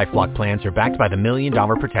all LifeLock plans are backed by the $1 Million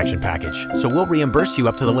Protection Package. So we'll reimburse you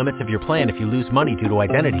up to the limits of your plan if you lose money due to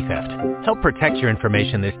identity theft. Help protect your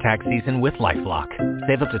information this tax season with LifeLock.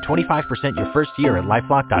 Save up to 25% your first year at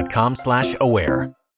LifeLock.com/aware.